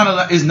 It's kind of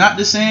like it's not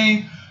the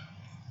same.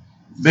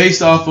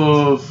 Based off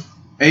of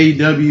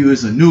AEW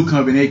is a new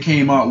company, they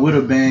came out with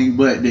a bang,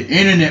 but the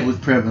internet was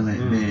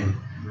prevalent then.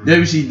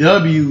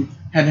 WCW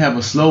had to have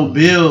a slow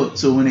build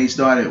to when they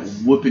started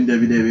whooping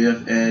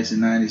WWF ass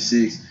in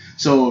 '96.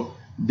 So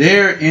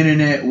their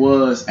internet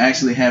was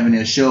actually having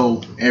their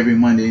show every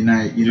Monday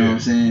night. You know what I'm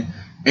saying?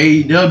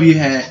 AEW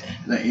had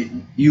like it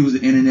used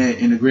the internet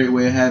in a great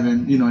way of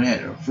having, you know, they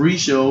had a free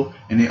show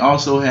and they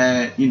also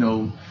had, you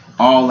know,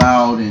 All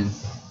Out and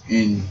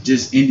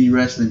just indie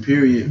wrestling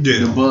period,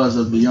 the buzz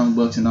of the Young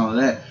Bucks and all of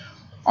that.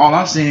 All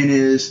I'm saying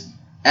is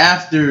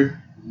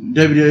after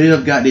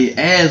WWF got their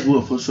ass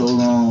whooped for so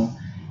long,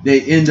 they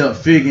end up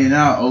figuring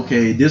out,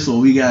 okay, this is what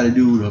we got to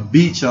do to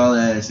beat y'all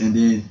ass, and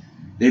then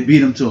they beat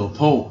them to a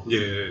pulp.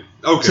 Yeah.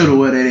 Okay. To the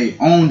way that they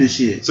own the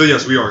shit. So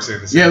yes, we are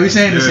saying the same. Yeah, we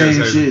saying the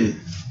same shit.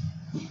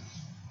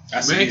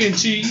 Mac and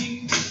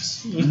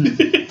cheese.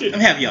 I'm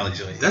happy y'all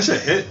enjoyed it. That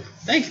shit hit.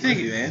 Thank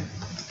you, man.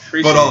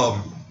 Appreciate But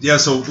yeah,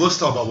 so let's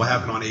talk about what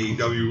happened on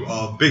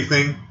AEW. Big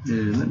thing.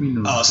 Yeah, let me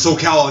know.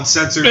 SoCal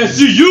Uncensored.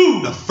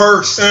 SCU. The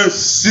first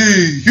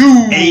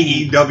SCU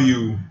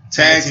AEW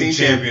Tag Team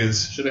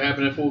Champions. Should have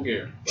happened in Full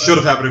Gear. Should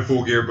have happened in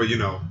Full Gear, but you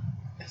know.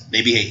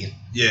 They be hating.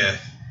 Yeah.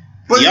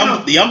 But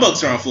the Young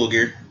Bucks are on Full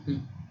Gear.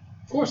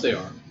 Of course they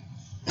are.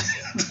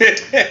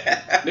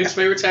 Nick's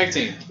favorite tag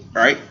team.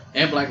 Right?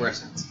 And black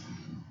wrestling.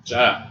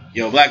 Ja.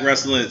 Yo, black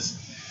wrestlers.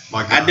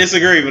 My God. I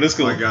disagree, but it's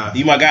cool. My God.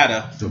 You my guy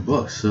though. The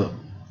Bucks suck.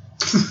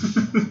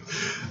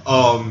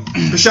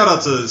 Shout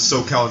out to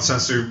SoCal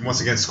Uncensored.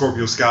 Once again,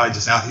 Scorpio Sky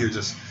just out here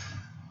just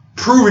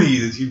proving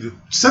he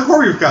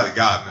Scorpio Sky the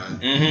god, man.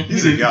 Mm-hmm.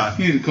 He's a god.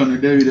 He need to come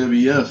to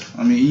WWF.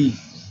 I mean, E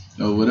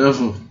or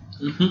whatever.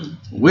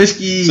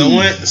 Whiskey. So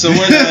when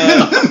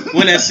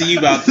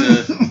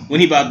SCU when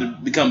he about to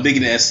become bigger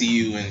than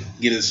SCU and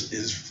get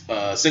his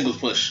singles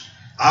push?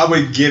 I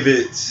would give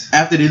it.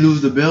 After they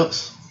lose the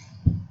belts.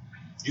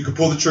 You can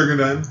pull the trigger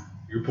then.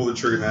 You can pull the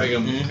trigger then. Make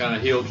him kind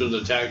of heel to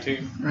the tag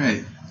team.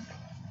 Right.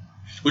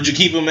 Would you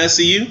keep him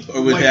SCU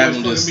or would you Like, have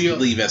him what's just gonna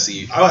be leave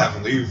SCU? I would have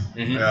him leave.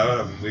 Mhm. Yeah, I would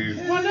have him leave.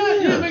 Why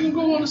not? Yeah, make him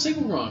go on a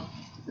single run.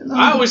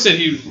 I always said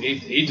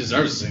he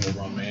deserves a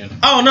single run, man.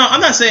 Oh no,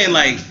 I'm not saying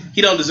like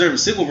he don't deserve a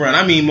single run.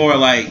 I mean more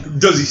like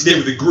Does he stay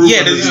with the group?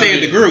 yeah, does he stay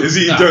with the group? Is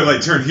he Nah.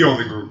 like turn heel on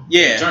the group?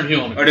 Yeah, Turn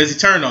heel on the or group. does he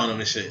turn on him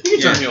and shit? He can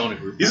Yeah. turn heel on the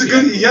group. He's a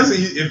good. He has.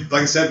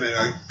 Like I said, man,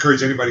 I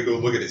encourage anybody to go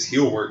look at his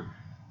heel work.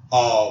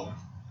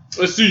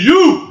 Let's do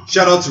you.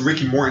 Shout out to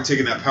Ricky Morton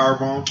taking that power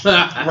bomb.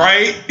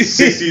 Right?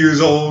 60 years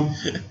old.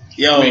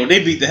 Yo, I mean-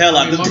 they beat the hell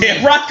out of the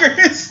damn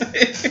Rockers.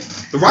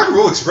 The Rock and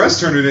Roll Express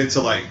turned it into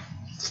like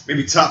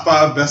maybe top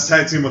 5 best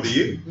tag team of the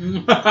year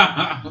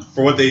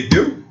for what they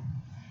do.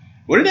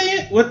 What did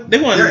they? What they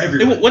won? They're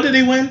everywhere. What did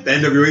they win? The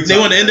NWA. They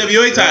won the titles.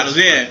 NWA titles.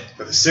 Yeah.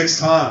 For the 6th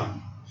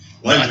time.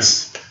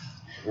 Nuts.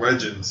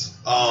 Legends.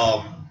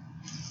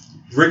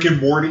 Rick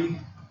and Morty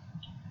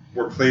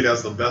were played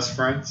as the best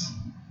friends,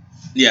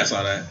 Yeah, I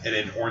saw that. and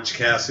then Orange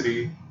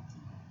Cassidy.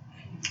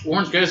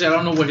 Orange Cassidy, I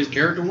don't know what his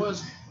character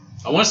was.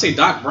 I want to say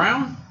Doc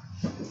Brown.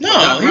 No,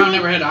 Doc he, Brown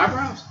never had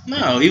eyebrows.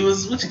 no, he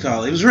was what you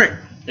call it? He was Rick.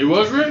 He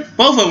was Rick.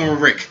 Both of them were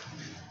Rick.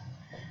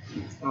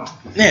 Oh,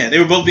 Yeah, they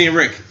were both being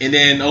Rick, and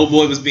then old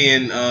boy was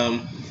being he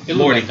looked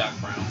Morty. like Doc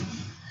Brown.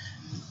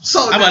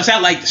 Solid I match, must say I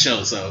like the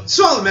show, so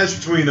solid match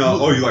between. You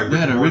like They Rick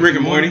had and a Morty? Rick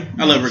and Morty.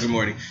 I love Rick and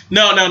Morty.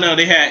 No,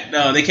 they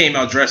had they came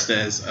out dressed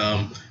as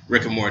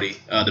Rick and Morty,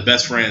 the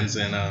best friends,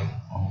 and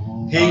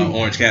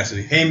Orange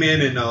Cassidy.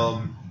 Heyman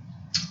and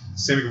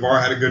Sammy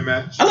Guevara had a good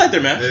match. I like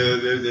their match.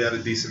 They had a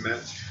decent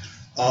match.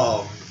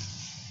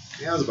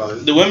 Yeah, that was about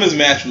it. The women's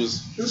match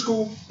was It was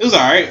cool. all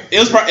right.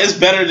 It's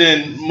better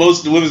than most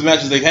of the women's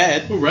matches they've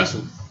had. Who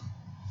wrestled?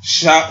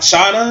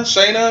 Shayna,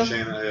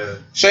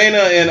 Shayna,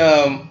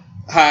 and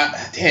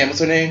damn, what's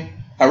her name?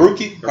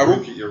 Haruki.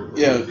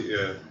 Yeah.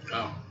 yeah.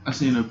 Oh, I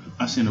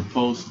seen a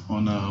post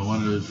on one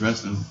of those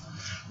wrestling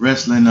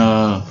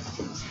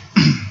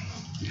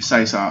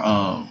sites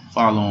I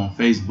follow on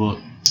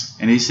Facebook,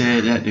 and they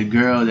said that the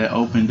girl that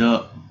opened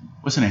up,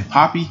 what's her name,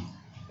 Poppy?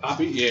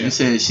 Poppy, yeah. They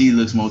said she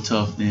looks more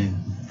tough than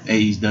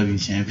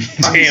AEW champion.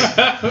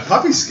 Damn,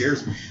 Poppy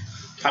scares me.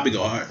 Poppy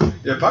go hard.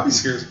 Yeah, Poppy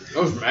scares me.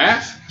 That was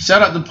MASH.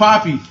 Shout out to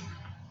Poppy.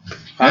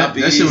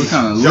 Poppy. That shit was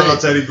kind of Shout out lit.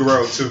 to Eddie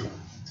Guerrero too.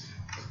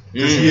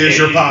 'Cause he is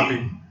your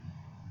Poppy.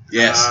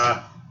 Yes.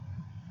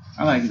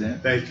 I like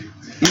that. Thank you.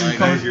 Even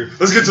Thank you.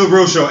 Let's get to the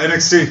real show.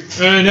 NXT.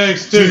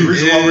 NXT.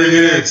 Reason why we're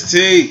here.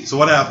 NXT. So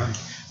what happened?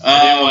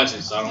 I didn't watch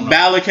it, so I don't know.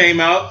 Balor came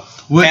out,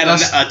 What had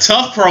a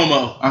tough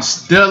promo. I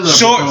still love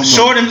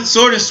Short and He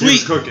was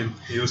sweet. cooking.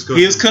 He was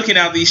He was cooking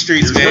out these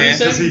streets, man.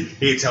 cooking.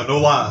 He ain't tell no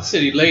lies.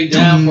 Said he laid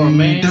down for a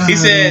man. He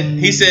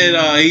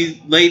said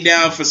he laid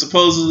down for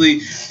supposedly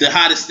the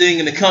hottest thing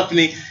in the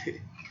company,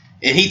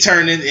 and he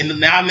turned in, and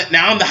now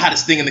I'm the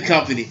hottest thing in the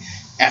company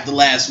after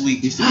last week.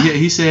 He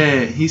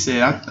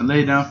said I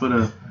laid down for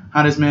the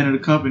hottest man in the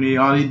company.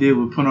 All he did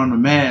was put on the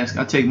mask.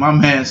 I take my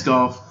mask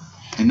off,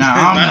 and now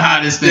I'm the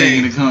hottest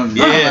thing in the company.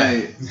 Yeah.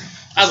 Like,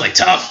 I was like,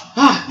 tough,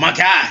 my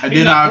guy. and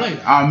then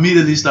I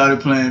immediately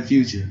started playing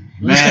Future.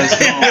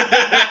 Mask on.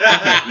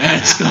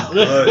 Mask on.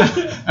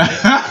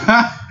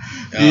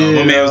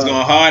 My man was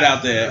going hard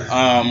out there.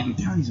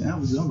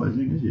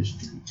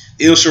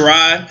 Il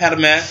Shirai had a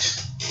match.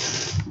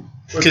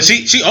 Cause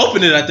she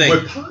opened it, I think.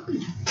 With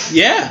Poppy.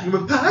 Yeah.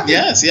 With Poppy.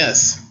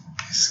 Yes.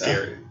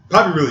 Scary.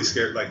 Poppy really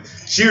scared. Like,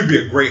 she would be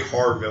a great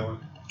horror villain.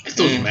 It's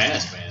those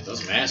masks, man.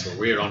 Those masks were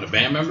weird on the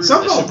band members.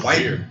 Something That about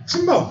shit was weird.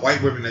 something about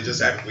white women that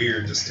just act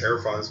weird just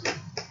terrifies me.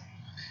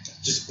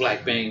 Just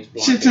black bangs.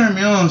 Shit turn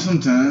me on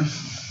sometimes.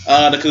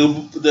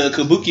 The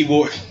Kabuki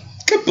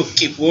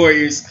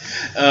Warriors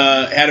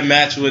had a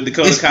match with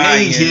Dakota Kai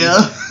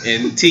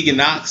and Tegan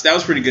Knox. That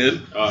was pretty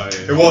good. Oh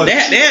yeah. It was.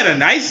 They had a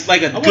nice,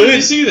 like a I wanted good.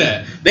 to see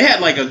that. They had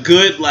like a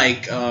good,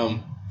 like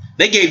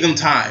they gave them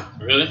time.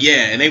 Really?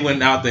 Yeah, and they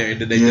went out there and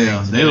did their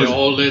Yeah, thing. they They was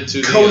all led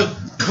to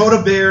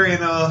Coda Bear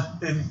and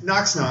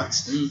Knox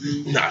Knox.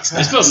 Mm-hmm. Knox.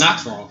 They spelled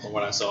Knox wrong from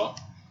what I saw.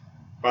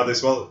 How they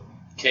spell it?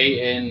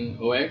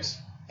 KNOX.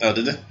 Oh,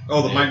 did they?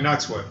 Oh, the Yeah. Mike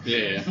Knox way.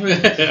 Yeah.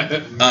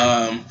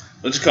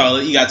 What you call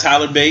it? You got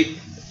Tyler Bate,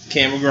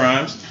 Cameron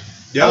Grimes.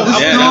 Yeah, Oh,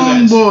 that's- yeah,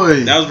 strong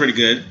boy. That was pretty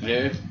good.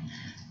 Yeah.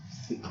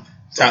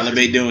 Tyler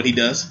Bate doing what he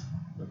does,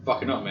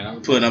 Fucking up, man. I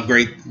putting up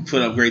great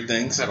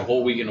things. had a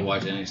whole weekend to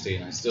watch NXT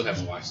and I still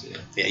haven't watched it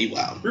yet. Yeah, you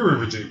wild. we were in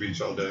Virginia Beach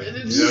all day.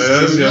 It's-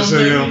 Yes,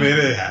 you know what I mean?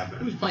 It He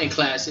happened. was playing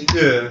classic.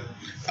 Yeah.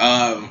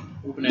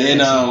 Whooping that Then,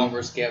 ass on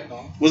versus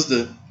Capcom. What's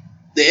the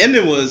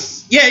ending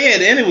was? Yeah.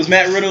 The ending was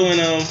Matt Riddle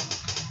and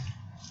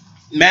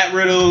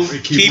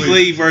Keith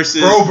Lee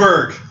versus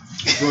Broberg.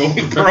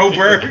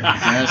 Broberg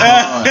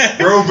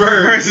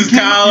Broberg. versus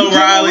Kyle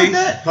O'Reilly.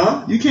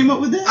 Huh? You came up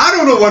with that? I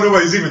don't know why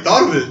nobody's even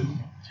thought of it.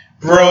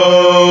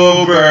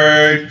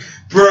 Broberg.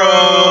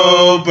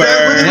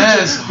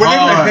 That's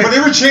hard. When they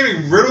were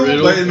chanting Riddle,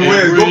 like, in the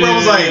way Goldberg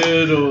was like,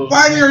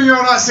 why are you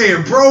all not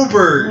saying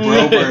Broberg?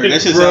 Broberg.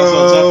 That shit sounds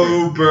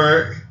so tough.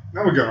 Broberg.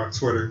 Now we're going on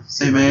Twitter.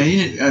 Hey man, you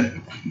need,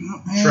 man,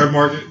 Tread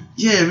market.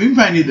 yeah, we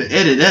might need to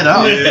edit that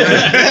out.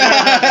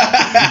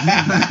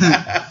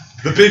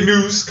 The big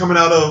news coming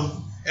out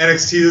of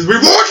NXT is we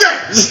War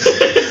Games!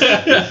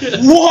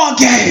 War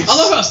games. I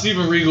love how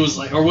Steven Regal's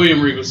like, or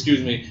William Regal,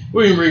 excuse me.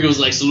 William Regal's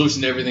like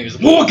solution to everything is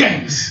war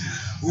games.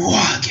 War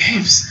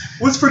games.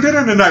 What's for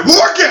dinner tonight?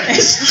 War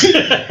Games!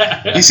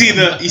 You see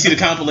the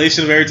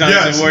compilation of every time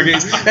Yes. it's in War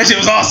Games? That shit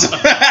was awesome.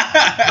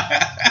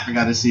 I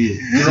gotta see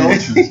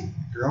it.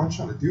 Girl, I'm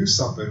trying to do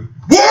something.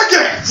 War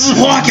Games!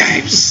 War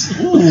games.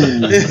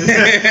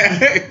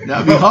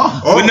 That'd be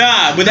hard. Oh, But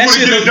nah, but that you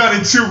shit get it look. done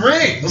in 2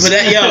 rings. But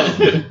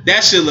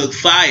that shit look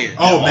fire.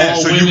 Oh man,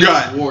 All so women's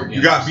war you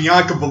games. got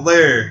Bianca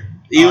Belair,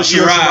 Io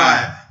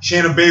Shirai,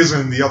 Shayna Baszler,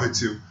 and the other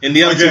 2. and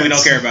the other two we don't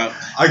Against- care about.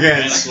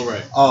 Against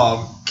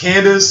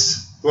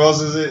Candace, who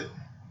else is it?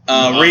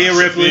 Rhea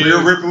Ripley.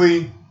 Rhea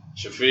Ripley.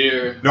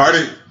 Shafir. No, I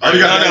already got No,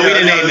 that. we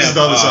didn't name This is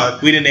them. the other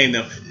side. We didn't name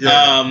them.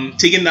 Yeah.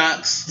 Tegan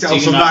Knox. Also,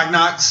 Tegan Knock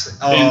Knox.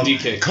 And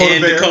DK. Coda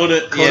And Bear.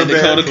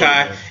 Dakota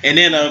Kai. Bear. And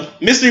then a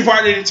mystery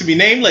partner to be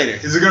named later.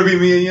 Is it going to be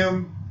me and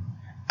Yim?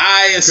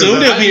 I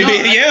assume it'll be a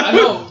video. I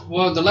know.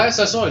 Well, the last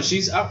I saw it,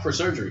 she's out for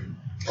surgery.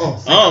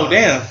 Oh, Oh,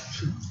 damn.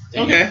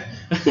 Dang Okay.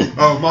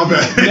 Oh, my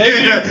bad.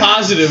 Negative,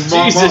 positive.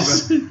 My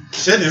Jesus. bad.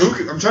 Shit,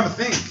 I'm trying to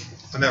think.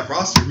 On that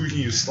roster, who can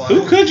you slide?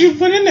 Who could you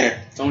put in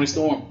there? Tony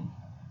Storm.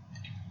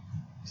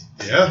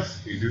 Yeah,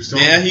 you do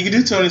Storm. Yeah, you could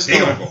do Tony They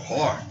gonna Storm. go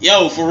hard.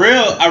 Yo, for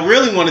real, I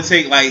really want to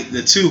take like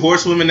the 2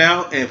 horsewomen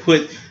out and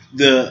put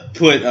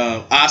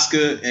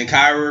Asuka and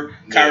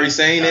Kairi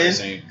Sane Kairi in,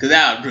 Sane. because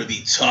that would really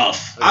be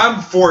tough.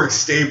 I'm for a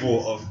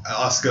stable of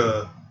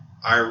Asuka,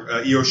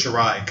 Io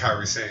Shirai, and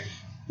Kairi Sane.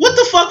 What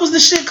the fuck was the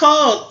shit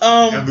called?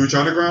 And Lucha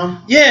Underground?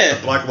 Yeah.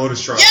 Black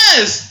Lotus Tribe.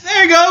 Yes,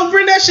 there you go.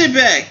 Bring that shit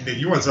back. Nigga,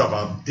 you want to talk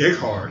about dick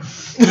hard.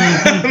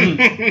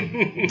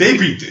 They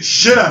beat the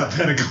shit out of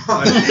Pentagon.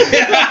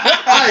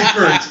 I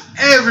encourage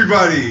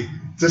everybody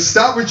to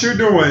stop what you're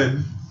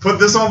doing, put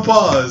this on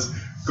pause,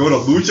 go to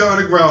Lucha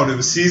Underground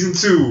in season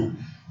 2,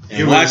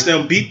 And watch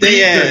them beat beat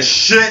their the ass.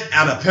 shit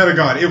out of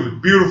Pentagon. It was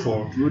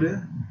beautiful. Who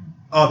there?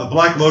 The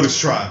Black Lotus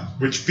Tribe,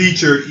 which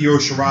featured Io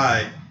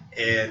Shirai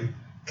and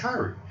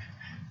Kairi.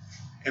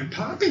 And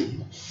Poppy.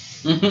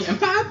 And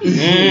Poppy.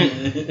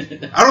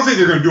 I don't think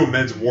they're going to do a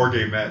men's war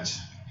game match.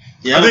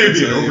 Yeah, I think it'd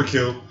be an so.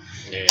 overkill.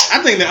 Yeah.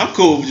 I think that I'm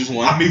cool with just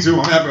one. Me too.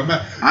 I'm happy.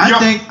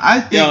 I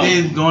think Yo.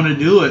 they're gonna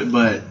do it,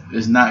 but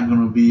it's not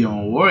gonna be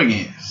on War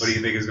Games. What do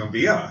you think it's going to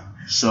be on?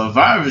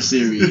 Survivor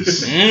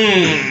Series.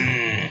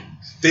 Mm.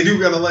 They do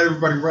got to let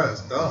everybody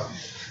rest. Dog.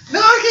 No,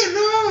 I can't.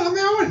 No, I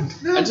mean, I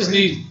wouldn't. No, I just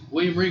need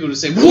William Regal to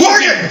say War war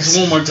games! games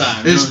one more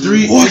time. It's You know,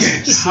 3. War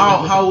it's- Games.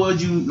 How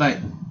would you like?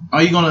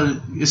 Are you gonna?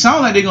 It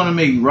sounds like they're gonna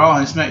make Raw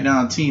and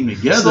SmackDown team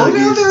together. Slow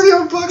down there,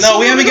 Young Bucks. No,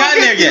 we haven't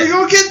gotten there yet. We're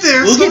going to get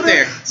there. We'll Slow get down.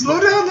 there. Slow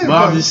down there, But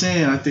I'm bud. just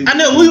saying. I think. I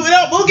know.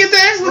 We'll get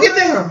there. We'll get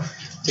there.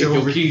 Take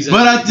your keys out.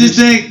 But I just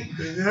think.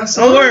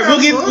 Don't worry,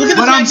 we'll get the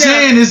But I'm SmackDown.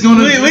 saying it's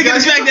gonna. We get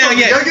the SmackDown You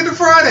yet. gotta get to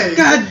Friday.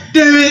 God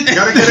damn it!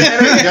 Gotta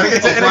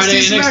get to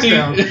Friday NXT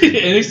SmackDown.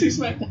 NXT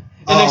SmackDown.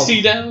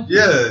 NXT down.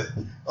 Yeah.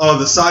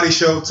 The Saudi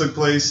show took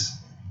place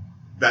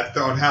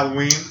on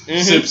Halloween.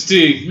 Sips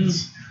tea.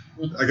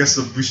 I guess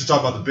we should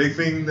talk about the big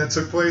thing that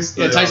took place.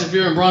 Yeah, Tyson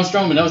Fury and Braun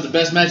Strowman. That was the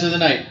best match of the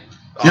night.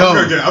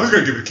 I was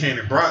gonna give it to Kane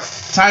and Brock.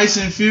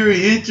 Tyson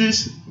Fury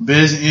interest,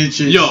 best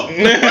interest. Yo,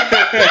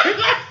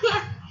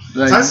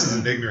 Like,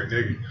 Tyson's an ignorant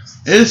nigga.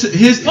 it's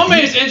his. my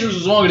man's interest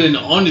was longer than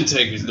the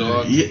Undertaker's,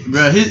 dog. Yeah,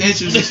 bro, his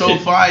interest is so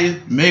fire.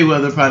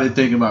 Mayweather probably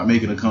thinking about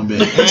making a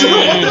comeback. But you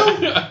know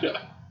what though?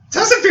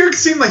 Tyson Fury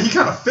seemed like he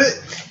kind of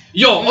fit.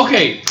 Yo,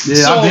 okay. Yeah,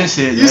 so I've been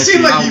saying you that. seem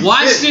shit. like I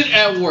watched it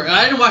at work.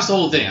 I didn't watch the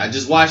whole thing. I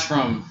just watched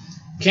from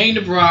Kane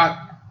to Brock,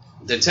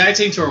 the tag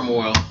team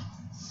turmoil,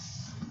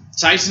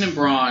 Tyson and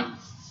Braun,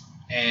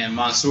 and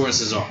Mansoor and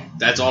Cesaro.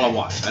 That's all I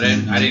watched. I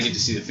didn't get to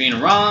see the Fiend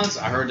and Rollins.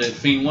 I heard that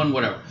Fiend won,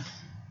 whatever.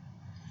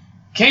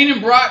 Kane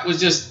and Brock was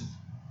just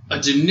a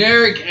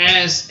generic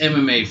ass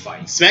MMA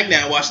fight.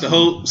 SmackDown watched the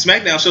whole.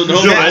 SmackDown showed the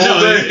whole Yo, match.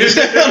 all day.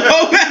 The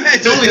whole match.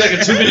 It's only like a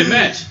 2-minute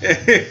match.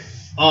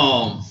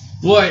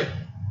 But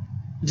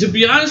to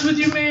be honest with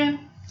you, man,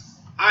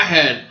 I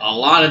had a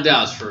lot of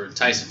doubts for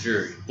Tyson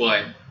Fury.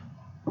 But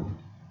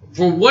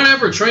for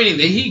whatever training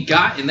that he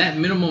got in that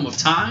minimum of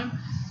time,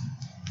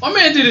 my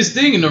man did his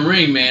thing in the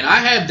ring, man. I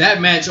had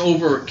that match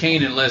over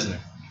Kane and Lesnar.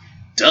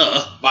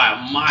 Duh. By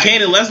a mile.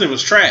 Kane and Lesnar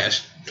was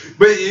trash.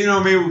 But you know,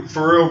 I mean,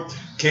 for real,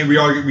 Kane. We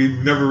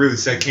never really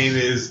said Kane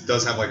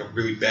does have like a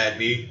really bad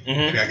knee.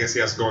 And I guess he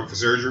has to go in for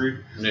surgery.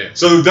 Yeah.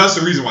 So that's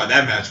the reason why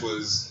that match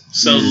was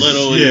So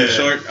little Yeah. and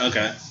short.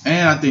 Okay.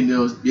 And I think they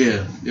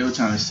were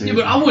trying to say. Yeah,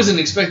 but I wasn't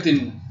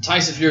expecting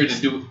Tyson Fury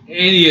to do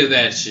any of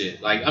that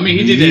shit. Like, I mean,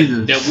 he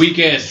did that weak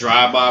ass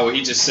drive-by where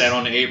he just sat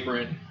on the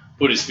apron,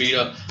 put his feet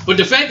up. But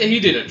the fact that he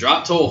did a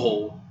drop toe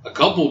hold, a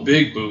couple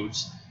big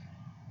boots,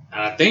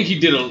 and I think he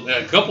did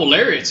a couple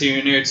lariats here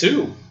and there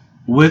too.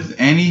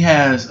 And he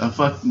has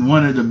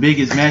one of the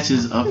biggest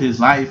matches of his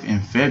life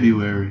in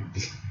February,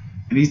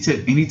 and he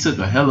took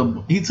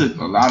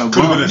a lot of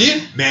bumps.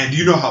 Yeah. Man, do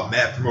you know how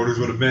mad promoters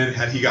would have been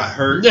had he got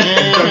hurt in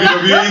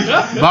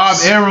WWE? Bob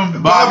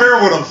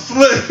Arum would have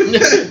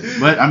flipped.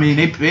 But I mean,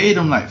 they paid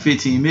him like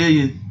 $15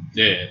 million.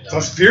 Yeah.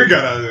 Tyson Fury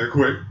got out of there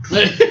quick.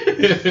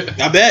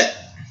 I bet.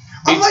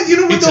 I'm like, you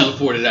know He what though?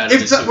 teleported out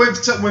of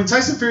it. When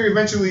Tyson Fury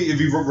eventually, if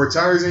he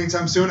retires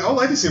anytime soon, I would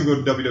like to see him go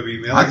to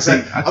WWE, man. Like I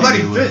said, I thought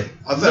he fit.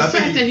 The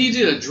fact that he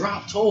did a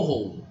drop toe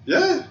hold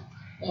Yeah.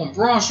 on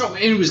Braun Strowman,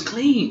 and it was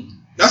clean.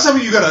 That's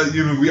something you gotta,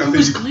 It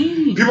was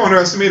clean. People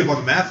underestimate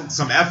about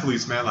some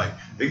athletes, man. Like,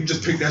 they can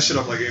just pick that shit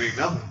up like it ain't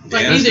nothing.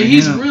 Like, Yeah, either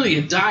he's really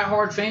a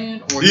diehard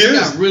fan, or he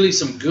got really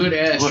some good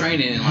ass But-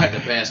 training in like the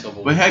past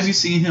couple But weeks. have you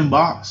seen him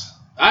box?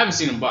 I haven't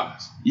seen him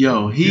box.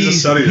 Yo, He's a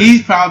he's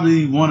studier.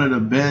 probably one of the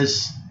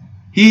best.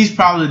 He's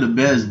probably the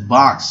best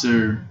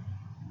boxer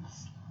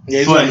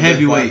Yeah, for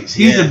heavyweights.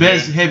 He's the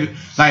best heavy.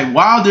 Like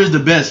Wilder's the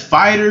best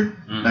fighter,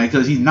 like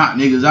because he knocked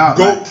niggas out.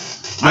 Go.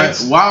 Like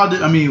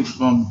Wilder, I mean,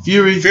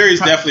 Fury.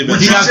 Fury's definitely Would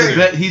been. you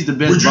say- he's the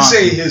best. Would you boxer.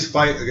 say his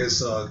fight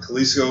against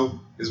Kalisto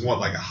is one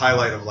like a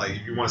highlight of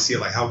like you want to see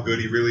like how good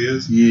he really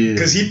is? Yeah.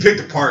 Because he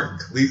picked apart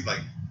Kalisto like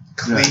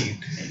clean.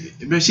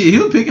 But shit, he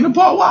was picking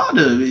apart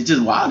Wilder. It's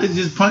just Wilder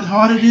just punched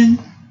harder than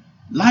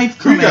life.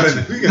 Who you Come got at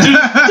in? you.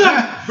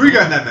 Who you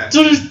got in that match?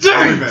 To this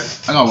Every day.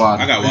 match. I got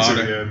Wilder. I got Me too.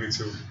 Wilder. Yeah, me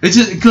too. It's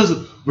just because,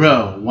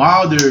 bro,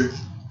 Wilder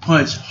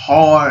punched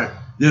hard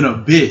than a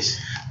bitch.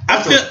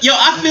 I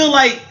feel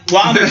like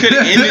Wilder could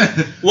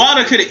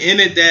have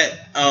ended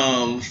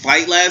that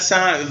fight last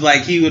time if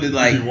like he would have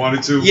like If he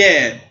wanted to.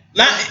 yeah,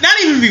 not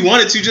even if he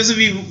wanted to, just if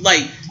he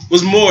like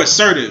was more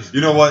assertive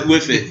You know what?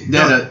 with it.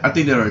 I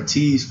think that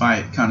Ortiz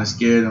fight kind of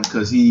scared him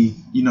because he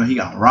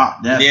got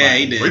rocked that Yeah, fight.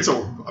 he did. Wait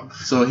till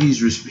So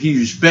he's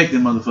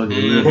respecting motherfuckers a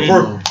little bit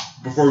Before- more.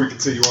 before we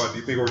continue on. Do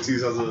you think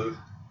Ortiz has a?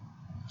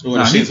 What,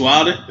 Nah, shit's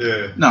Wilder?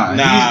 Yeah.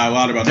 Nah,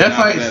 Wilder about to that knock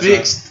fight his ass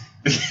fixed.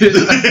 I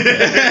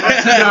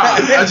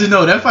just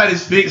know that fight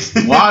is fixed.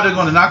 Wilder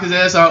gonna knock his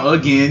ass out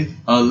again.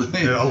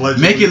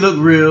 allegedly. Make it look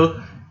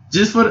real.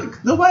 Just for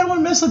nobody want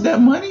to mess up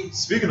that money.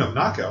 Speaking of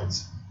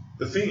knockouts,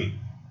 The Fiend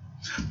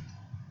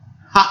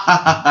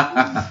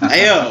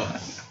Hey yo,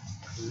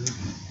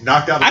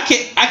 knocked out.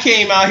 I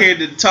came out here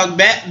to talk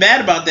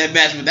bad about that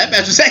match, but that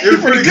match was It actually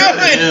was pretty good.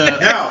 Yeah.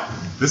 Now,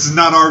 this is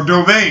not our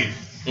domain.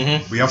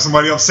 Mhm. We have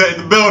somebody upset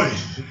in the building.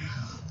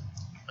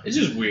 It's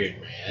just weird,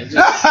 man.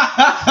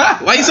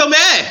 Why you so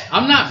mad?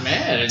 I'm not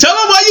mad. Tell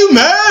him why you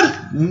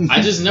mad.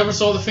 I just never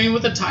saw the Fiend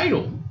with a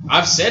title.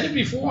 I've said it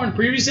before in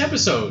previous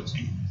episodes.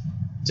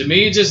 To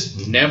me, it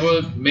just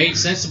never made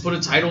sense to put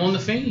a title on the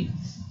Fiend.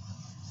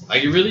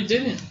 Like, it really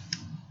didn't.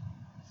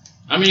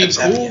 I mean, That's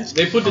cool. obvious.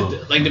 They put the Yeah,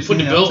 belt I'm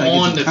trying to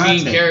on get the some Fiend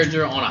content.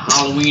 character on a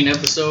Halloween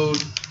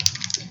episode,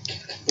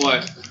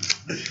 but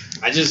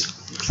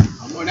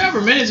whatever,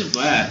 man. It's just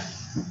bad.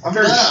 I'm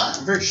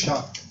very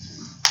shocked.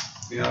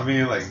 You know what I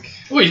mean? Like,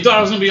 Wait, you thought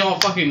I was gonna be all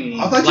fucking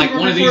I thought you like were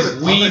one of gonna these be for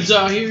the- weebs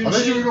out here? I And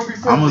thought you shit? were gonna be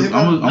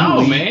for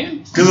No, man.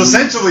 Because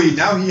essentially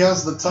now he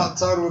has the top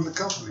title in the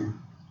company.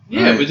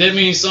 Yeah, Right. but that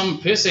means some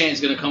piss ant's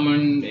gonna come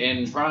in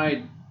and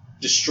probably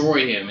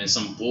destroy him in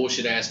some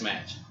bullshit ass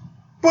match.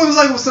 But it was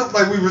like something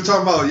like we were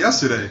talking about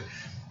yesterday.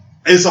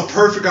 It's a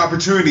perfect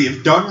opportunity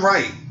if done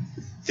right.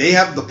 They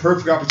have the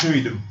perfect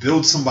opportunity to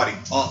build somebody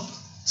up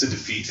to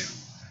defeat him.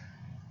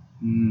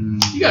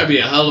 You gotta be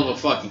a hell of a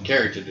fucking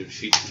character to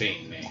defeat the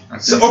Fiend, man.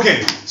 So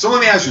let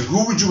me ask you,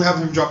 who would you have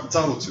him drop the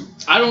title to?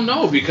 I don't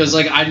know because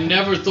like I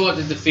never thought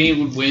that the Fiend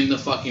would win the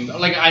fucking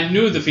like I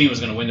knew the Fiend was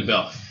gonna win the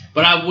belt,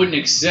 but I wouldn't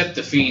accept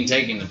the Fiend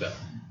taking the belt.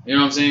 You know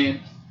what I'm saying?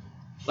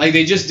 Like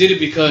they just did it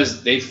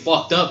because they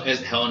fucked up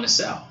as Hell in a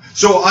Cell.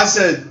 So I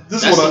said,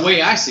 this That's is what the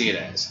way I see it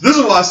as. This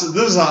is what I said.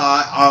 This is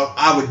how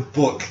I would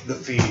book the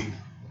Fiend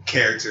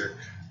character.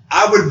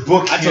 I would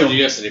book I him. told you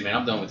yesterday, man.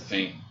 I'm done with the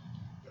Fiend.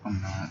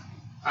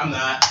 I'm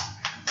not.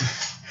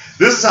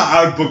 This is how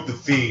I would book the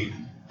Fiend.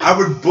 I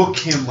would book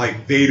him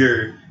like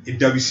Vader in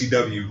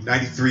WCW,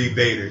 93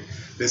 Vader.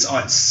 This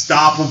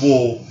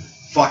unstoppable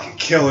fucking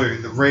killer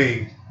in the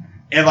ring.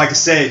 And like I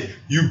said,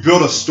 you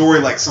build a story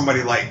like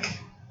somebody like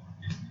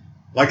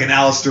an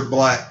Aleister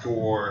Black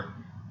or,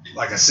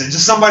 like I said,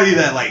 just somebody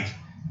that like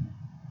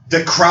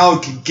the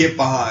crowd can get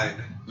behind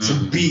to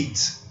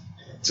beat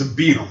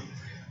him.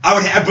 I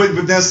would have,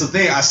 but that's the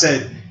thing. I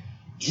said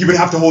he would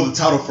have to hold the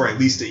title for at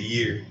least a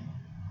year.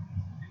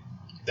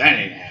 That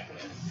ain't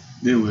happening.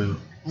 They will.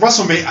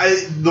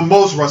 WrestleMania, the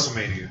most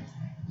WrestleMania.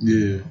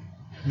 Yeah.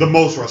 The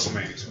most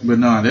WrestleManias. But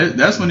nah,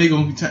 that's when they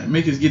gonna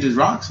make us get his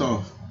rocks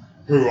off.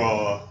 Who,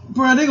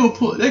 Bro, they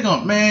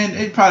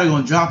probably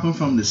gonna drop him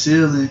from the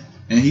ceiling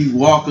and he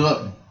walk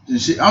up and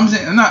shit. I'm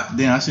saying, I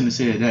shouldn't have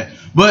said that.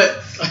 But,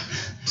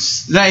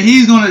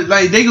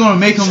 like, they gonna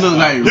make him look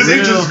like his real.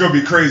 entrance is gonna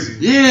be crazy.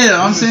 Yeah,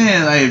 I'm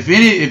saying, like, if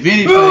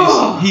any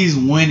place, he's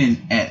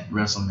winning at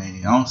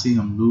WrestleMania. I don't see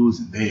him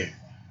losing there.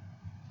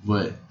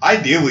 But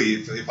Ideally,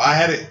 if I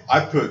had it,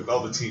 I'd put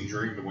Velveteen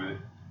Dream to win it.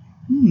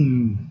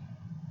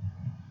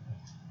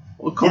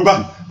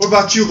 What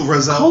about you,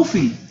 Lorenzo?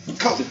 Kofi.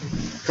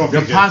 Kofi.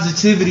 The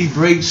positivity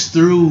breaks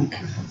through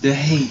the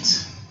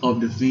hate of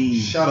the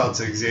Fiend. Shout out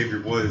to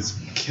Xavier Woods,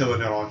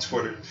 killing it on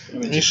Twitter.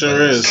 He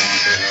sure is.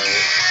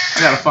 I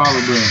gotta follow,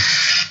 bro.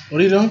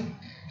 What are you doing?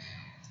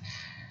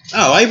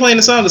 Oh, why are you playing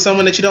the song to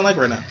someone that you don't like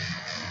right now?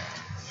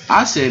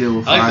 I said it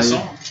was fire. I like the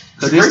song.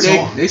 Cause It's a great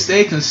song. they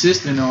stay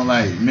consistent on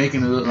like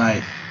making it look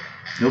like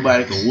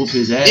nobody can whoop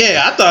his ass.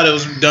 Yeah, I thought it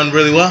was done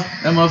really well.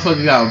 That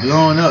motherfucker got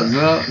blown up,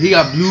 bro. He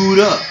got blued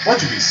up.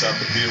 Why'd you be Seth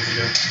and beat him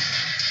again?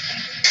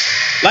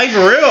 Like for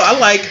real, I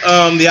like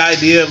the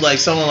idea of like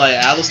someone like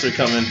Aleister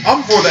coming.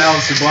 I'm for the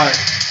Aleister Black.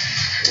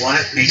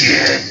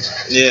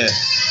 Yeah.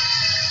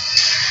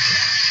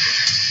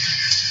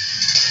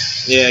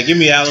 Yeah, give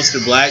me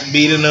Aleister Black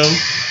beating him.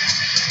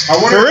 I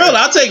wonder For real,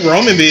 I'll take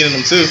Roman beating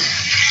him too.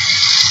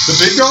 the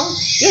big dog.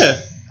 Yeah.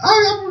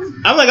 I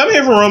I'm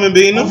here for Roman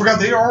beating him. forgot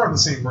they are on the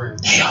same brand.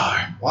 They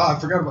are. Wow, I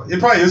forgot about it.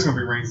 Probably is gonna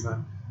be Reigns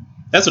then.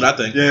 That's what I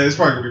think. Yeah, it's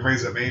probably gonna be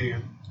Reigns at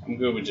Mania. I'm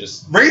good with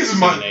just Reigns is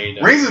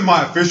AEW.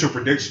 my official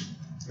prediction.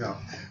 No.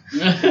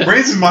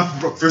 Reigns is my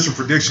official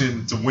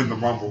prediction to win the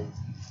Rumble.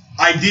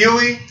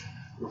 Ideally,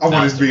 I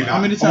want it to be How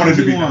many I want it times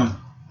to he be won?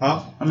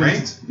 Huh? How many-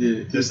 Reigns?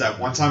 Yeah. There's that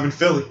one time in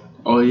Philly.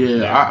 Oh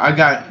yeah. I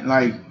got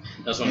like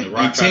That's when the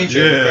Rock tried to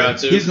intention. choke the crowd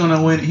too. He's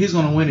gonna win. He's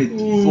gonna win it.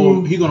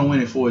 He's gonna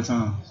win it 4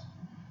 times.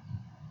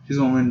 He's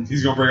gonna win.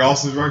 He's gonna break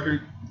Austin's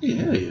record.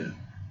 Yeah, hell yeah.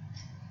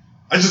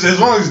 As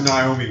long as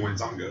Naomi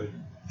wins, I'm good.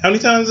 How many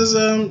times has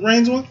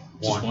Reigns won?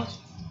 Just once.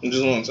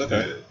 Just once.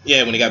 Okay.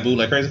 Yeah, when he got booed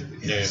like crazy.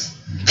 Yeah.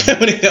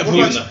 When he got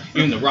booed.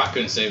 Even the Rock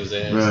couldn't save his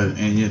ass. Bro,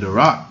 and yeah, The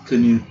Rock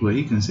couldn't even. Well,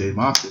 he couldn't save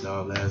Mafia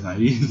Dog last night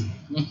either.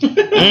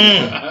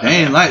 Mm. They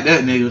ain't like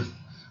that nigga.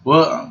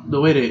 Well,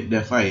 the way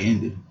that fight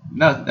ended.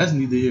 No, that's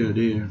neither here or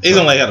there. He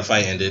don't like how the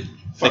fight ended.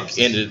 Fuck,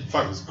 Ended.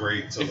 Fight was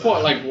great. They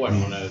fought like what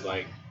on that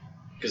like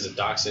because the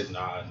doc said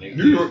nah nigga.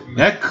 New York.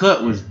 That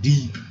cut was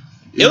deep.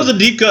 It was a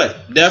deep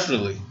cut,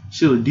 definitely.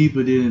 Shit was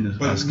deeper than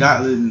But-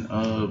 Scotland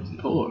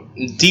pork.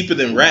 Deeper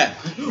than rap.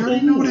 You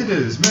already know what it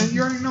is, man.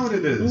 You already know what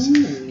it is.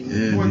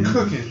 Yeah, We're man.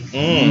 cooking.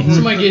 Mm.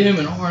 Somebody get him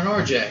an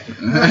R&R jacket.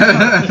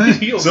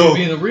 He'll So,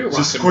 be in the real rock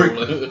just and quick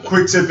roll.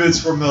 quick tidbits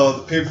from the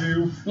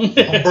pay-per-view.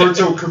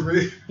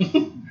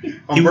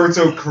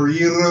 Humberto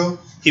Carrillo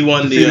He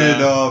won defeated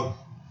the.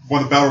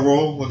 won the Battle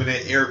Royal,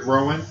 eliminated Eric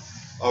Rowan.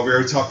 We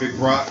already talked Big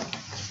Rock.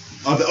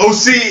 The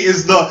OC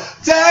is the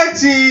tag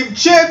team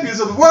champions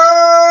of the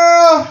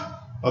world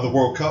of the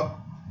World Cup.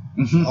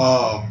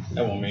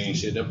 That won't mean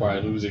shit. They'll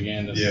probably lose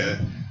again. Yeah.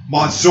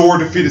 Mansoor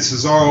defeated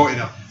Cesaro in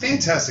a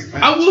fantastic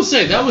match. I will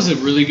say that was a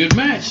really good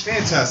match.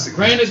 Fantastic.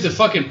 Granted, the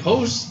fucking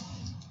post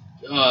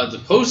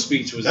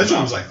speech was That joint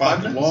about was like 5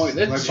 fucking minutes. long.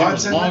 That Like shit 5,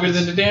 was 10 longer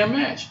minutes. than the damn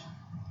match.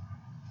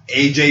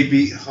 AJ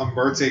beat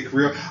Humberto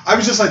Carrillo. I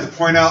would just like to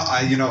point out,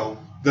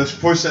 the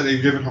push that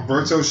they've given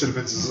Humberto should have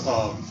been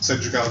to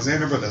Cedric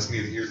Alexander, but that's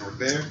neither here nor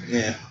there.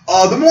 Yeah.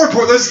 The more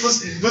important,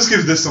 let's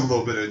give this some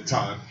little bit of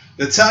time.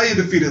 Natalya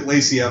defeated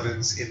Lacey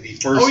Evans in the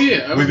first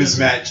women's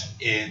match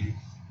in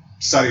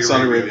Saudi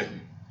Arabia.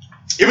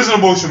 It was an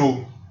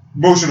emotional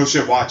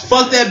shit watching.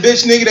 Fuck that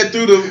bitch nigga that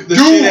threw the Dude,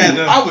 shit at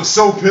them. I was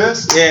so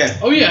pissed. Yeah.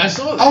 Oh yeah, I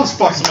saw that. I was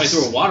fucking. Somebody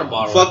threw a water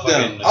bottle. Fuck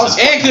them. I was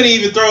and couldn't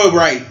even throw it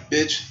right,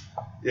 bitch.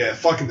 Yeah,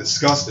 fucking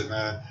disgusted,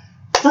 man.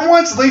 For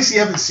once, Lacey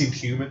Evans seemed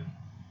human.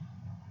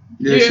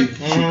 Yeah, Yeah. she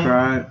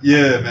cried.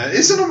 Yeah, man.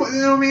 It's you know what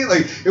I mean?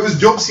 Like it was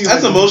dope seeing.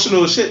 That's like,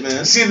 emotional shit,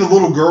 man. Seeing the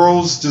little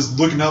girls just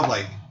looking up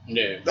like.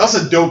 Yeah. That's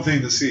a dope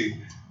thing to see.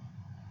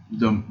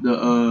 The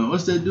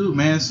what's that dude?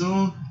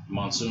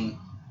 Monsoon.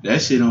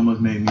 That shit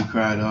almost made me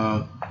cry,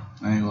 dog.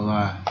 I ain't gonna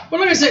lie. But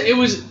like I said, it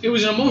was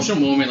an emotional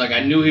moment. Like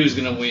I knew he was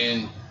gonna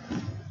win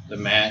the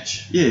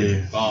match.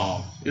 Yeah,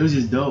 It was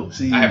just dope.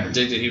 Seeing I had that.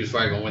 predicted he was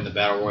probably gonna win the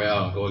battle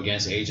royale and go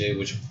against AJ,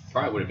 which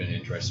probably would have been an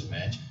interesting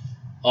match.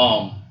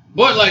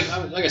 But like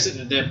I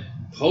said, that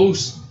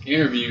post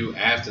interview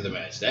after the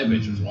match, that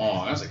bitch was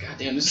long. I was like, God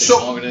damn, this is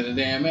longer than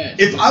the damn match.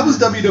 If I was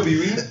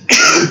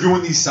WWE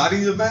doing these Saudi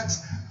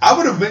events, I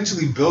would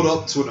eventually build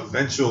up to an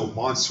eventual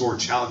Mansoor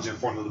challenge in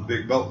front of the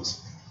big belts.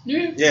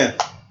 Yeah.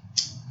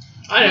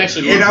 I'd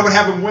actually And I would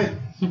have him win.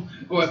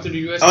 go after the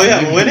US. Oh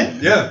yeah, win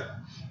it. Yeah.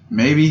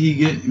 Maybe he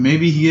get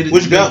it.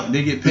 Which belt?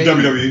 They get The paid.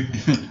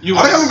 WWE. US.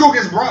 I would have him go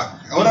against Brock.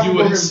 I would have him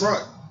go against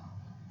Brock.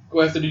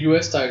 Go after the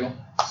US title.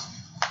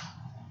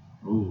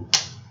 Ooh.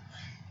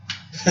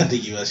 The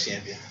US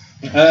champion.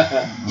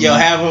 Yo,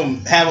 have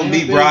him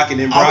beat Brock and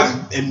then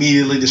Brock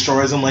immediately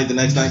destroys him like the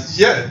next night.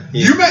 Yeah.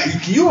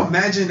 Can you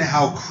imagine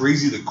how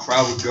crazy the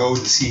crowd would go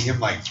to see him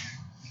like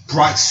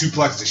Brock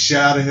suplex the shit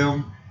out of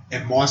him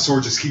and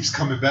Mansoor just keeps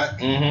coming back?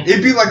 Mm-hmm.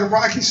 It'd be like a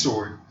Rocky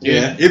story.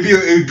 Yeah.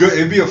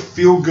 It'd be a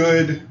feel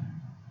good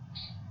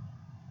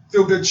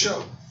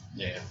show.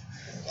 Yeah.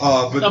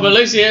 But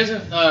Lacey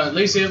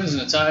Evans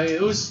and Natalya,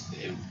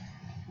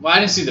 well, I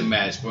didn't see the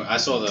match, but I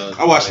saw the.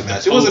 I watched the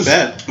match. It wasn't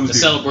bad. The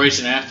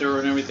celebration after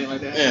and everything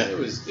like that. Yeah. It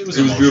was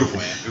beautiful.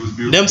 Man. It was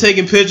beautiful. Them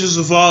taking pictures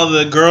of all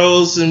the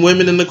girls and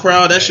women in the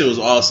crowd, that shit was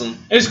awesome.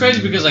 It's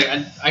crazy because like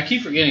I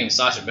keep forgetting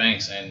Sasha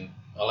Banks and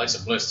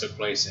Alexa Bliss took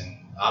place in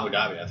Abu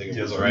Dhabi. I think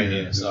it was right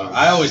here. So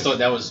I always thought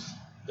that was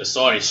the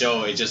Saudi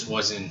show. It just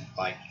wasn't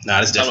like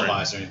it's different.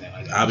 televised or anything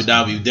like that. Abu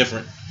Dhabi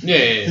different.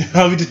 Yeah.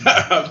 Abu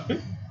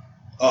Dhabi.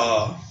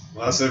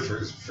 Well, that's it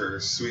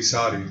for Sweet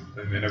Saudi, and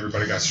then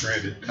everybody got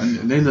stranded. I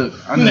know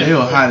they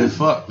were hot as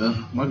fuck though.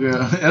 My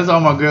girl, that's all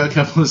my girl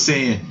kept on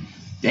saying.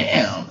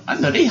 Damn, I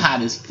know they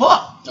hot as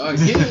fuck. Oh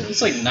yeah,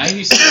 it's like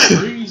 96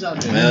 degrees out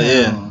there. Hell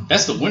yeah.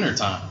 That's the winter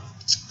time.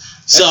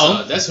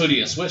 That's hoodie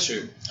and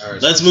sweatshirt.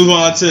 Let's move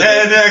on to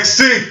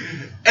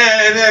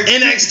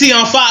NXT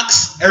on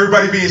Fox.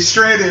 Everybody being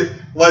stranded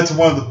led to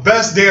one of the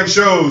best damn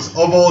shows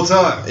of all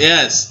time.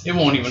 Yes. It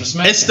won't even a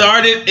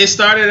SmackDown. It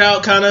started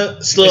out kind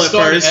of slow It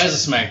started at first.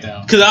 as a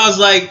SmackDown. Cause I was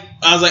like,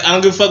 I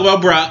don't give a fuck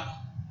about Brock.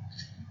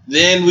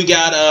 Then we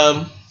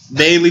got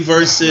Bayley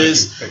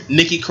versus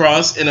Nikki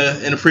Cross in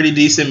a pretty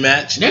decent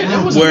match. Yeah,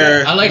 that was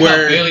bad. I like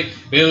how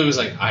Bayley was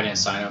like, I didn't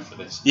sign up for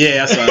this.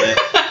 Yeah, I saw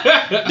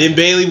that. Then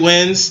Bayley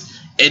wins,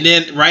 and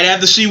then right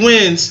after she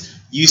wins,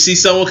 you see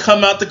someone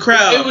come out the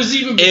crowd. It was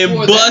even before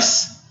and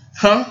bust. that.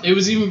 Huh? It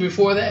was even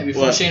before that.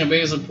 Before What? Shayna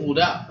Baszler pulled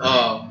out.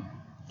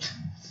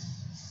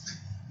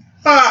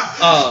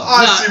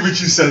 I see what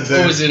you said there.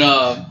 What was it?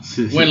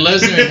 When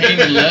Lesnar and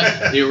Heyman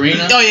left the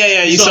arena. Oh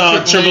yeah. You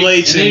saw Triple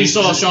H and then you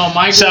saw Shawn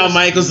Michaels. Shawn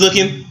Michaels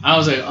looking. I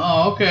was like,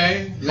 oh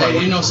okay.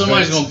 Like,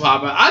 somebody's gonna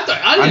pop out.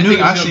 I didn't think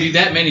it was gonna be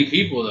that many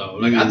people though.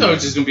 Like I thought it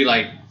was just gonna be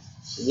like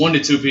 1 to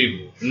 2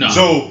 people. No.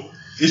 So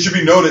it should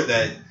be noted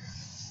that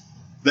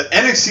the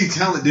NXT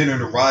talent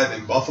didn't arrive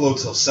in Buffalo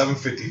till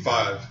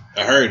 7:55.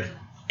 I heard.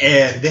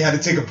 And they had to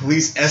take a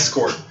police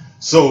escort.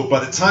 So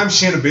by the time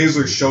Shayna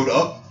Baszler showed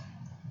up,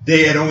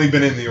 they had only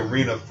been in the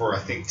arena for I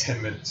think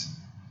 10 minutes.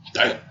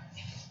 Yeah,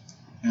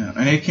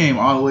 and they came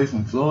all the way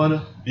from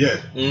Florida. Yeah.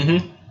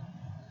 Mm-hmm.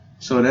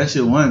 So that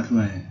shit wasn't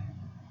planned.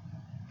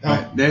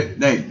 Huh?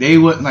 Like they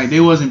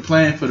wasn't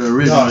planned for the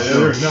original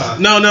show.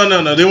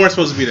 No. They weren't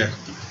supposed to be there.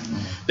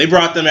 They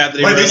brought them after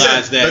they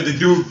realized that. But the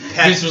dude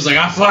Vince was like,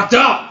 I fucked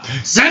up.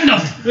 Send them.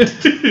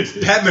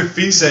 Pat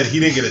McAfee said he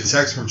didn't get a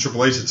text from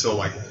Triple H until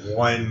like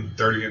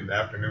 1:30 in the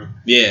afternoon.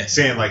 Yeah.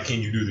 Saying like,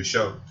 can you do the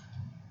show?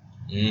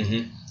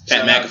 Mm-hmm.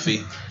 Pat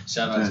McAfee.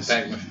 Shout out to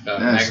Pat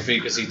McAfee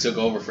because he took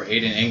over for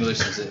Aiden English.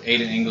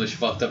 Aiden English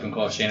fucked up and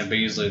called Shayna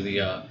Baszler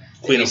the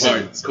Queen of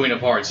Hearts. Queen of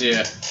Hearts,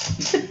 yeah.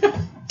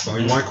 It's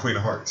only one Queen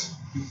of Hearts.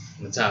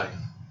 Natalya.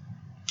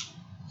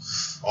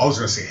 I was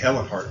gonna say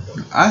Helen Hart.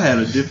 But I had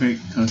a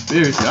different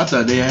conspiracy. I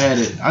thought they had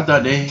it. I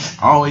thought they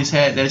always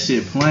had that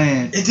shit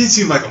planned. it did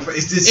seem like it It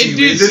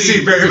was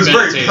a very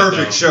premeditated,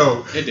 perfect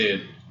though. show. It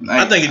did.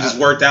 I think it just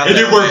worked out. It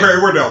did work. way.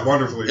 It worked out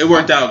wonderfully. It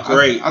worked out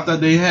great. I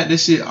thought they had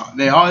this shit.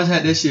 They always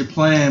had this shit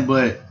planned,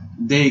 but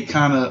they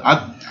kind of.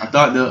 I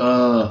thought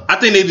the. I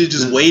think they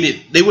just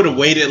waited. They would have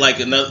waited like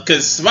another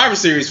because Survivor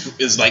Series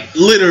is like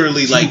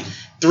literally like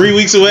 3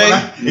 weeks away.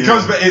 It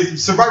comes back.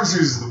 Survivor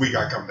Series is the week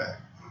I come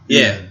back.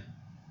 Yeah.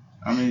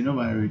 I mean,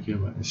 nobody really care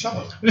about that. Shut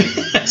up.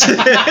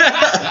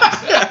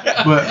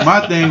 But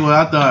my thing was,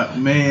 I thought,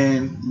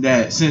 man,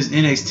 that since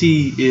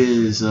NXT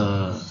is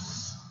a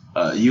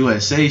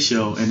USA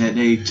show and that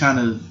they trying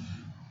to,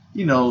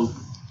 you know,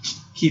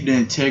 keep the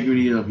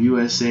integrity of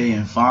USA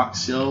and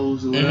Fox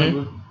shows or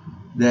whatever,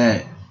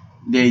 that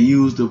they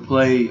used the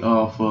play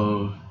off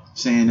of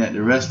saying that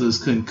the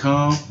wrestlers couldn't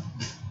come.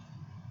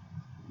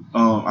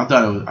 I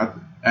thought it was.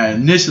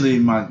 Initially,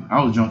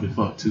 I was drunk as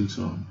fuck too,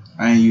 so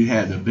I ain't you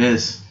had the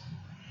best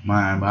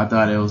mind, but I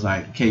thought it was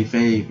like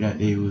kayfabe that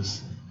they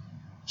was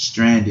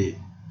stranded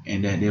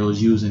and that they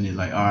was using it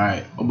like, all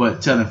right,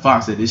 but telling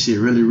Fox that this shit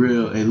really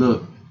real. Hey,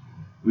 look,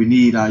 we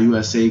need our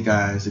USA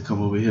guys to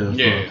come over here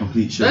for a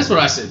complete show. That's what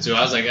I said too.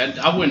 I was like,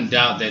 I wouldn't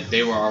doubt that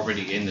they were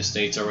already in the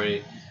States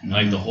already.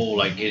 Like the whole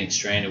like getting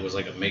stranded was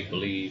like a make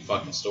believe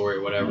fucking story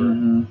or whatever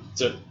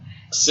to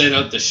set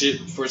up the shit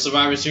for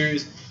Survivor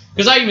Series.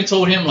 Because I even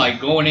told him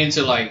like going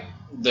into like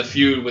the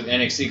feud with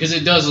NXT, because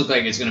it does look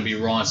like it's gonna be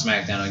Raw and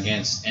SmackDown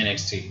against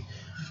NXT.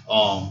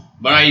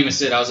 But I even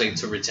said I was like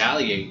to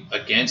retaliate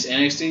against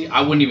NXT,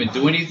 I wouldn't even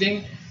do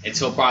anything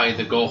until probably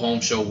the go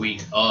home show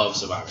week of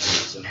Survivor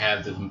Series and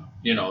have the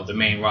the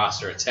main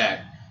roster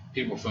attack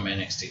people from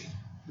NXT.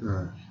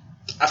 Right.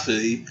 I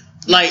feel you.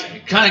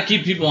 Like, kind of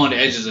keep people on the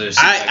edges of the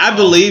shit. I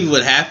believe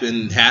what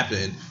happened,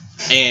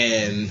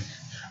 and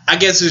I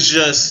guess it's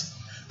just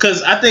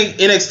because I think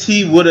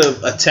NXT would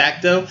have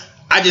attacked them.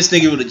 I just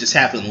think it would have just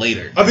happened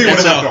later. I think it would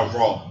That's have all. happened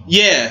on Raw.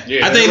 Yeah,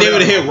 Yeah, I think they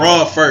would have hit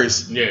Raw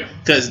first. Yeah,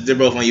 because they're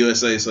both on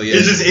USA. So yeah,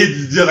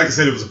 Like I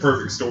said, it was a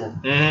perfect storm.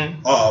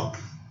 Mm-hmm.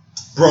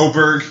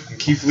 Broberg and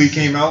Keith Lee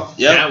came out.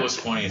 Yep. that was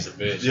funny as a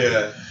bitch.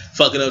 Yeah.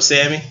 Fucking up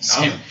Sammy.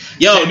 Sammy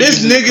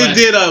This using nigga the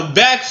did a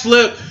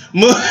backflip.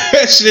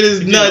 That shit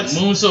is nuts.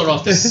 Moonsault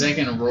off the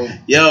second rope.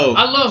 Yo,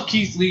 I love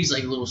Keith Lee's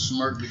like little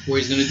smirk before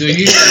he's gonna do it.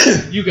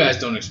 He's like, you guys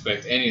don't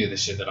expect any of the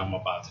shit that I'm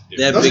about to do.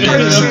 That That's big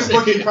probably the ass- shittiest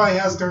look he probably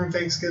has during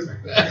Thanksgiving.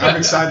 Like, I'm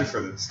excited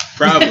for this.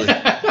 probably.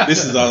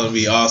 This is all gonna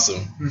be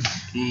awesome.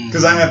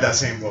 Because I have that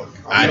same look.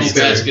 I We do don't too.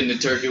 bask in the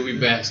turkey, we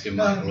bask in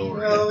my glory.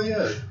 Well,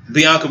 yeah.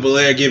 Bianca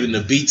Belair giving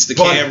the beats to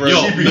But, camera.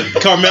 yo,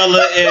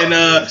 Carmella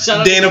and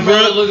Shout out Dana to Carmella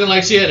Brooke. looking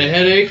like she had a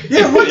headache.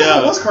 Yeah, what the Yeah.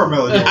 hell was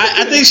Carmella doing?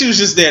 I think she was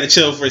just there to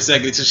chill for a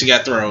second until she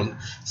got thrown.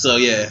 So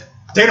yeah,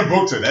 Dana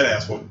booked her. That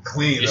ass was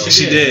clean, Yeah, though.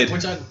 She did.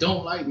 Which I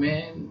don't like,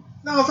 man.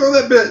 No, throw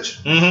that bitch.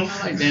 mm-hmm.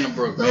 I like Dana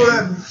Brooke, Throw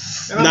that. man.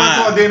 And I'm not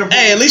calling Dana Brooke.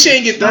 Hey, at least she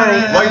ain't get thrown.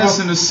 Ass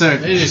in the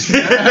circle. It is.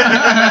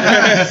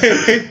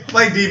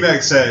 Like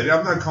D-Mac said,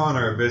 I'm not calling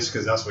her a bitch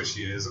because that's what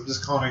she is. I'm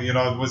just calling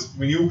her,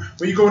 when you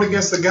going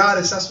against the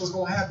goddess, that's what's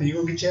gonna happen.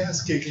 You're gonna get your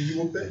ass kicked and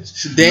you a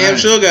bitch. Damn Right.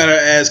 sure got her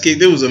ass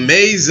kicked. It was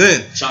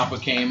amazing.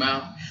 Ciampa came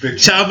out. Big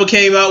Ciampa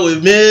came out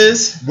with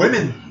Miz.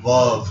 Women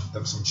love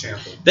them some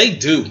Ciampa. They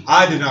do.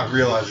 I did not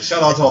realize it.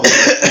 Shout out to all the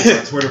people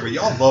on Twitter, but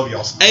y'all love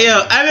y'all some. Hey,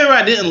 I remember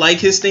I didn't like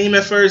his theme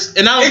at first,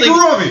 and I don't It think.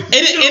 grew on me.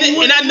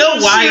 And I know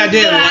why I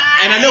didn't.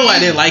 And I know why I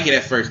didn't like it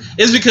at first.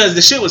 It's because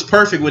the shit was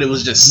perfect when it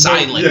was just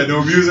silent. Yeah,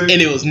 no music.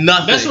 And it was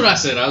nothing. That's what I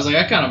said. I was like,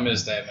 I kind of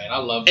missed that, man. I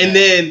love that. And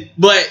then,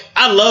 but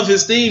I love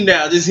his theme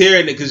now. Just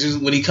hearing it because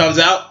when he comes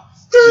out,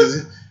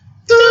 just-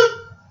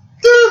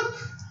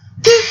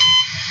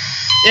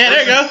 yeah,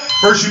 there you go.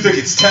 First you think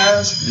it's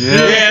Taz. Yeah.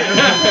 Yeah,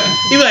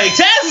 he be like,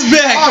 Taz is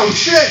back. Oh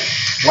shit!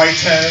 White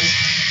Taz.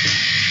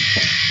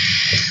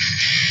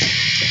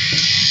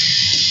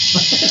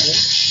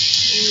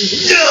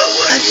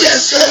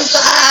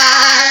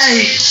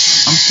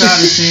 I'm tired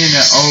of seeing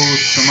that old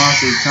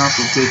Tommaso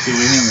Ciampa picture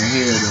with him and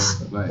hair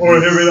though. Like, Or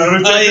him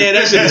and Oh yeah,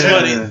 that shit is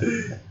funny.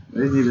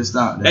 They need to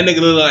stop that. That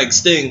nigga look like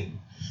Sting.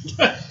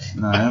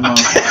 Nah, that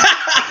motherfucker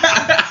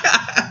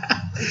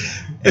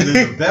And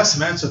then the best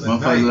match of the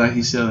look night. like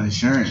he's selling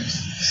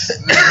insurance.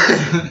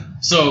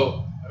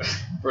 So,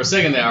 for a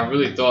second there, I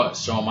really thought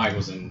Shawn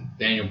Michaels and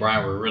Daniel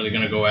Bryan were really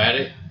gonna go at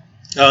it.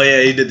 Oh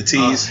yeah, he did the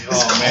tease.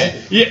 Oh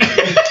man, yeah.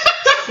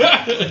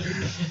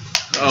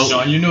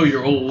 Shawn, you know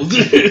you're old.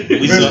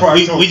 We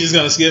just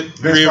gonna skip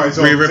Vince probably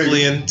told Rhea him,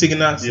 Ripley and Tegan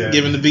Knox Yeah.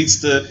 giving the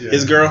beats to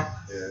his girl.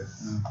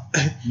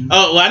 Yeah.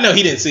 Oh well, I know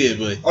he didn't see it,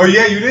 but Oh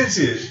yeah, you didn't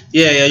see it.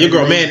 yeah, your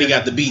girl Mandy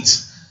got the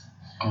beats.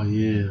 Oh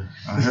yeah,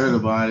 I heard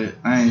about it.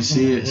 I ain't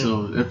see it,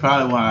 so that's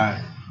probably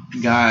why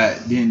God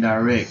didn't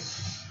direct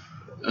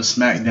a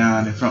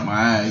SmackDown in front of my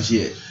eyes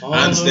yet.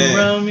 I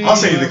understand. I'll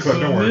send you the clip.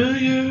 Don't worry.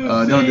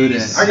 Don't do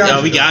that. I got Yo,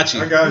 you. we got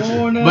you. I got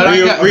you. But I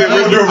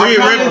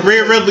got-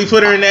 Rhea Ripley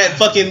put her in that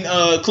fucking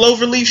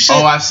cloverleaf shit.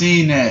 Oh, I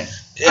seen that.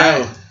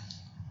 Yo.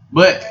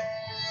 But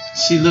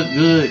she looked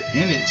good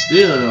in it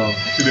still though.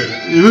 She did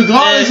it.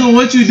 Regardless of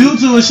what you do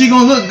to her, she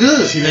gonna look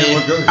good. She didn't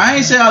look good. I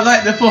ain't say I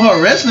liked her for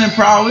her wrestling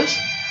prowess.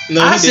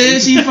 No, I he said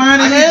didn't. she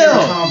fine I as need you to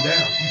hell. calm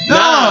down. No,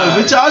 Nah.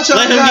 but y'all trying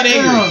Let to him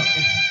get goddamn-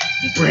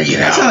 Bring it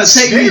y'all out. trying to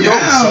take me Mandy Rose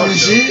down sucked, and though.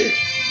 shit.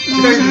 She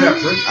ain't even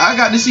that pretty. I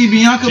got to see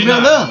Bianca She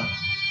Belair.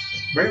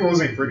 Mandy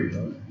Rose ain't pretty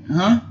though.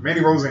 Huh?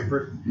 Mandy Rose ain't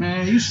pretty.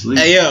 Man, you sleep.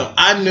 Hey yo,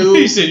 I knew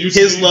He said you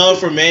his sleep. love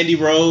for Mandy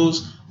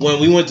Rose when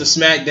we went to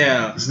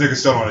SmackDown. This nigga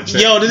stood on a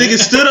chair. Yo, the nigga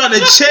stood on the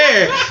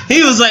chair.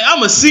 He was like,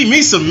 "I'ma see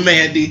me some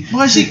Mandy."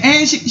 Boy,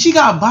 she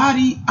got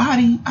body,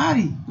 Adi.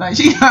 Like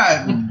she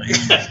got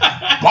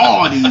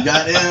body,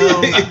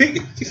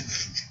 goddamn.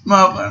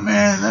 Motherfucker,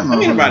 man, that I mean,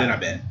 motherfucker. everybody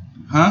not bad.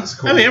 Huh? That's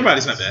cool. I mean,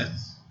 everybody's not bad.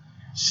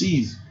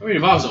 She's I mean,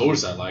 if I was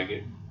Otis, I'd like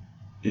it.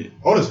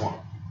 Otis one.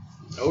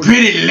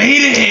 pretty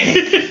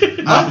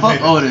lady. I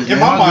fuck Otis. In Man.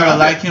 my My girl mind,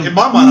 like him. in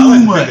my mind, I too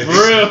like much. the For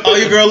real. Oh,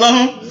 your girl love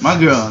him? My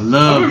girl I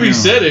love remember him. you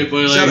said it,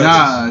 but like,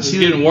 Nah, it's she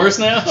getting worse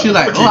now. She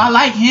like, oh, I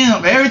like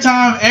him every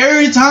time.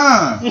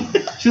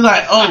 She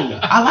like, oh,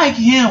 I like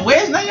him.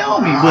 Where's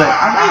Naomi? But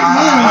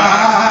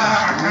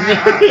I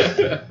like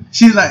him.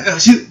 She like,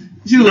 she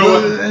You know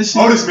was what? that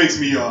shit. Otis makes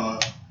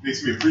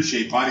me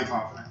appreciate body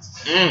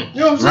confidence. Mm. You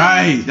know what I'm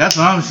saying? Right, that's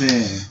what I'm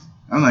saying.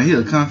 I'm like, he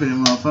a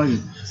confident motherfucker.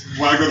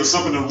 When I go to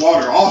something in the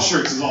water, all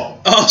shirts is off.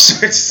 Oh,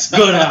 shirts.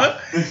 Good out.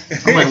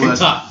 I'm like, what?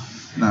 Top.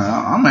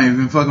 Nah, I'm not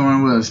even fucking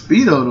around with a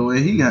Speedo the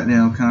way he got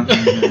damn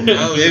confident.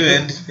 Oh, yeah,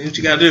 man. Do what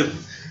you gotta do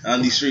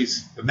on these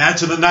streets. The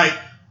match of the night.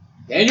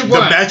 Daniel The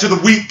Bryan match of the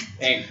week.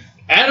 and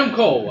Adam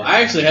Cole. I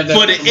actually have that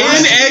For the from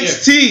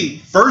last year.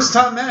 NXT. First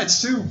time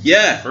match too.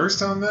 Yeah. First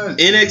time match.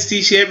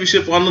 NXT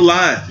Championship on the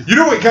line. You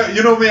know what?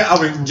 You know me.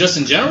 I mean, Just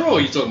in general, or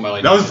are you talking about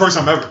like that was the first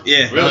time ever.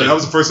 Yeah. Really? That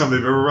was the first time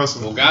they've ever Well,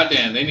 wrestled.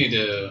 goddamn, they need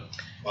to.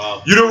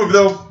 Wow. You know what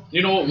though?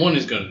 You know what? One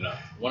is good enough.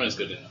 One is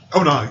good enough.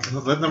 Oh no,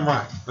 let them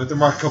rock. Let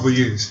them rock a couple of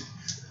years.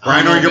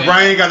 I don't know,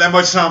 Brian ain't got that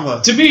much time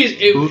left. To me,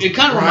 it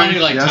kind of reminded me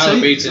of like Yeah, I Tyler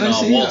see- Bates and I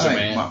see, Walter, like,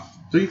 man. about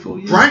 3-4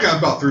 years. Brian got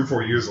about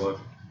 3-4 years left.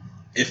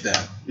 If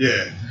that.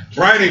 Yeah.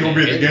 Brian ain't gonna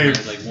be in the Eddie game.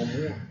 has, like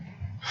one more.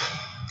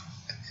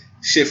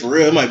 Shit, for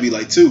real, it might be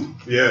like 2.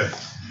 Yeah.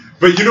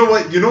 But you know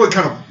what? You know what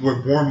kind of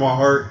what warmed my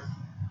heart?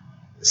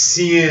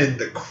 Seeing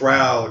the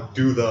crowd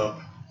do the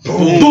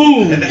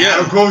boom, and the Yeah.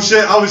 Adam Cole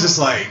shit. I was just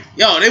like,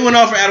 Yo, they went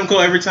off for Adam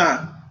Cole every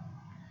time.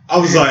 I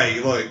was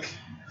like, look,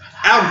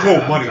 Adam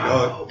Cole money,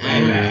 dog.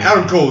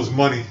 Adam Cole's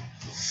money.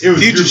 It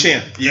was Future beautiful.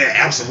 champ. Yeah,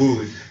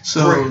 absolutely.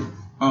 So, Great.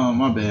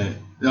 my bad.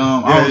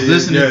 Yeah, I was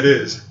listening. Yeah, it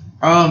is.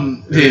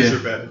 It is your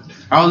bad.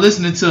 I was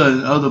listening to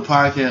another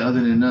podcast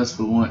other than us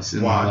for once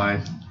in my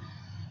life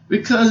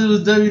because it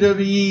was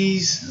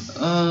WWE's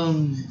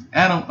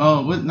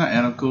not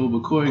Adam Cole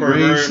but Corey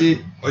Graves shit.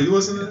 Oh, you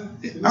listening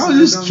to that? I was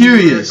just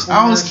curious.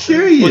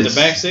 What, the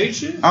backstage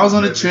shit? I was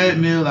on the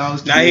treadmill. I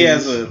was. Now he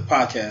curious. has a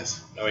podcast.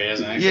 Oh, he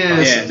has an actual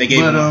Yes, Yeah, they gave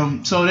but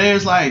him so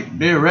there's like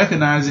they're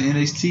recognizing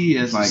NXT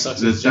as like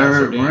Sucks the his job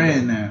third for them.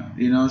 brand now.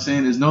 You know what I'm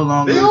saying? There's no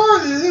longer They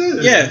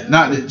are. Yeah.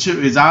 not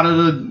it's out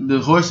of the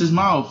horse's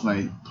mouth.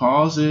 Like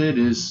Paul said,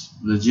 it's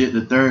legit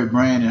the third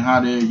brand, and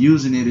how they're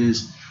using it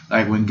is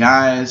like when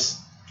guys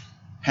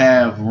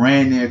have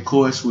ran their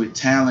course with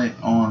talent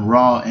on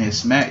Raw and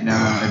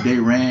SmackDown.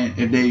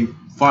 if they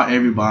fought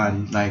everybody,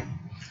 like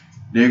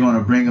they're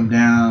gonna bring them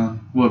down.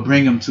 Well,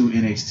 bring them to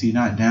NXT,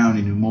 not down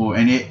anymore.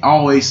 And it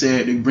always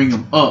said they bring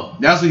them up.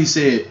 That's what he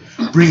said.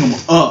 Bring them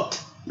up.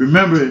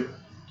 Remember,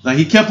 like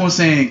he kept on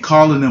saying,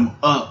 calling them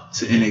up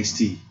to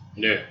NXT.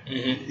 Yeah.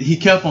 Mm-hmm. He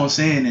kept on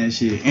saying that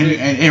shit,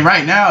 and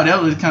right now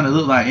that would kind of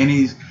look like, and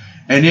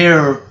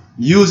they're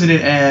using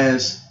it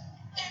as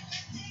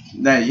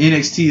that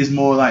NXT is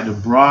more like the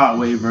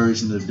Broadway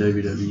version of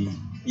WWE.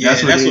 Yeah,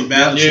 that's what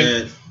Balor yeah.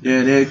 said.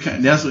 Yeah,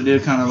 that's what they're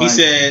kind of like.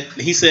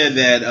 He said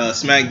that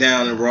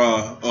SmackDown and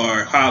Raw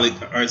are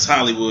it's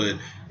Hollywood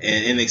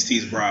and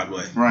NXT's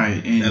Broadway.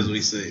 Right, and That's what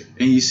he said.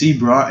 and you see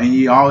and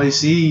you always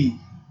see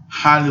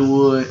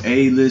Hollywood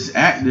A-list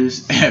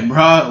actors at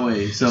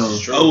Broadway, so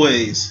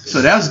Always.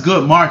 so that's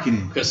good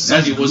marketing. Because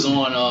That's Sunday was good.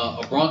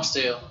 on A Bronx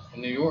Tale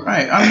in New York.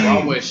 Right, I mean,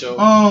 Broadway show.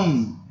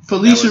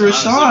 Felicia That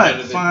was honestly better Rashad,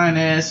 than- fine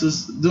ass,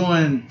 was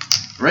doing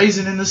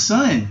Raisin in the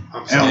Sun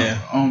I'm sorry.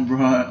 on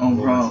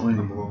Broadway.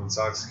 I'm a little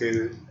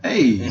intoxicated.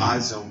 Hey, I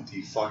zoned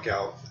the fuck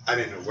out. I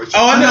didn't know what you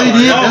Oh, I I know know.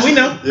 you did. Oh, we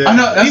know. Yeah. I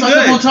know that's You why I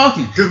kept good. on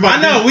talking.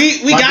 I know.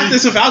 We got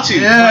this without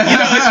you. Yeah. You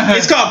know,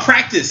 it's called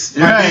practice.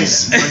 My Right.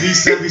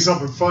 niece sent me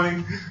something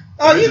funny.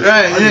 Oh, you,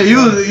 Right, yeah, you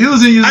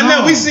was in your I know.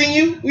 zone. We seen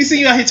you. We seen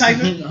you out here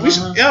typing. Yo, it's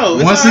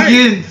Once all right.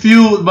 again,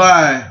 fueled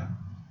by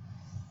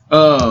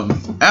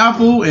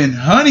apple and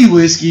honey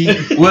whiskey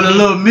with a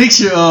little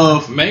mixture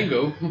of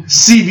Mango.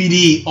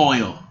 CBD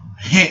oil.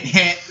 Hint,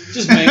 hint.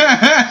 Just mango.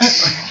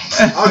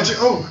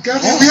 Oh,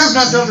 goddamn, we have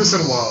not done this in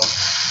a while.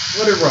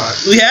 Let it rock.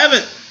 We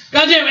haven't.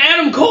 Goddamn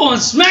Adam Cole on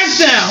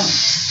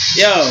SmackDown.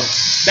 Yo,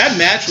 that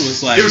match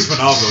was like. It was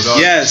phenomenal, dog.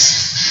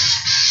 Yes,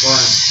 1,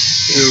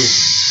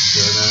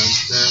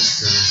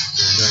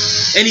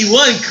 2. and he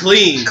wasn't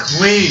clean.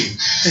 Clean.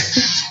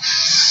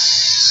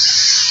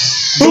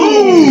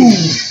 Boom!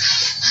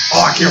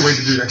 Oh, I can't wait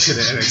to do that shit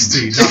at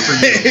NXT. Not for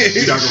you.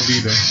 You're not gonna be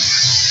there.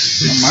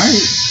 I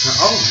might.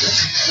 Oh,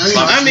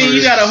 I mean,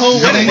 you got a whole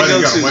wedding to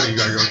go to. Wedding you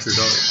gotta go to,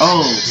 dog.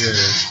 Oh,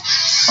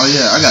 Yeah. oh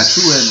yeah, I got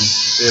 2 of them.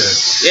 Yeah.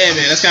 Yeah,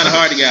 man, that's kind of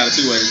hard to get out of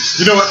 2 weddings.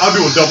 You know what? I'll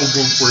do a double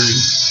boom for you.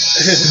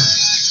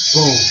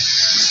 Boom.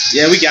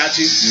 Yeah, we got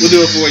you. We'll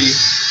do it for you.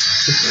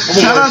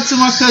 Shout out to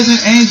my cousin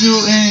Angel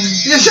and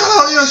Yeah, shout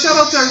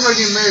out to everybody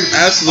getting married.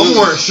 Absolutely. I'm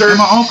wearing a shirt.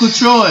 my uncle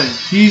Troy.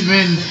 He's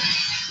been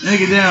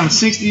Nigga, damn,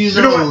 60 years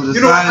You know what? old.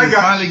 You know what? Decided I to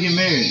got- finally get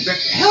married.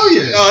 Hell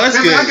yeah. Oh, that's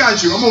Man, good. I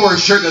got you. I'm gonna wear a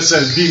shirt that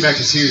says D-Mac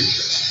is here.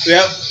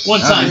 Yep. One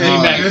time,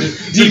 That'd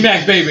be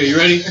D-Mac, baby. You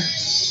ready?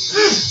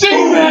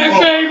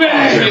 D-Mac, baby.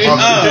 Okay,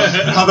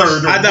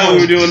 I thought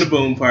we were doing the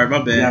boom part. My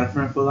You got bad. a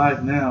friend for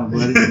life now,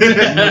 buddy. You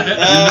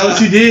know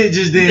what you did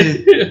just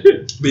did.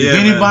 But yeah, if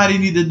man. anybody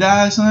need to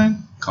die,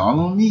 son, call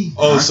on me.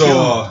 Oh, I'll so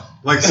kill 'em.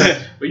 like I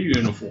said, What are you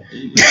doing it for?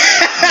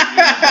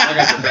 I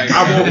got your back.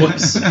 I won't.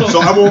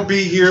 So I won't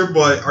be here.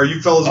 But are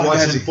you fellas Oh, I got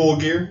watching you. Full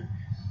Gear?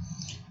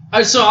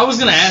 So I was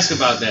gonna ask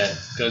about that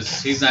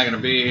because he's not gonna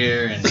be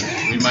here, and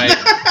we might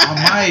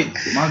I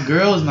might. My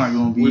girl's not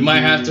gonna be. We might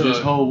here have to- this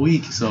whole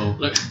week. So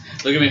look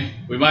at me.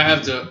 We might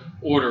have to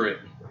order it.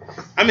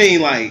 I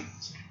mean, like,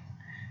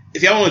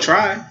 if y'all want to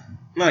try, I'm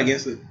not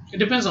against it. It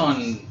depends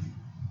on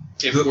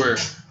if we're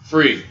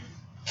free.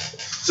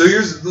 So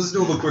let's do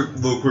a little quick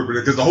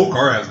because the whole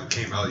card hasn't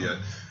came out yet.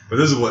 But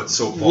this is what's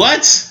so far.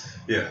 What?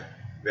 Yeah,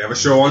 they have a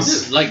show on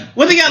Is it like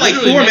Well, they got like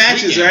literally 4 next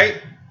matches, weekend?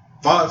 right?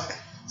 5.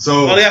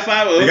 So Oh, they got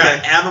 5? Oh, they got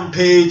okay. Adam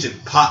Page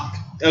and Pac.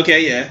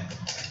 Okay, yeah.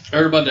 I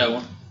heard about that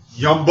one.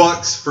 Young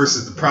Bucks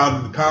versus the Proud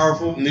and the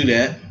Powerful. Knew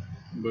that.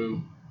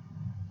 Boo.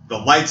 The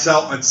Lights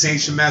Out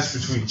unsanctioned match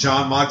between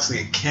John Moxley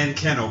and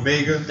Ken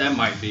Omega. That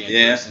might be Yeah.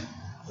 interesting.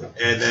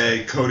 And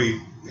then Cody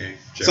and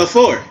Jeff. So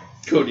 4.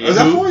 Cody Is and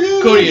that who? 4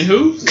 yet? Cody and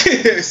who?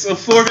 So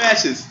 4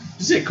 matches.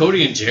 You said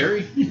Cody and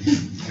Jerry?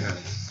 Yeah.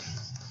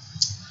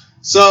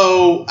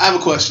 So I have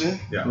a question.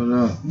 what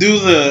up? Do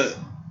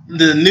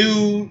the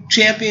new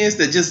champions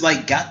that just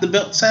like got the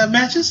belts have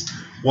matches?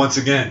 Once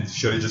again,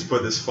 should have just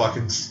put this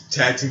fucking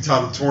tag team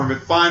title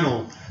tournament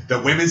final. The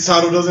women's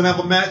title doesn't have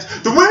a match.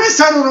 The women's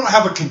title don't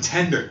have a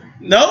contender.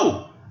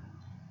 No.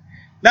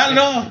 Not at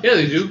all. Yeah,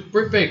 they do.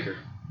 Britt Baker.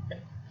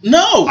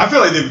 No. I feel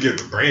like they would give it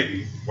to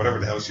Brandy, whatever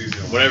the hell she's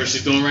doing. Whatever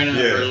she's doing right now.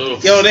 Yeah. Her little.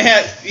 Yo, they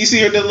had, you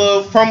see her the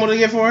little promo they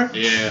get for her?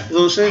 Yeah.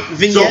 Little shit? So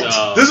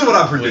Vignette? this is what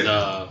I predict.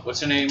 With,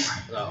 what's her name?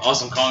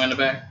 Awesome Kong in the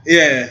back.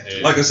 Yeah.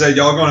 Yeah. Like I said,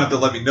 y'all gonna have to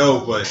let me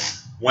know, but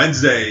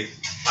Wednesday,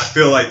 I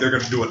feel like they're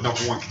gonna do a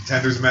 #1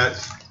 contenders match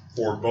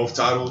for both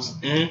titles.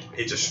 Mhm.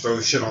 And just throw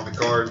the shit on the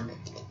card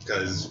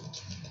because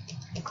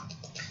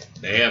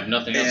They have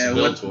nothing else Yeah, to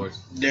build what- towards.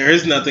 There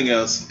is nothing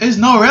else. There's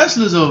no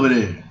wrestlers over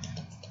there.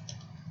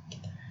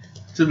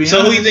 To be So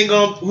honest.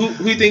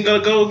 who you think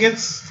gonna go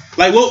against?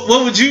 Like what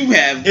would you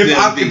have? if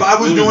them be? I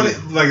was Who doing is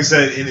it, like I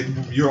said,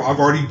 I've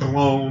already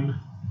blown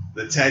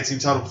the tag team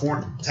title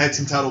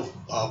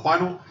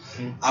final.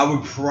 I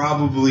would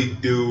probably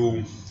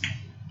do.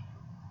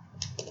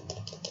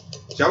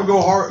 See, I would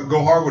go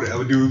hard with it. I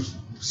would do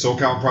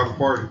SoCal and Private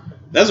Party.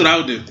 That's what I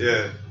would do.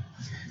 Yeah.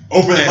 Yeah.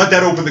 Let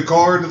that open the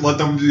card. Let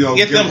them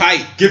Get them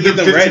hype. Give them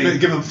Get them 15 ready.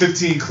 minutes, give them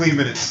 15 clean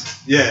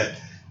minutes. Yeah.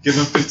 Give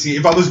them 15.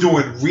 If I was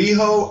doing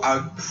Riho,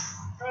 I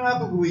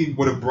probably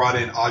would have brought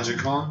in Aja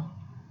Khan.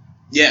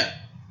 Yeah.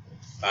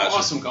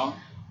 Awesome Kong.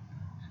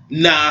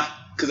 Nah,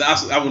 because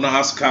I would know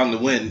Asuka Khan to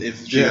win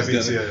if she was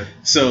gonna. yeah.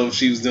 So if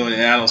she was doing it,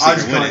 and I don't see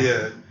Aja her Khan, winning.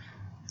 yeah.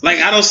 Like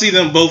I don't see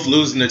them both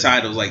losing their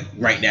titles like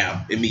right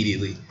now,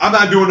 immediately. I'm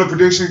not doing a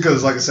prediction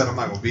because, like I said, I'm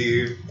not gonna be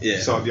here. Yeah.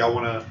 So if y'all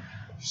wanna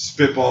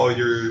spitball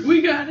your,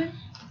 We got it.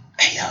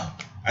 Hey yo,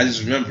 I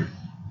just remembered.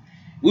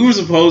 We were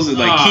supposed to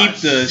like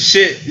keep the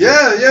shit.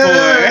 yeah.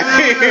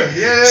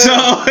 So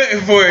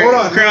for Hold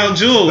on. Crown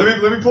Jewel,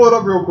 Let me pull it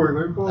up real quick. I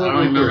don't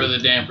remember the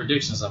damn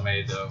predictions I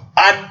made though.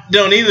 I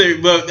don't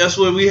either. But that's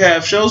what we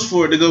have shows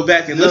for, to go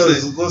back and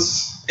listen,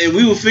 and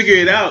we will figure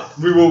it out.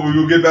 We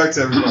will get back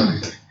to everybody.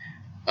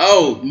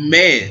 Oh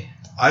man,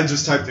 I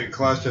just typed in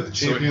Clash of the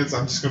Champions.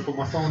 I'm just gonna put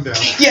my phone down.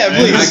 yeah,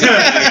 please.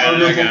 I'm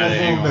gonna I put got my it.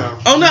 Hang phone on.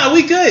 down. Oh no,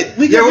 we good.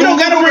 We good. Yeah, we don't we'll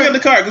gotta go bring back. up the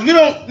card because we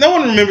don't. No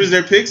one remembers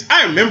their picks.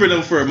 I remember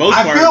them for the most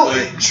part.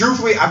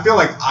 Truthfully, I feel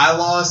like I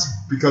lost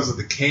because of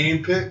the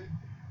Kane pick.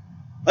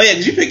 Oh yeah,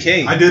 did you pick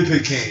Kane? I did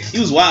pick Kane. He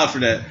was wild for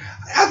that.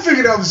 I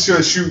figured I was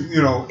gonna shoot,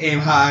 aim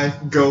high,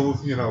 go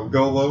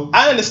low.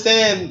 I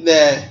understand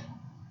that.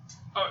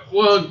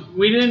 Well,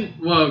 we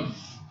didn't. Well,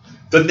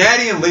 The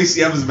Natty and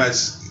Lacey Evans match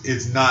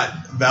is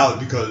not valid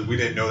because we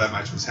didn't know that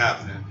match was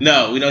happening.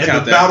 No, we don't And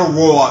count the that. Battle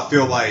Royal, I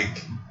feel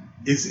like,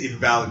 is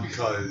invalid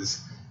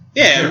because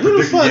Yeah, can't who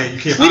the predict it. fuck? Yeah, you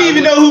can't- We didn't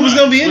even know who was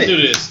gonna be in we'll it.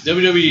 do this.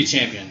 WWE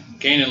champion,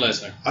 Kane and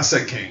Lesnar. I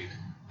said Kane.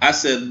 I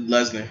said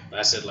Lesnar.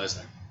 I said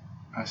Lesnar.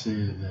 I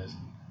said that.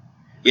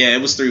 Yeah,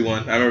 it was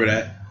 3-1. I remember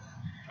that.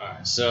 All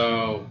right,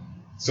 so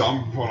So I'm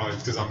hold on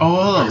because I'm. Oh, hold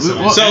on. like I said,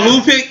 What- So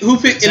who picked? In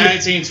the,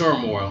 tag team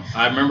turmoil.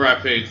 I remember I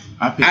picked.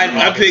 I picked.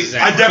 I picked.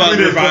 I definitely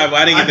did. Revival.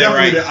 I didn't get that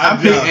right. I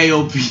picked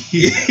AOP.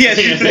 Yes,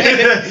 you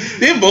did.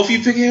 Didn't both of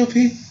you pick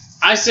AOP?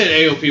 I said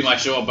AOP might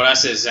show up, but I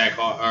said Zach.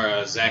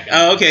 Zach.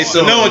 Oh, okay.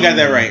 So no one got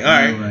that right. All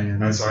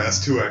right. I'm sorry,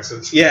 that's 2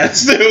 X's. Yeah,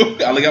 that's two.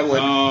 I only got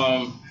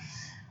one.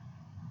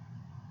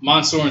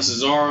 Mansoor and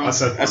Cesaro. I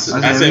said. I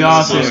said we all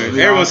Mansoor. said-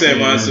 we Everyone all said said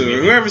Mansoor.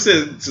 that. Whoever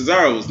said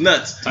Cesaro was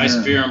nuts. Tyson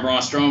Yeah. Fury and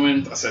Braun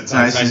Strowman. I said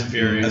Tyson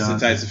Fury. That's the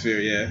Tyson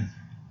Fury. Yeah.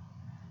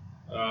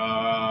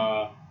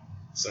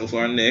 So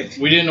far, Nick.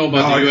 We didn't know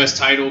about No, the I- U.S.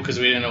 title because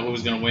we didn't know who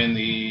was going to win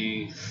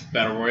the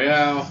Battle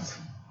Royale.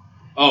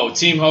 Oh,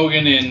 Team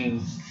Hogan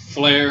and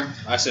Flair.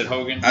 I said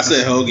Hogan. I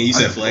said Hogan. You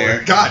said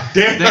Flair. God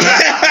damn. I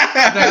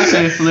think I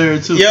said Flair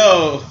too.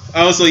 Yo.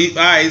 Oh, so all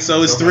right.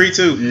 So it's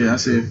 3-2. Yeah, I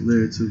said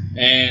Flair too.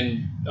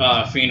 And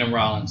Fiend and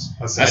Rollins.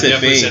 I I said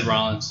definitely Fiend. said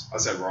Rollins. I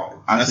said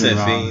Rollins. I said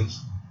Rollins.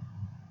 Fiend.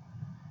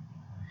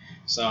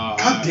 So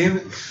God damn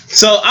it.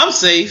 So I'm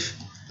safe.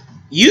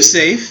 You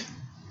safe.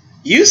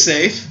 You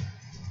safe.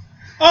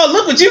 Oh,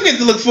 look what you get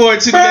to look forward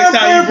to the next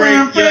time you bring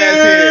your ass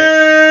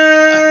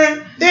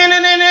here.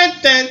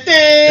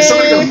 Is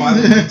somebody gonna buy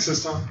the wings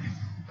this time?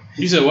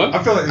 you said what?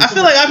 I feel like.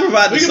 I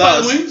provide the We can buy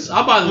the sauce. wings.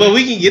 I'll buy the Well,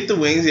 wings. we can get the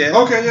wings, yeah.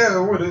 Okay, yeah,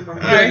 with it.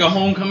 Like a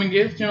homecoming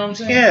gift. You know what I'm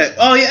saying? Yeah.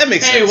 Oh, yeah, that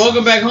makes Hey, sense.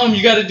 welcome back home.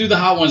 You got to do the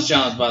Hot Ones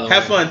challenge, by the way.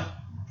 Have fun.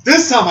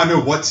 This time I know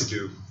what to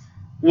do.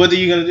 What are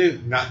you gonna do?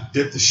 Not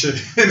dip the shit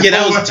in. Yeah,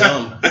 that was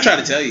dumb. I tried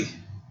to tell you.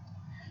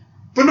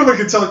 But nobody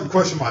can tell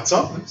question my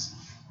toughness.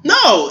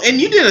 No, and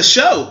you did a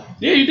show.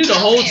 Yeah, you did a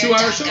whole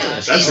 2-hour show.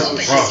 That shit.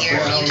 That's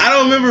rough. I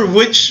don't remember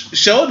which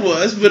show it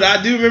was, but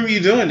I do remember you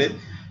doing it, and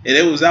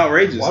it was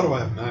outrageous. Why do I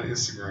have 9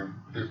 Instagram?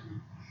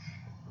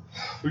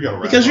 We gotta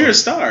wrap Because up. you're a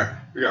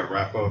star. We gotta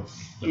wrap up.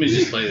 Let me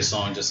just play the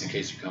song just in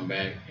case you come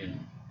back and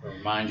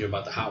remind you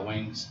about the hot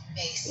wings.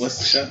 What's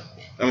the show?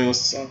 I mean, what's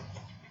the song?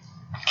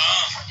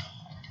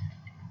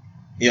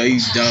 Yo, you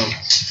dumb.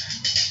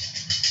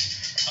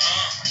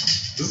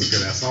 This is a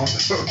good ass song.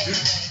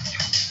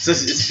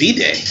 It's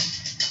B-Day.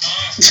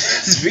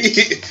 It's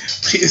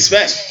B.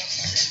 Respect.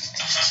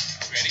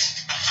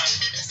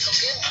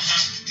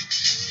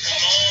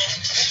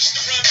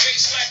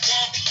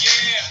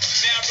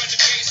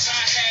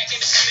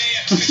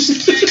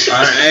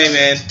 Alright, Hey,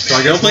 man. So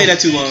I guess Don't play that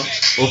too long.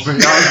 well, for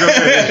y'all, go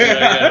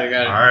ahead. I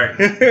got it. Alright,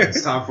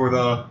 it's time for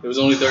the. It was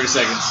only 30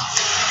 seconds.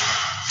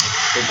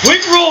 The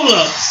quick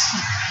roll-ups.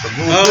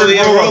 Oh,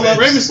 yeah, roll up.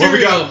 Rey What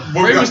we got? Mysterio.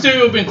 What we Rey got?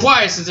 Mysterio been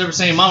quiet since ever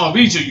saying "Mama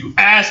beat you," you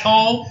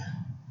asshole.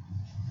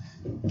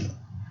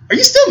 Are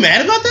you still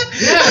mad about that?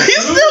 Yeah. Are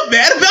you still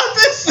mad about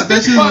this? I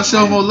bet you gonna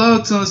show more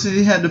love to him since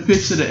he had the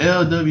picture of the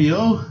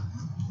LWO.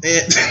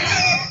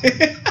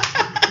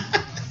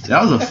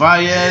 That was a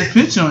fire ass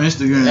picture on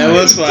Instagram. That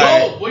was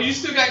fire. Oh, well, you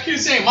still got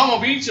kids saying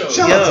 "Mama beat you."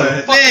 Shout Yo,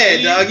 out to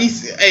man, dog.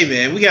 Hey,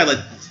 man, we got like,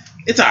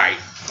 it's alright.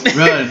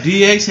 Bro,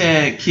 DX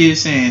had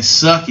kids saying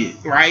 "suck it."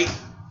 Right?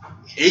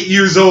 8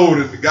 years old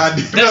in the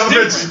goddamn That's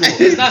elementary different.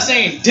 school. It's not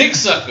saying dick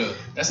sucker.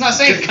 That's not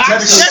saying cock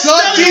That's sucker.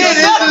 Suck it.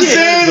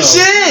 It's the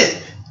same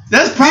shit.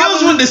 That's Deals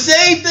probably with the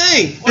same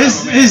thing. it's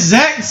Whatever, man.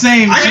 exact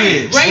same I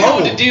shit. Ray know what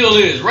the Trouble. deal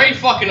is. Ray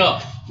fucking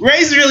up.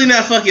 Ray's really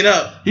not fucking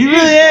up. He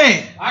really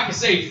ain't, I can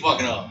say he's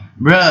fucking up.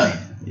 bruh.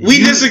 We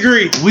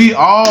disagree. We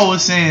all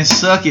was saying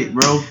 "suck it,"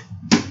 bro.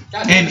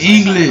 God In damn, it's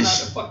English. not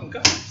the fucking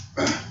cup.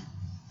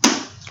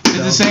 It's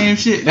the same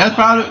shit. That's I'm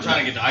probably trying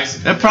to get the ice.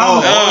 that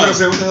probably. Oh, I was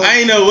gonna say, what the hell? I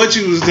ain't know what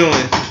you was doing.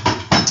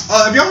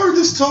 Have y'all heard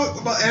this talk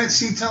about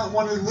NXT talent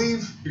wanting to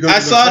leave? Because I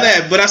of the saw fact-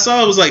 that, but I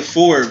saw it was like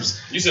Forbes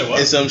You said and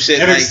what? some shit.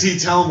 Like,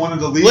 NXT talent wanted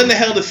to leave. when the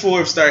hell did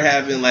Forbes start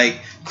having like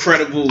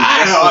credible I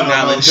wrestling don't know.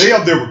 knowledge? They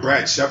up there with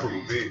Brad Shepard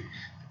with me.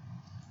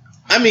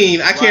 I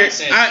mean, I Ryan can't.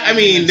 said I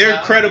mean, they're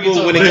talent.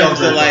 credible when it They are comes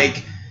to very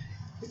like,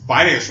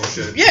 Financial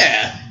shit.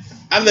 yeah.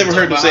 I've never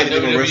heard them say anything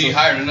about WWE wrestling.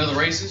 hired another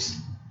racist.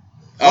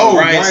 Oh,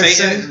 Ryan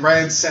Satan.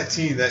 Ryan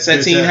Satine. That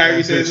Satine, bitch, however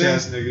you that say his bitch name.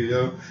 ass nigga,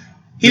 yo.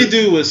 He the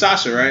dude with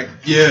Sasha, right?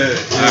 Yeah.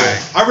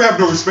 Alright. I have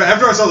no respect.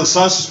 After I saw the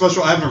Sasha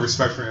special, I have no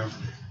respect for him.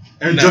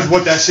 And Nah. just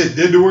what that shit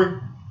did to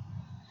her.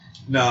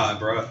 Nah,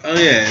 bro. Oh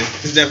yeah,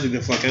 he's definitely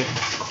been fucking.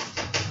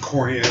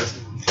 Corny ass.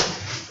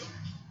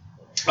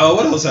 Oh,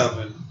 what else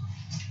happened?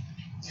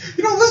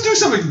 You know, let's do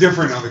something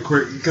different on the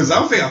quick because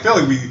I feel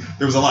like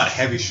there was a lot of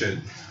heavy shit.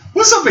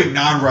 What's something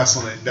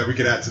non-wrestling that we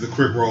could add to the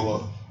quick roll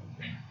up?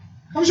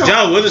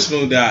 John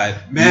Witherspoon died.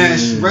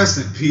 Man, rest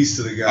in peace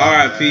to the guy.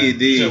 R.I.P. man. You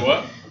D. said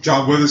what?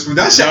 John Witherspoon.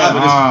 That shit. John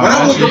when Witherspoon.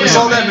 I looked up and Yeah,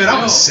 saw that, man, man, I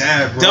yo. was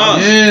sad, bro.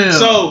 Dog. Yeah.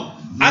 So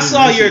I Yeah,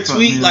 saw that your shit fucked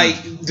tweet me up.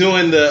 like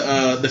doing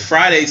the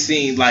Friday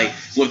scene like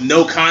with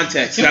no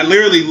context. And I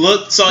literally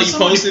looked, saw Can you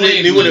somebody posted play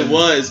it, knew what clip? it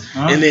was,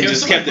 Huh? and then Can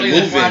just somebody kept it play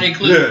that Friday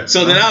moving. clip? Yeah.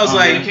 So then I was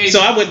like, Okay. so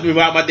I went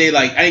about my day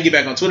like I didn't get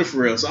back on Twitter for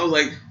real. So I was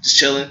like just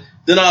chilling.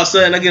 Then all of a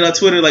sudden I get on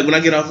Twitter like when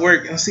I get off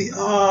work and I see,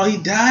 oh, he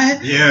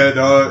died. Yeah,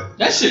 dog.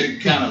 That shit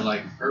kind of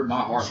like hurt my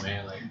heart,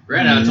 man. Like,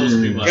 granted, I told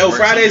some people. Yo,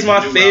 Friday's my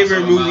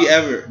favorite movie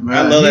ever.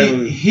 I love that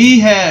movie. He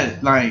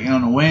had like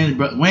on the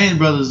Wayans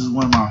Brothers is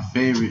one of my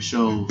favorite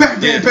shows.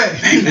 Bang, Yeah.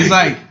 bang, bang. It's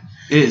like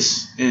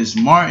it's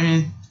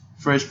Martin,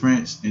 Fresh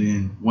Prince, and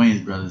then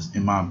Wayans Brothers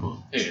in my book.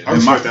 I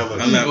respect that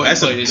list. I'm not,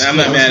 I'm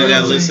not mad at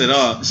that list at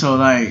all. So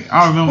like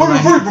I remember Well,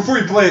 like, before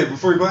you play it, I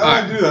like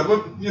Alright. to do that.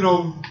 But you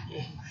know,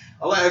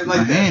 I like My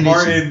that hand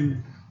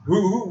Martin.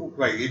 Who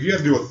like if you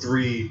have to do a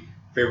 3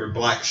 favorite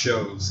black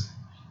shows,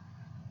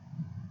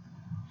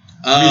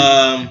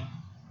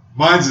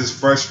 mine's is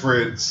Fresh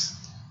Prince,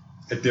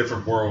 A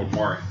Different World,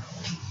 Martin.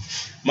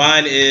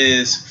 Mine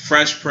is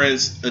Fresh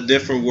Prince, A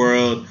Different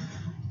World,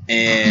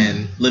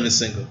 and Living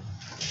Single.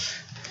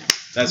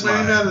 That's Man,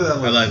 mine. none of that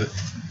I like it.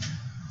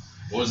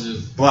 What was it?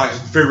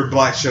 Favorite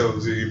black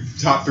shows. Your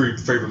top 3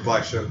 favorite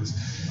black shows.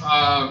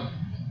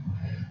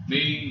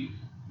 Me,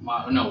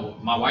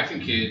 My wife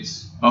and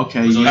kids.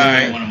 Okay, Was always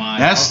yeah. one of mine.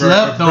 That's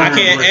slept on. I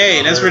can't.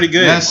 Hey, that's pretty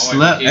good. That's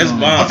slept That's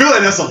on. bomb. I feel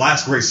like that's the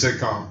last great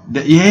sitcom.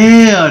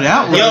 Yeah,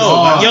 that was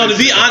hard. Yo, to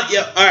be honest,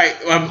 all right,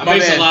 I my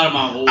based bad. a lot of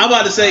my old. I'm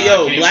about to say,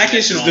 yo,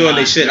 Blackish is doing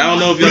their shit. I don't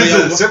know if But is it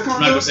a y'all. sitcom?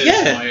 I'm not gonna say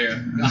this Yeah. on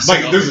air.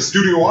 Like, there's a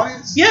studio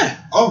audience? Yeah.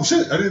 Oh,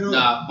 shit. I didn't know that.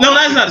 Nah, No,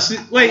 that's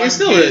not. Wait, it's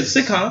still a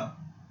sitcom.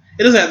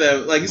 It doesn't have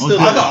that. Like, it's still.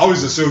 I thought I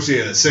always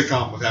associated a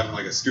sitcom with having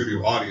like a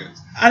studio audience.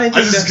 I didn't I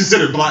think just that.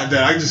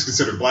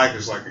 considered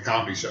Blackish like a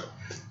comedy show.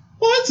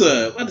 Well, it's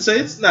a. What to say?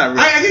 It's not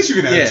really. I guess you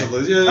can add Yeah. it to the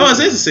list. Yeah. I want to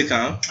say it's a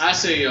sitcom. I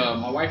say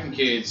my wife and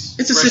kids.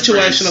 It's a Fresh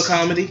situational Prince,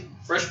 comedy.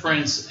 Fresh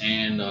Prince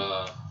and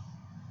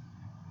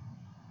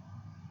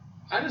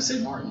I didn't say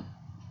Martin.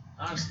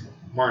 Honestly,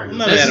 Martin. I'm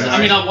not That's- mad about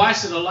I mean, it. I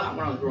watched it a lot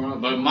when I was growing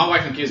up, but my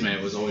wife and kids, man,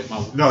 it was always my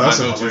No, that's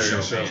my a go-to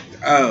hilarious show. man.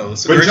 Oh,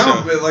 it's a But great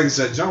John, show. like I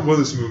said, John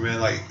Witherspoon, man,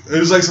 like it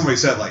was like somebody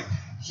said, like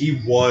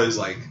he was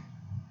like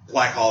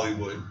Black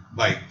Hollywood.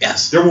 Like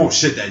Yes. there won't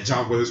shit that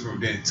John Witherspoon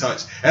didn't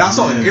touch. And I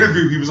saw an Yeah.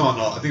 interview he was on.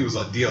 I think it was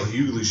a D.L.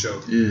 Hughley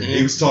show. Yeah. And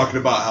he was talking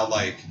about how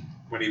like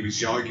when he was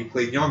young, he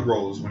played young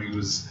roles. When he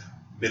was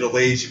middle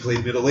aged, he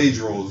played middle aged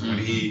roles. When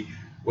he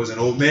was an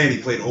old man, he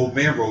played old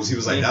man roles. He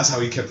was like, that's how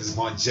he kept his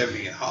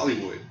longevity in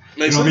Hollywood.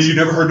 Makes You know what I mean? sense. You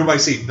never heard nobody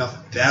say nothing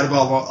bad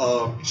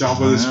about John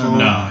Witherspoon.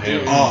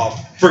 No,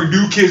 For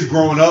new kids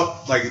growing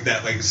up like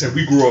that, like I said,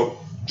 we grew up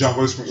John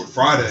Witherspoon with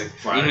Friday.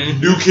 Friday.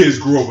 New kids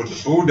grew up with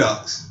the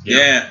Boondocks.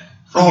 Yeah.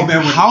 Oh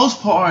man, House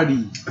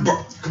Party.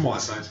 bro, come on,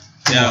 son.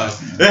 Yeah.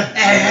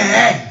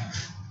 Hey.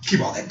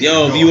 Keep all that.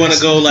 Yo, if you want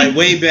to go like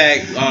way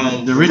back,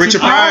 The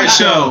Richard Pryor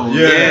show. Yeah. You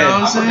know Yeah. what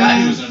I I'm forgot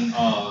he saying? was in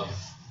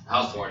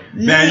House Party.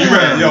 Man, you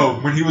Yeah.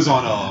 read when he was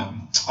on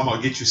I'm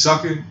gonna get you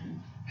sucking.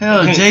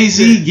 Hell,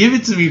 Jay-Z, give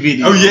it to me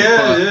video. Oh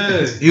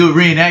yeah. He was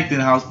reenacting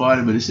House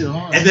Party, but it's still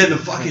hard. And then the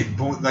fucking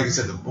like I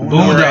said, the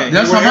Boondocks. Boondocks.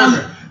 That's You how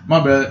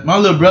were my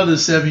little brother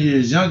is 7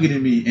 years younger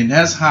than me, and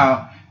that's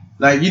how,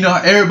 like, you know,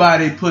 how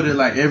everybody put it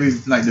like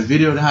the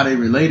video how they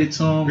related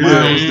to him.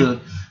 Mine was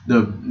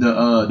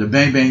the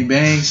bang bang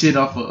bang shit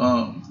off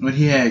of when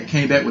he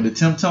came back with the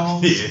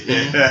Temptones.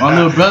 Yeah. My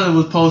little brother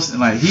was posting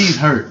like he's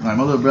hurt. Like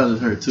my little brother's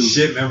hurt too.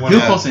 Shit, man. He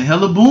was posting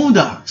hella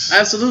Boondocks.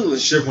 Absolutely.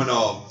 Shit when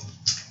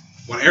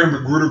Aaron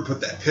McGruder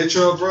put that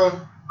picture up, bro.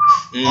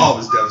 Oh, it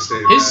was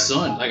devastating. His man.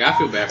 son, like I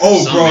feel bad for Oh,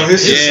 his son. bro, man.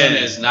 his son son-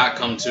 has not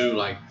come to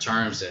like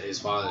terms that his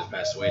father has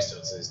passed away still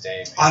to this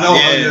day. Man. I know.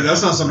 Yeah.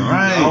 That's not something.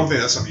 Right. I don't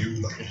think that's something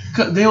you like.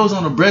 'Cause they was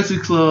on the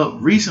Breakfast Club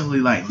recently,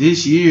 like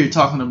this year,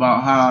 talking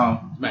about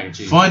how Mac and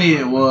cheese. funny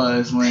it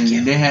was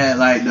when they had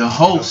like the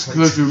host.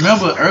 Because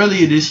remember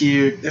earlier this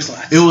year, There's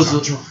lots.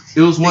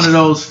 it was one of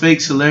those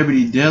fake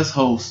celebrity death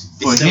hosts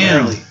for It's still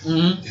him early.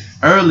 Mm-hmm.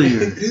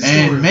 earlier, It is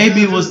and still maybe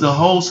early. it was the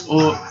host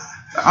or.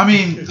 I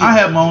mean, I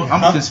have my own.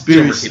 I'm a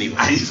conspiracy.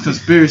 Anyway.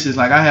 Conspiracies.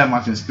 Like I have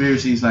my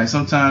conspiracies. Like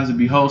sometimes it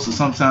be hosts, or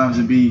sometimes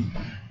it be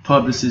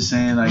publicists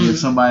saying like if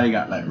somebody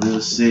got like real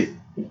sick,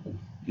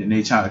 then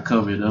they try to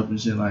cover it up and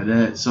shit like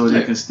that, so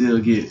they can still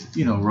get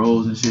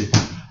roles and shit.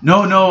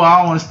 No, I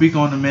don't want to speak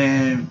on the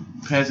man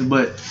passing,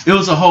 but it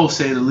was a host,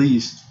 say the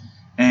least,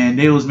 and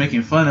they was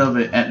making fun of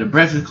it at the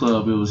Breakfast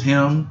Club. It was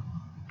him,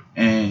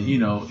 and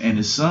and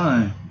his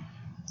son,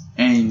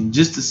 and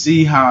just to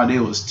see how they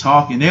was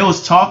talking.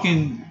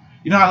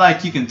 You know how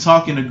like you can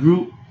talk in a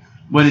group,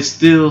 but it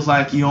still is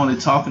like you only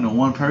talking to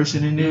one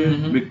person in there.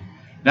 Mhm.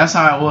 That's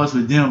how it was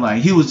with them.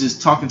 Like he was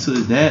just talking to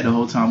his dad the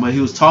whole time, but he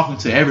was talking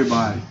to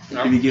everybody.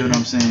 If you get what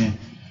I'm saying,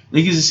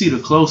 they get to see the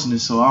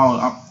closeness. So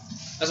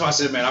That's why I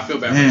said, man, I feel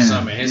bad for Man, his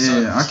son, man. His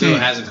son I still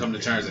can't- hasn't come to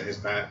terms that his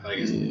dad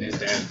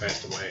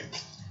passed away.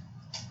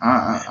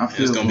 I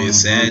feel It's gonna be a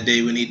sad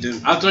day when he do.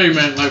 I'll tell you,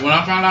 man. Like when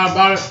I found out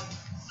about it,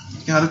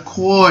 Gotta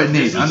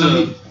coordinate.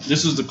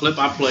 this was the clip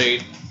I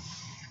played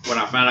when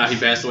I found out he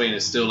passed away, and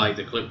it's still like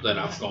the clip that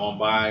I've gone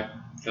by.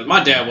 Because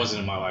my dad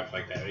wasn't in my life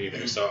like that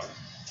either. So,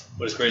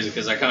 but it's crazy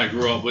because I kind of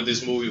grew up with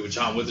this movie with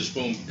John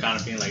Witherspoon kind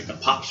of being like the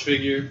pops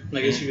figure,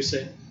 I guess you could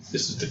say.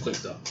 This is the clip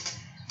though.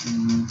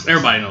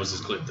 Everybody knows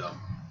this clip though.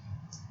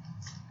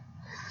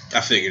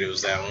 I figured it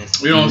was that one.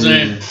 You know what I'm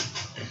saying?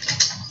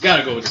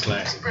 Gotta go with the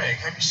classic. Greg,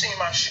 have you seen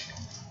my shit?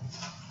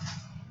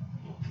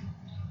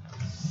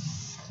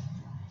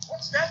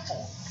 What's that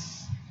for?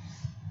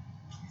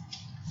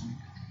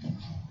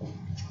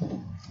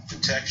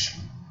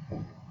 Protection.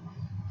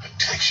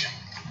 Protection.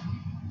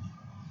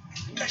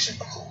 Protection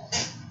from who?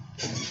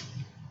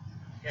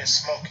 Yeah,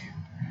 Smokey.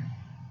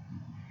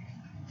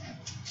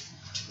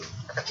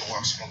 I got to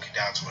walk Smokey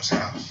down to his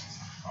house.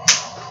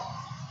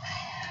 Oh,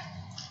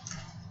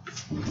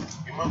 man.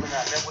 Your mother and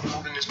I never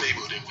moved in this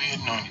neighborhood if we had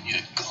known that you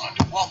had gone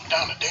to walk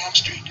down the damn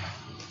street.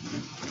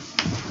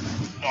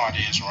 No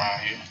ideas around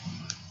here.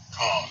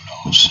 Oh,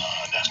 no, son,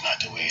 that's not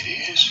the way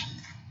it is.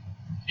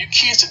 You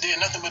kids today are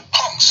nothing but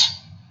punks.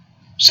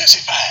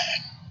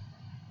 Sissified.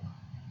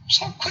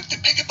 So quick to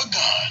pick up a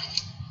gun.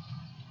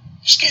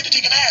 You're scared to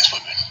take an ass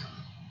whipping.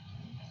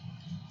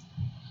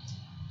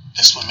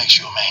 This is what makes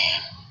you a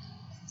man.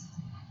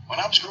 When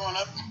I was growing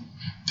up,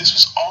 this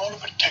was all the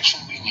protection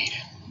we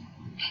needed.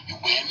 You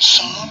win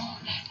some,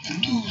 you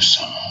lose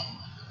some.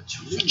 But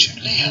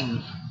you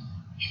live.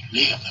 You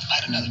live to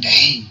fight another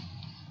day.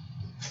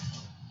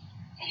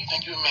 And you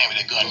think you're a man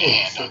with a gun in your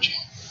hand, don't you?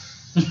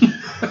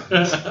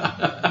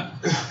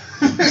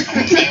 I'm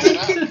a man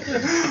without.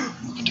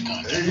 Put the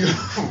gun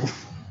down.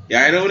 Y'all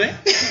ain't over there?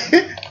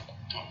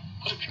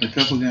 Put it The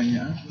pepper gun,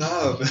 yeah.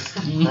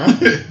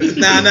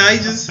 Nah, Nah, he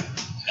just. Now,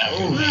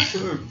 Oh,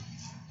 shit.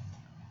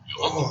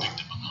 your uncle picked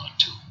up a gun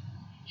too.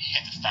 He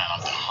had to find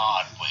out the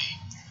hard way.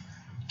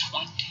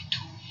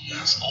 22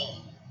 years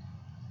old.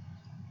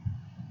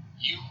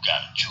 You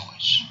got a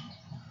choice.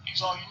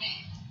 He's all you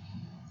need.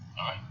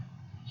 Alright?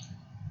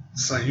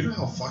 Son, you know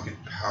how fucking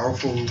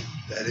powerful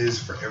that is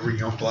for every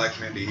young black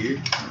man to hear?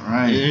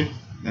 Right.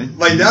 Mhm.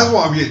 Like, that's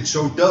why I'm getting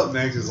choked up,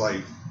 man, because,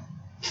 like,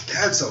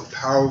 that's so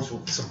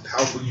powerful.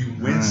 You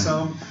win Right.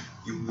 some,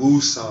 you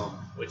lose some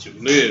But you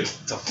live.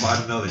 to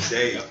fight another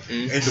day.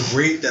 Mhm. And the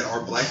rate that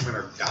our black men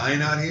are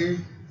dying out here,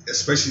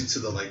 especially to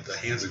the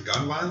hands of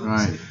gun violence,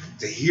 Right.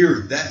 to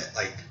hear that,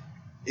 like,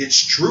 it's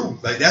true.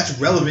 Like, that's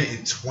relevant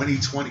in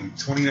 2020,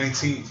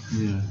 2019.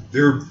 Yeah.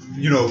 There,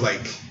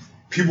 like,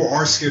 people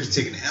are scared to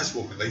take an ass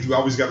whooping. Like, you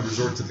always got to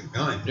resort to the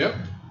gun. Yep.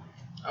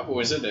 I've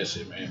always said that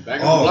shit, man. Back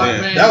in Oh, the block,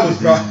 yeah. man. That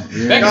was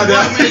Yeah. Back in God the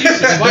block, damn. man, you used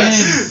to fight.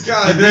 And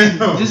God then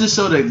damn. just to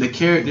show the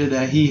character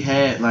that he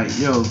had, like,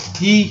 yo,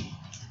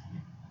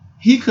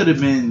 he could have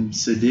been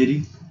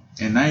Sadiddy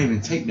and not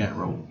even take that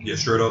role. Yeah,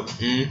 straight up.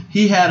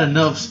 He had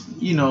enough,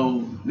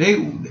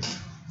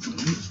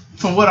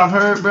 from what I've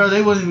heard, bro,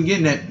 they wasn't even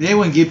getting that. They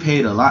wouldn't get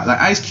paid a lot. Like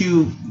Ice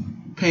Cube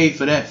paid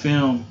for that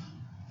film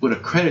with a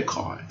credit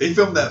card. They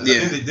filmed that.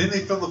 Yeah. Didn't they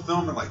film the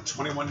film in like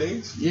 21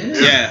 days?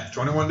 Yeah.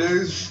 21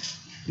 days?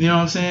 You know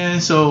what I'm saying?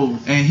 So,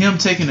 and him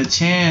taking a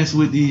chance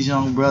with these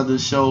young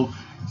brothers show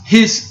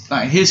his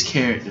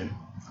character.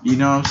 You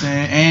know what I'm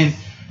saying? And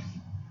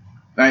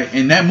like,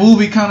 and that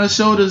movie kind of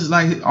showed us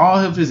like all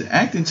of his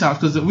acting chops,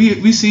 because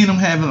we seen him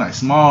having like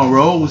small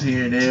roles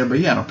here and there, but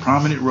he had a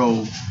prominent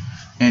role,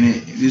 and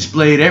it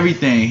displayed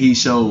everything. He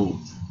showed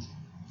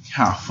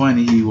how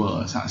funny he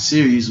was, how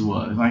serious he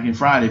was. Like in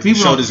Friday,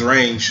 people Showed don't- his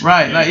range.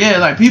 right,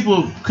 like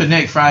people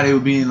connect Friday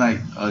with being like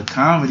a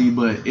comedy,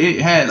 but it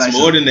had It's like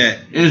more than that.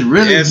 it's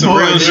really It had some more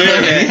real than shit in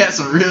that. there. It had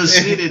some real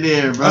shit in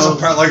there, bro.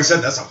 Like I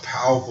said, that's a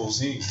powerful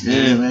scene.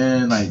 Yeah,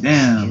 man. Like,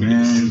 damn,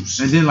 man.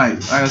 And then,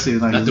 like I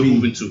said, like Not the me,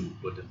 moving too,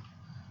 but the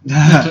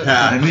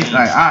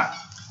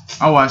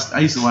I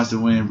used to watch the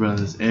Wayans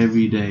Brothers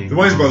every day. The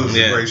Wayans Brothers is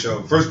Yeah. a great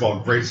show. First of all,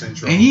 great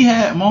intro. And he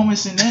had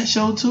moments in that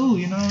show too.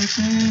 You know what I'm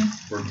saying?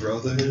 We're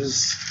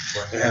brothers.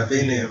 We're happy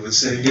and we're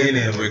singing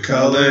and we're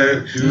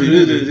colored.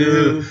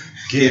 Do.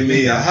 Give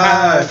me a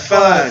high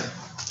five.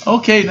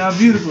 Okay, now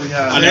beautiful,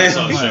 y'all. I never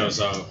saw the show,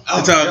 so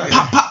It's all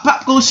Pop, pop,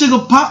 pop, go sugar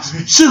pops,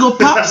 sugar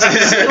pops,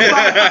 sugar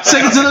pop.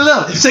 Shake it to the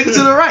left, shake it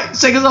to the right,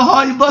 shake it so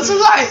hard you bust a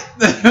light.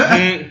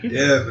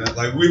 Yeah, man.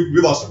 Like, we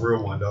lost a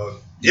real one, dog.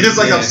 It is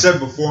like Yeah. I've said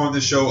before on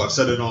this show. I've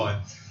said it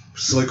on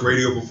Slick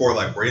Radio before.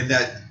 Like, we're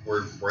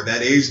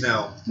that age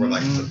now where,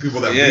 like, the people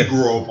that Yeah. we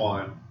grew up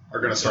on are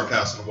going to start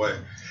passing away.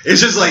 It's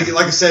just like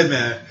I said,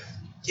 man,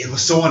 it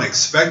was so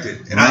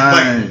unexpected. And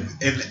and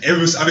it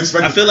was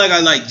unexpected. I feel like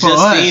I For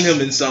just us. seen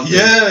him in something.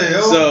 Yeah,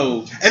 yo.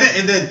 So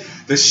And then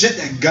the shit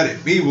that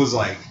gutted me was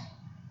like,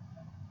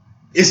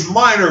 it's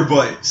minor,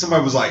 but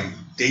somebody was like,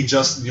 they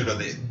just, the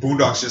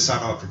Boondocks just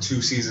signed up for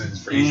 2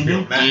 seasons for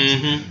HBO Max.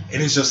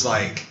 And it's just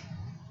like,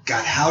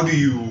 God, how do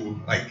you,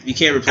 like, you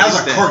can't replace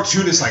as a that.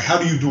 cartoonist, like, how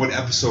do you do an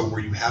episode where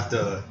you have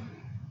to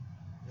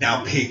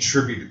now pay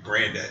tribute to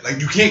Granddad? Like,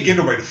 you can't get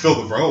nobody to fill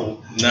the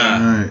role.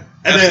 Nah, Right.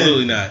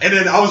 absolutely not. And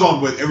then I was on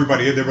with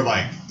everybody, and they were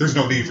like, there's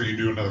no need for you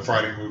to do another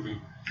Friday movie.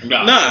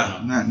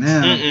 Nah. Not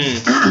now.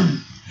 Mm-mm.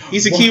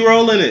 He's a key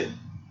role in it.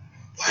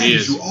 Why He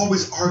is is. you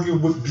always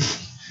arguing with me?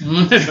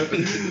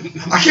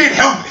 I can't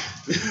help it.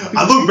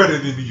 I look better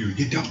than you.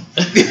 You don't.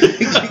 I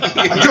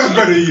dress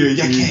better than you. You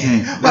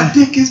can't. can't. My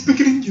dick is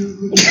bigger than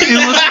you.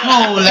 It was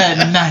cold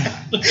at night.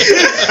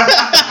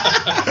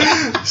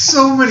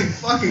 So many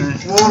fucking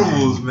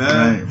quotables,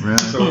 man. Right, bro.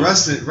 So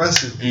rest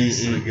in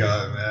peace to the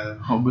guy, man.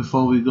 Oh,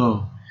 before we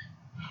go,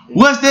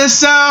 what's that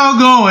sound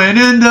going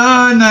in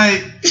the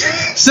night?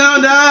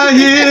 Sound I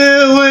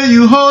hear when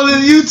you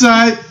holding you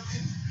tight.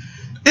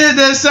 Is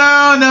that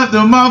sound after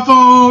my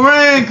phone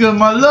ring? Cause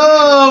my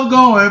love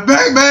going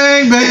bang,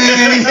 bang,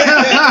 bang.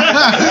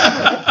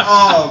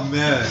 Oh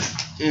man.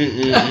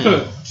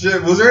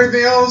 Shit. Was there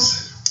anything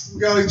else we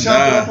got to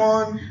chop it up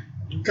on?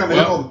 You kind of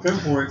hit all the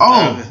pinpoints.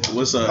 Oh,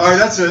 What's up? All right,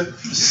 that's it.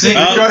 see, Go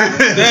ahead.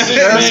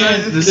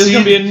 There's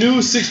gonna be a new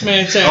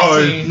 6-man tag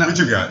Oh, team. what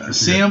you got?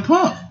 CM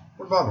Punk.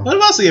 What about him? What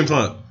about CM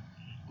Punk?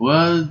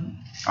 Well,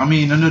 I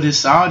mean, I know this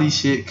Saudi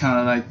shit kind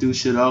of like threw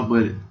shit off,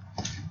 but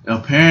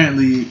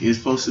apparently it's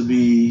supposed to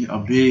be a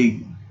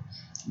big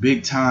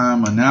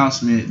time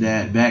announcement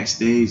that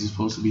Backstage is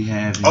supposed to be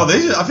having. Oh,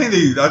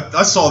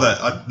 I saw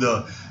that.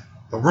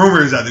 The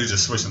rumor is that they're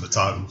just switching the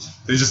titles.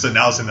 They're just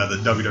announcing that the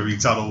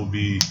WWE title will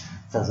be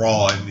for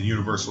Raw and the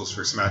Universal's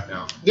for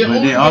SmackDown. The But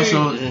only they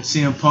also thing-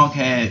 CM Punk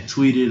had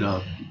tweeted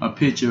a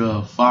picture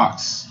of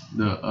Fox,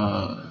 the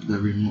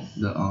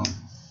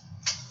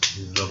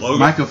The logo.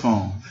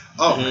 microphone.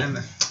 Oh man,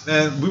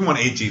 Man, we want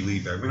AJ Lee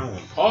back. We don't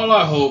want. All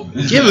I hope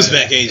is Give us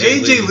that- back AJ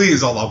AJ Lee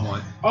is all I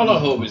want. All I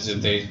hope is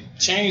if they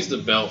change the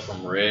belt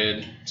from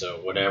red to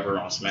whatever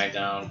on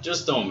SmackDown,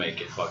 just don't make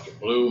it fucking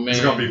blue, man.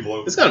 It's gonna be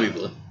blue. It's gotta be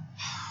blue.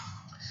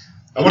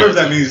 I wonder if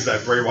that means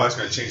that Bray Wyatt's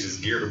gonna change his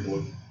gear to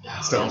blue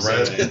instead Don't of say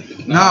red.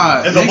 that.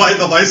 Nah, And the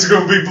lights are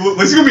gonna be blue.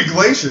 It's gonna be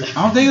glacier.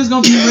 I don't think it's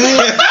gonna be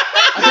red.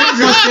 I think it's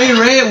gonna stay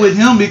red with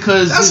him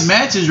because his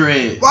match is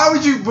red. Why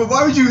would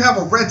you have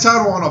a red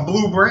title on a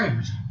blue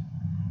brand?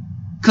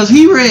 Cause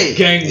he red.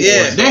 Gang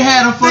Yeah. Wars, They dog.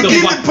 had a fucking.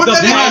 They didn't put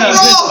that they had in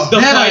Raw. The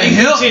They had a fighting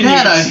hemp. They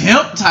had a continues.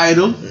 hemp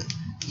title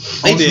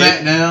They on did.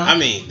 SmackDown. I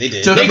mean, they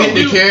did. To They fit could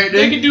the do. character.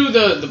 They could do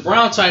the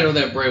brown title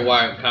that Bray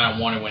Wyatt kind of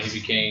wanted when he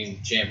became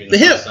champion. The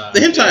him- first time. the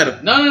him title.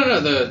 No.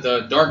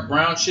 The dark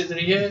brown shit that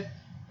he had.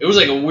 It was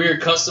like a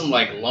weird custom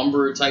like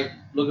lumber type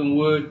looking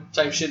wood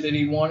type shit that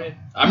he wanted.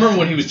 I remember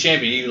when he was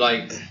champion. He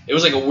like it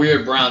was like a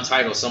weird brown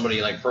title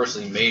somebody like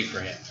personally made for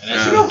him, and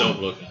that shit was dope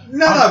looking.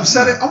 No, I've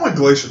said it. I want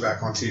Glacier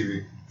back on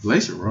TV.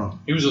 Glacier wrong.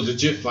 He was a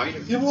legit fighter.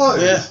 He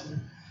was. Yeah.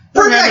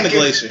 Bring What happened back to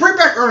Glacier? Bring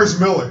back Ernest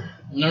Miller.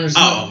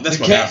 Oh, that's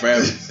my guy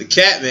forever. The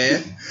cat,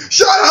 man.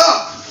 Shut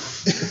up!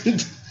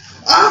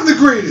 I'm the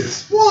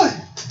greatest. 1,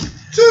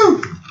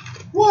 2,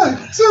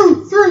 1,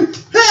 2, 3.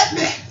 Hit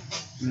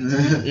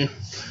me.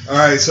 All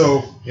right,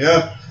 so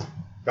yeah,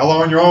 y'all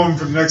are on your own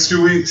for the next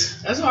 2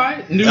 weeks. That's all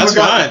right. That's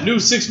fine. New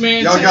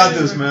 6-man. Y'all got tag.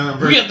 this, man.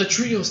 We got the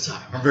trios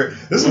time.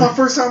 This is my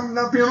first time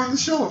not being on the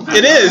show.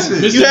 It is.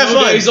 Mr. You have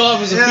No fun. Days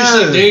Off is Yeah.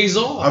 officially days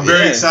off. I'm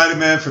very Yeah. excited,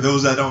 man. For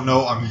those that don't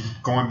know, I'm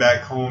going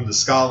back home to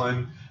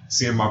Scotland,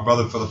 seeing my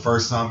brother for the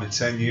first time in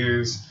 10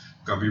 years.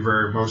 Gonna be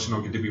very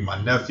emotional. Get to meet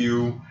my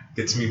nephew.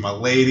 Get to meet my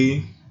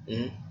lady.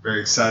 Mhm. Very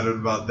excited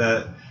about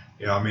that.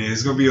 You know, I mean,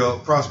 it's gonna be a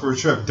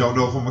prosperous trip. Don't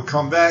know if I'm gonna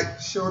come back.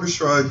 Shoulder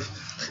shrug.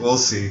 We'll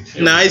see.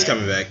 Nah, he's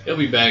coming back. He'll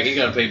be back. He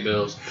gotta pay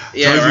bills.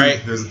 Yeah, Told you,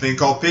 right. There's a thing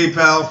called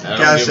PayPal. I don't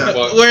Cash give a App.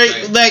 fuck.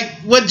 Where, like,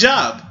 what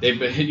job? You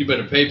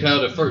better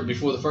PayPal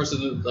before the first of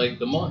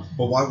the month.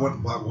 But why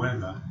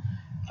wouldn't I?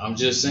 I'm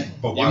just saying.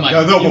 But You why? might,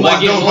 no, you but might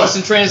why? get No, lost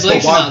but- in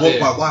translation but out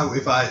there. why?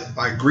 If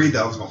I agreed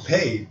that I was gonna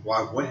pay,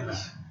 why wouldn't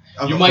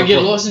I? You might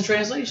get lost in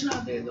translation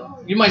out there,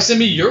 dog. You might send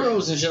me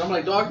euros and shit. I'm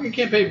like, dog, you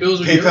can't pay bills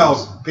with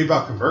euros.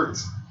 PayPal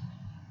converts.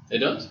 It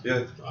does? Yeah. I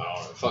don't know.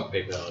 Fuck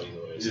PayPal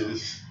either way.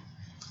 So.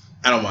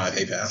 I don't mind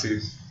PayPal. See,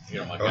 You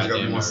know, my I was gonna goddamn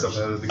be one nerves. step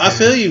ahead of the I game.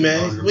 feel you, I was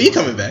man. gonna Well, you be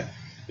coming one back?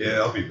 Yeah,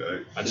 I'll be back.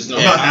 I just know.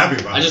 I'm not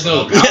happy about I just it.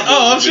 know. Yeah.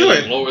 Oh, I'm sure.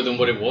 Like, lower than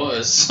what it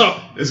was. So,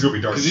 It's gonna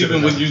be dark because shit.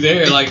 even with you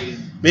there, like,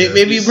 Maybe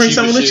you It's bring cheap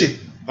someone as with shit. you.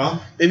 Huh?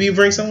 Maybe you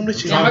bring someone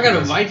with you. damn, I gotta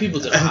invite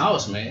people to the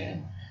house,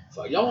 man.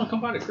 Fuck, y'all want to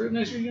come by the crib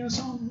next weekend or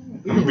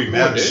something? I'm gonna be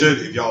mad as dude.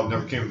 shit if y'all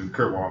never came to the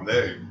crib while I'm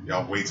there.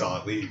 Y'all wait till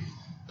I leave.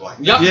 Like,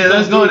 Y'all Yeah,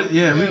 let's go.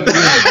 Yeah, we.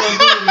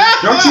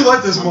 don't you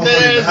like this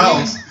motherfucker in the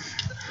house?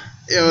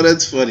 Yo,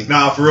 that's funny.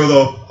 Nah, for real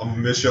though, I'm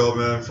gonna miss y'all,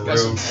 man. For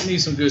real. I need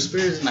some good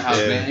spirits in the house,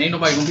 Yeah. man. Ain't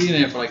nobody gonna be in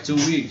there for like 2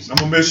 weeks. I'm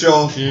gonna miss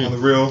y'all Mm. on the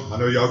real. I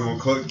know y'all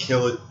gonna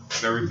kill it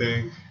and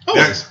everything. Oh.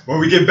 Next,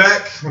 when I get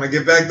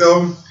back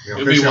though,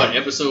 It'll be what,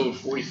 episode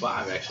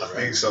 45 actually, I right?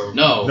 think so.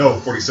 No.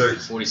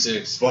 46.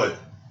 46. But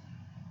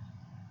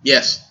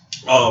Yes.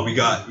 we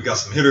got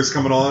some hitters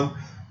coming on,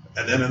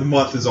 and then in the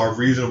month is our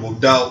Reasonable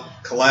Doubt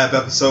collab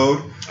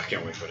episode. I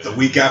can't wait for that. The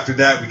week after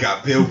that, we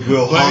got Big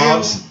Will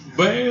Hobbs.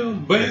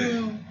 Bam,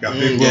 bam. Got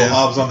Big Yeah. Will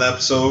Hobbs on the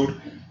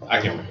episode.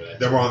 I can't wait for that.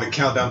 Then we're on the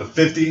countdown to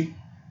 50.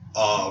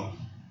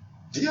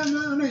 Yeah, man,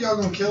 I know y'all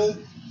gonna kill it.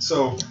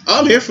 So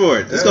I'm here for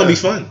it. It's gonna be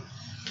fun.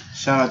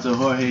 Shout out to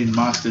Jorge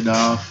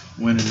Masvidal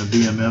winning the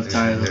BMF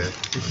title.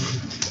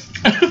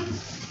 yeah.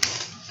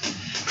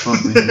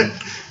 Fuck with him.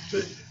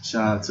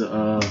 Shout out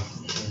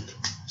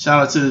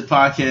to the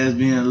podcast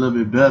being a little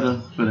bit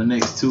better for the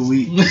next 2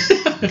 weeks.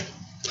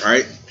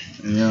 Right?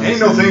 You know Ain't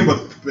no thing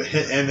but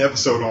hit end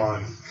episode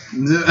on.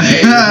 but.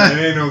 It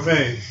ain't no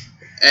thing.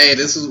 Hey,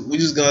 we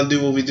just gonna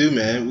do what we do,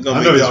 man. We're gonna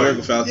I make know this y'all. work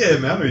without. Yeah,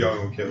 man, I know y'all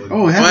gonna kill it.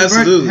 Oh,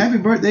 absolutely. happy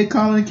birthday,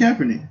 Colin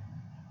Kaepernick.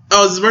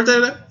 Oh, is his birthday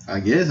today? I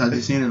guess I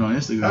just seen it on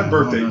Instagram. Happy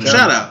birthday, I don't know.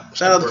 Cap.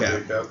 Shout out to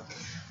Birthday, Cap.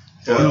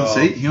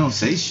 Cap. He don't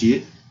say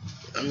shit.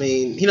 I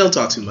mean, he don't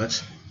talk too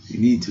much. You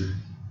need to.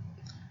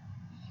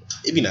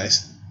 It'd be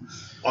nice.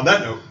 On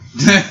that note,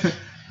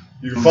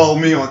 you can follow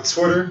me on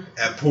Twitter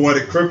at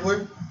Poetic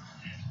Crippler.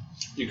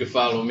 You can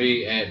follow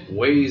me at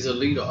 _Ways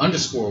Alito.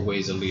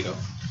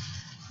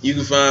 You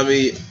can find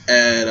me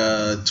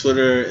at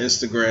Twitter,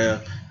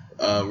 Instagram,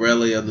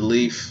 Rally of the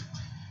Leaf.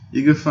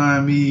 You can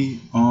find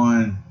me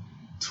on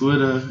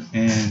Twitter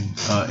and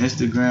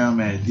Instagram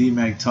at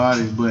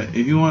DMacTardy. But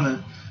if you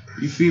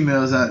you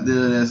females out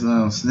there that's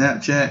on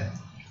Snapchat,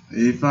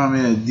 you find me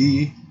at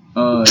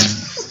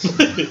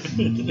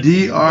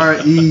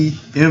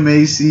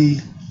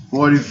DREMAC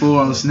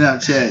 44 on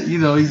Snapchat. You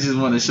know, you just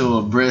want to show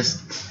a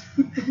breast.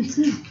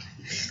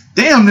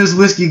 Damn, this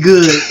whiskey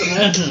good.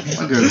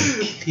 My girl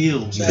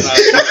killed me.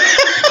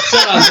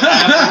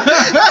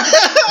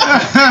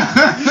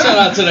 Shout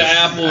out to the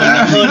apple and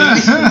the honey.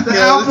 The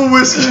apple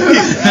whiskey.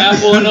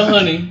 Apple and the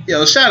honey.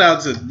 Yo, shout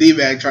out to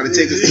D-Mac trying to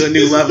take us to a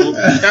new level.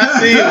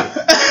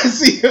 I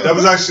see him. That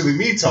was actually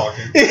me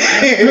talking.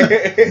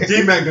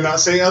 D-Mac did not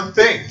say a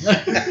thing.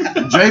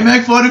 Dre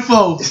Mac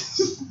 44.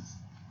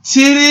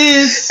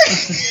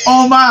 Titties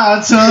on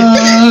my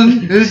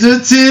tongue. It's the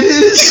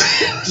titties.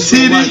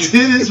 Titties.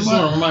 Just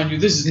want to remind you,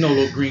 this is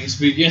Nolo Green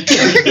speaking.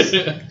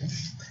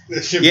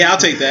 Yeah, I'll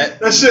take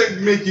that. That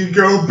shit make you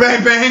go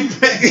bang, bang,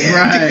 bang.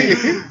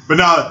 Right. But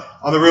nah,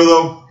 on the real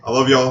though, I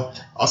love y'all.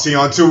 I'll see you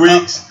on 2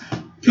 weeks.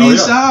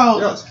 Peace out.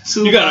 Yes.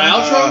 You got an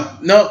outro?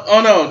 No,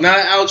 not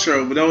an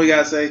outro, but then we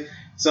gotta say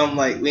something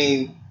like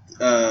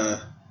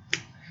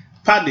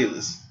pod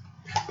dealers.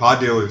 Pod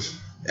dealers.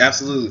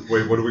 Absolutely.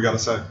 Wait, what do we gotta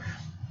say?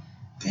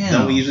 Damn.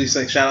 Don't we usually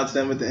say shout out to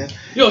them at the end?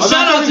 Yo, shout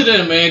out to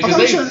them, man, I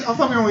because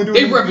thought we only do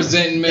they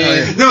representing,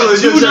 man. No,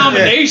 Two just-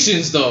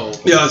 nominations, though.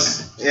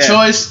 Yes. Yeah.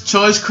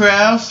 Choice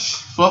Crafts.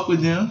 Fuck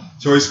with them.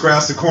 Choice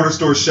Crafts, the corner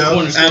store chef.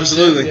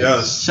 Absolutely.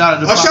 Yes. Shout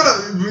out to Shout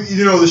out,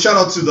 the shout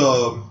out to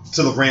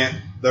the Rant,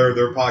 their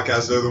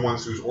podcast. They're the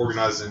ones who's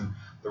organizing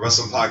the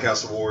Wrestling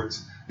Podcast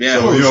Awards. Yeah.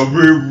 So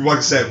like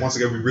I said, once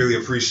again, we really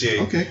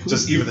appreciate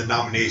just even the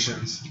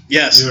nominations.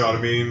 Yes. You know what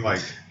I mean?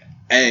 Like,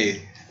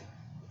 Hey.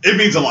 it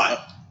means a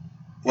lot.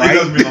 Right? It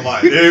does mean a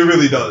lot. It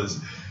really does.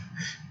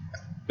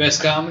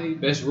 Best comedy,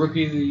 best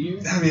rookie of the year.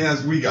 I mean,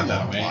 as we got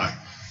that on man. line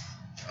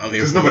I'm here.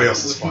 because nobody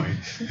else is funny.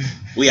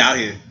 We out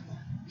here.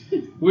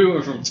 We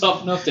went from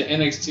Tough Enough to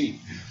NXT.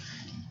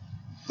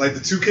 Like the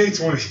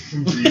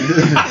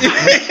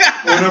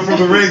 2K20. Went up from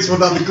the ranks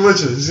without the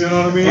glitches. You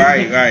know what I mean?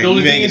 Right. The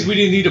only You thing make is it. we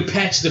didn't need a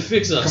patch to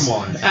fix us. Come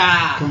on.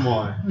 Ah. Come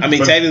on. I mean,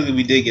 But- technically,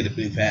 we did get a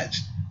new patch.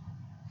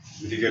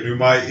 Did you get a new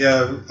mic?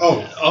 Yeah.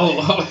 Oh,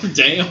 Oh,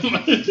 damn.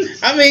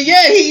 I mean,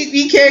 yeah,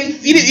 he came.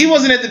 He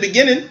wasn't at the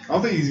beginning. I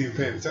don't think he's even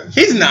paying attention.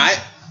 He's not,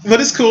 but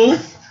it's cool.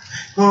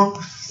 Huh?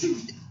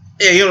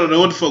 Yeah, you don't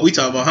know what the fuck we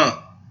talking about, huh?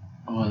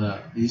 Hold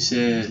up. You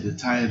said the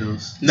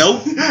titles.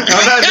 Nope. On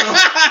that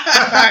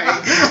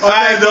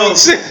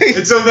note,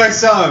 until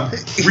next time,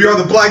 we are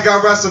the Black Guy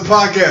Wrestling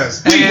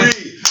Podcast. And-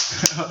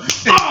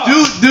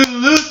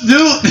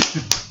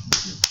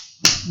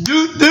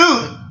 Dude.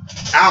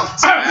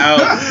 Out.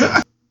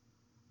 Out.